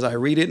 because I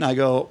read it and I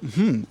go,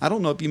 I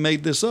don't know if you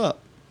made this up.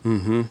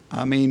 Mm-hmm.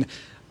 I mean,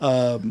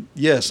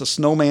 yes, a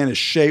snowman is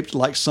shaped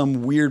like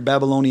some weird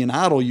Babylonian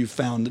idol you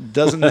found. It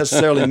doesn't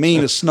necessarily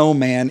mean a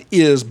snowman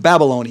is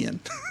Babylonian.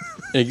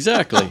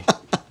 Exactly.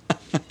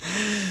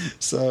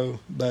 So,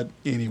 but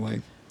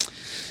anyway,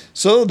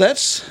 so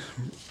that's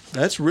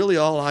really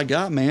all I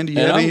got, man. Do you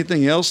have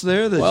anything else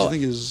there that you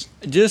think is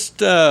just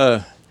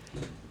there's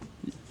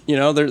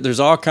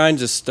all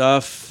kinds of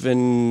stuff,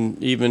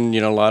 and even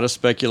a lot of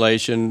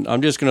speculation.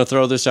 I'm just going to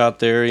throw this out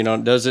there.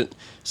 It doesn't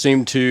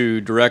seem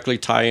to directly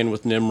tie in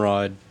with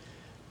Nimrod,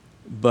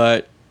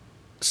 but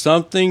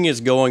something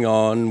is going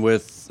on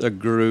with a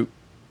group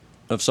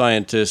of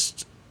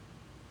scientists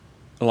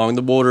along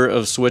the border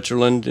of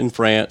Switzerland and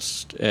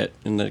France,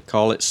 and they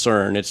call it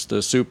CERN. It's the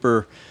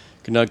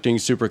Superconducting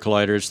Super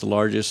Collider. It's the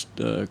largest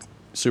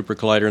super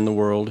collider in the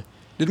world.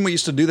 Didn't we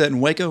used to do that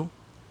in Waco?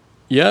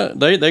 Yeah,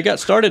 they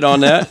got started on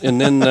that, and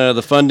then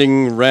the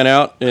funding ran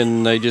out,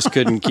 and they just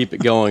couldn't keep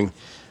it going.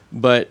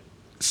 But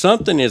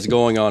something is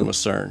going on with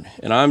CERN,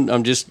 and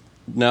I'm just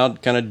now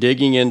kind of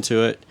digging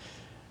into it.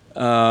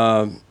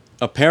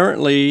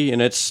 Apparently,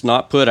 and it's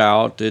not put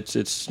out.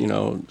 It's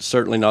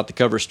certainly not the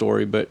cover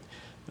story, but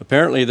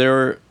apparently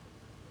there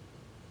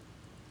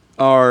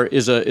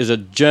is a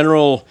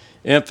general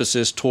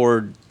emphasis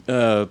toward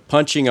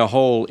punching a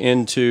hole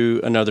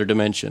into another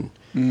dimension.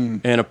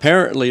 And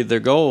apparently their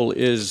goal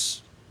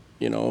is,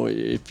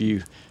 if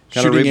you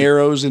kind shooting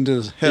arrows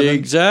into heaven.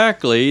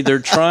 Exactly. They're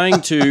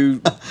trying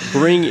to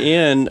bring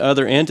in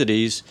other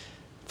entities.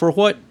 For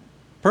what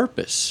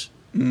purpose?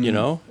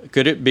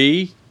 Could it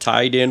be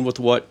tied in with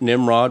what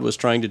Nimrod was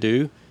trying to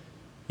do,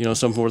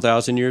 some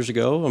 4,000 years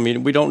ago? I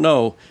mean, we don't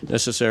know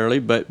necessarily,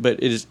 but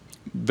it is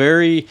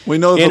very We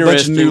know if a bunch of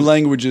interesting. new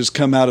languages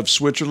come out of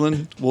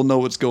Switzerland, we'll know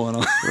what's going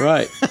on.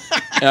 Right.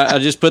 I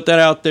just put that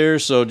out there,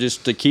 so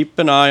just to keep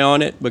an eye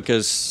on it,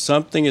 because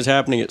something is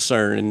happening at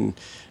CERN, and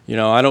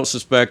I don't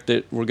suspect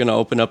that we're going to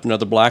open up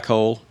another black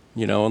hole,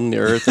 on the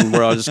Earth, and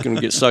we're all just going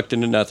to get sucked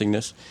into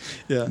nothingness.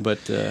 Yeah.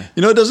 But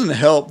it doesn't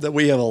help that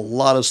we have a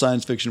lot of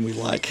science fiction we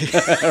like.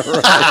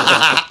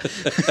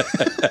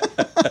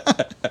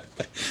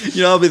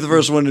 I'll be the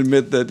first one to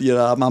admit that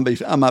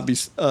I might be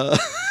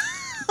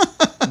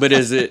but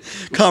is it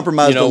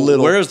compromised a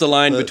little? Where is the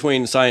line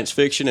between science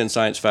fiction and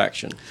science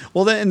faction?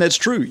 Well, and that's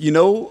true.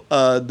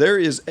 There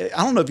is.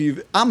 I don't know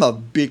if I'm a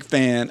big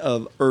fan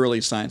of early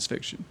science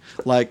fiction,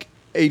 like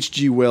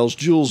H.G. Wells,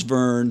 Jules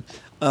Verne,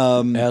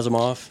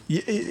 Asimov.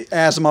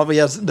 Asimov.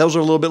 Yes, those are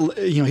a little bit.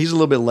 He's a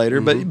little bit later,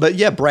 but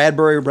yeah,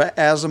 Bradbury,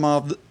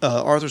 Asimov,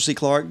 Arthur C.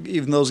 Clarke,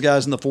 even those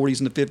guys in the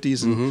 40s and the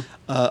 50s, and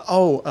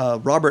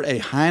Robert A.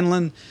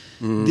 Heinlein.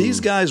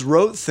 These guys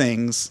wrote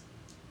things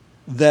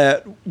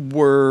that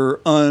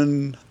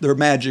they're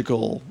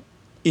magical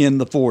in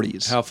the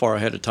 40s. How far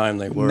ahead of time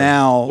they were.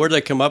 Now, where'd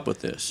they come up with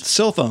this?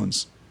 Cell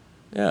phones.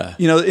 Yeah.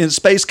 In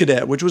Space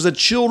Cadet, which was a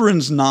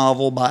children's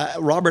novel by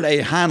Robert A.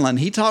 Heinlein,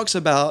 he talks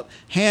about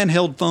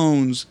handheld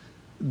phones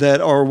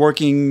that are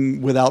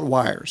working without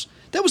wires.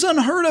 That was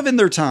unheard of in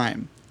their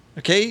time.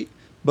 Okay?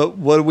 But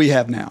what do we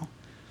have now?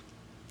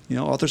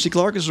 Arthur C.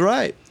 Clarke is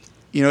right.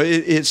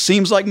 It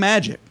seems like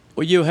magic.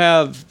 Well, you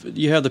have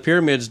the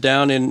pyramids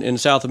down in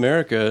South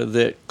America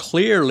that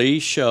clearly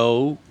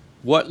show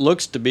what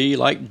looks to be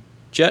like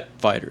jet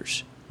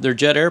fighters. They're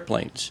jet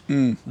airplanes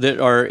that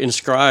are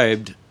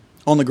inscribed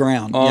on the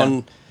ground.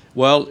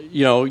 Well,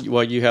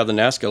 you have the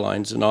Nazca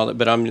lines and all that,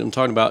 but I'm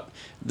talking about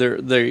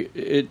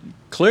it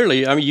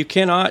clearly. I mean, you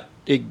cannot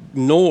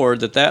ignore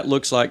that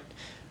looks like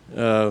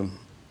a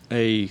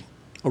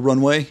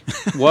runway?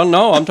 Well,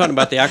 no, I'm talking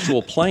about the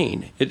actual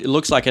plane. It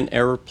looks like an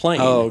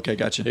airplane. Oh, okay,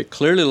 gotcha. It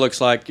clearly looks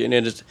like,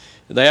 and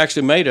they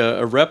actually made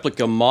a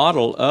replica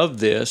model of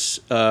this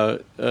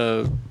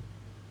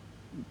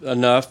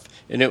enough,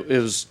 and it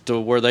was to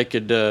where they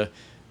could.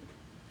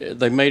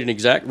 They made an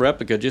exact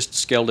replica, just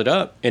scaled it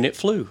up, and it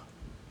flew.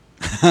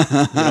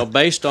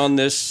 Based on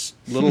this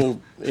little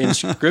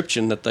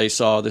inscription that they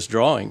saw, this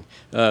drawing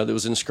that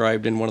was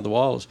inscribed in one of the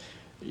walls.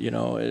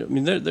 I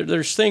mean,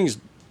 there's things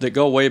that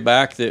go way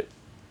back that.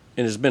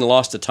 And has been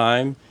lost to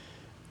time,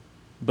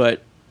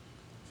 but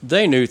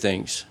they knew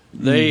things.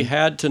 They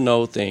had to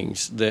know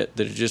things that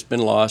had just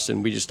been lost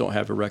and we just don't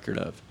have a record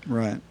of.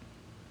 Right.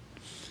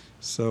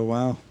 So,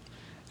 wow.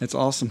 That's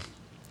awesome.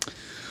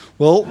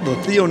 Well, the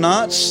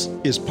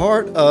Theonauts is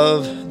part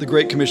of the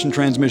Great Commission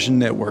Transmission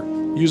Network,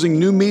 using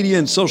new media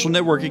and social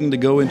networking to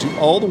go into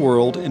all the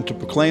world and to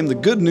proclaim the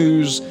good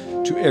news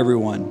to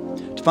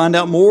everyone. To find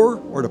out more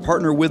or to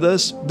partner with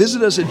us,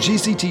 visit us at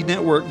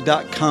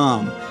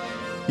gctnetwork.com.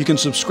 You can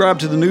subscribe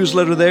to the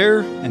newsletter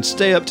there and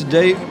stay up to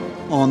date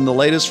on the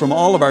latest from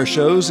all of our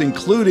shows,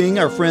 including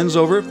our friends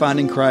over at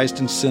Finding Christ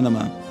in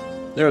Cinema.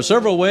 There are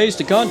several ways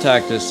to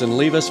contact us and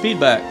leave us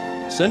feedback.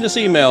 Send us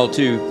email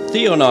to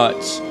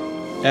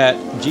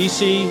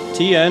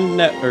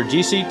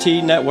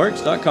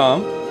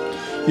theonauts@gctnetworks.com.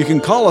 You can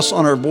call us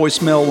on our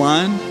voicemail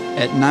line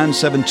at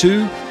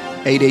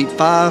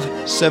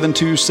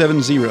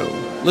 972-885-7270.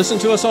 Listen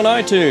to us on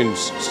iTunes,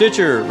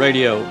 Stitcher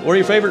Radio, or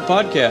your favorite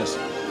podcast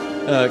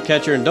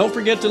catcher. And don't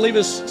forget to leave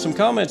us some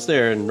comments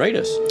there and rate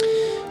us.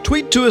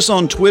 Tweet to us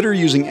on Twitter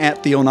using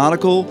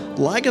 @Theonautical.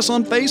 Like us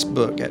on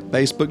Facebook at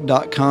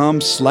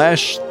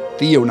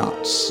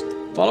facebook.com/Theonauts.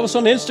 Follow us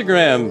on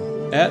Instagram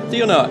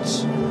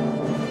 @Theonauts.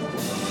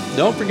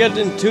 Don't forget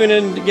to tune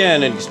in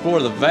again and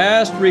explore the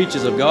vast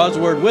reaches of God's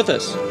Word with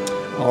us.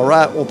 All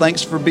right. Well,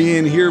 thanks for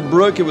being here,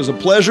 Brooke. It was a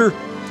pleasure.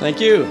 Thank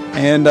you.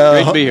 And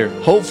great to be here.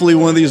 Hopefully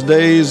one of these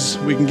days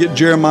we can get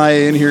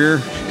Jeremiah in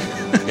here.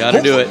 Got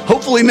to do it.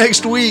 Hopefully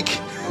next week.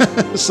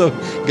 So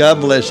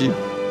God bless you.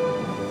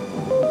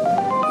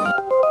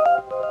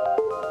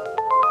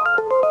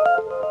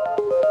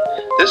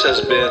 This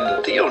has been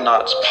the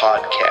Theonauts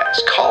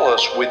Podcast. Call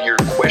us with your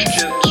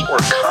questions or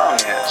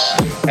comments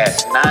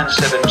at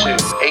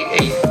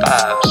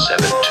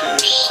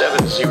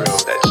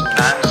 972-885-7270. That's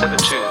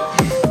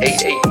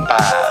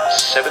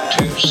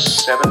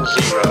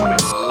 972-885-7270.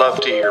 We'd love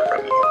to hear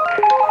from you.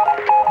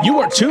 You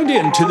are tuned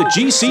in to the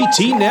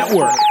GCT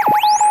Network.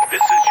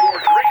 This is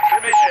your Great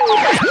Commission.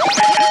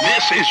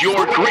 This is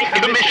your Great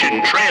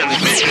Commission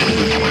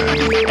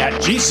transmission. At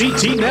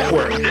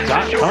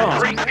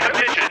GCTnetwork.com.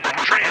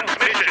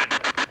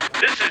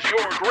 This is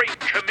your Great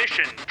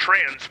Commission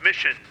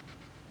transmission.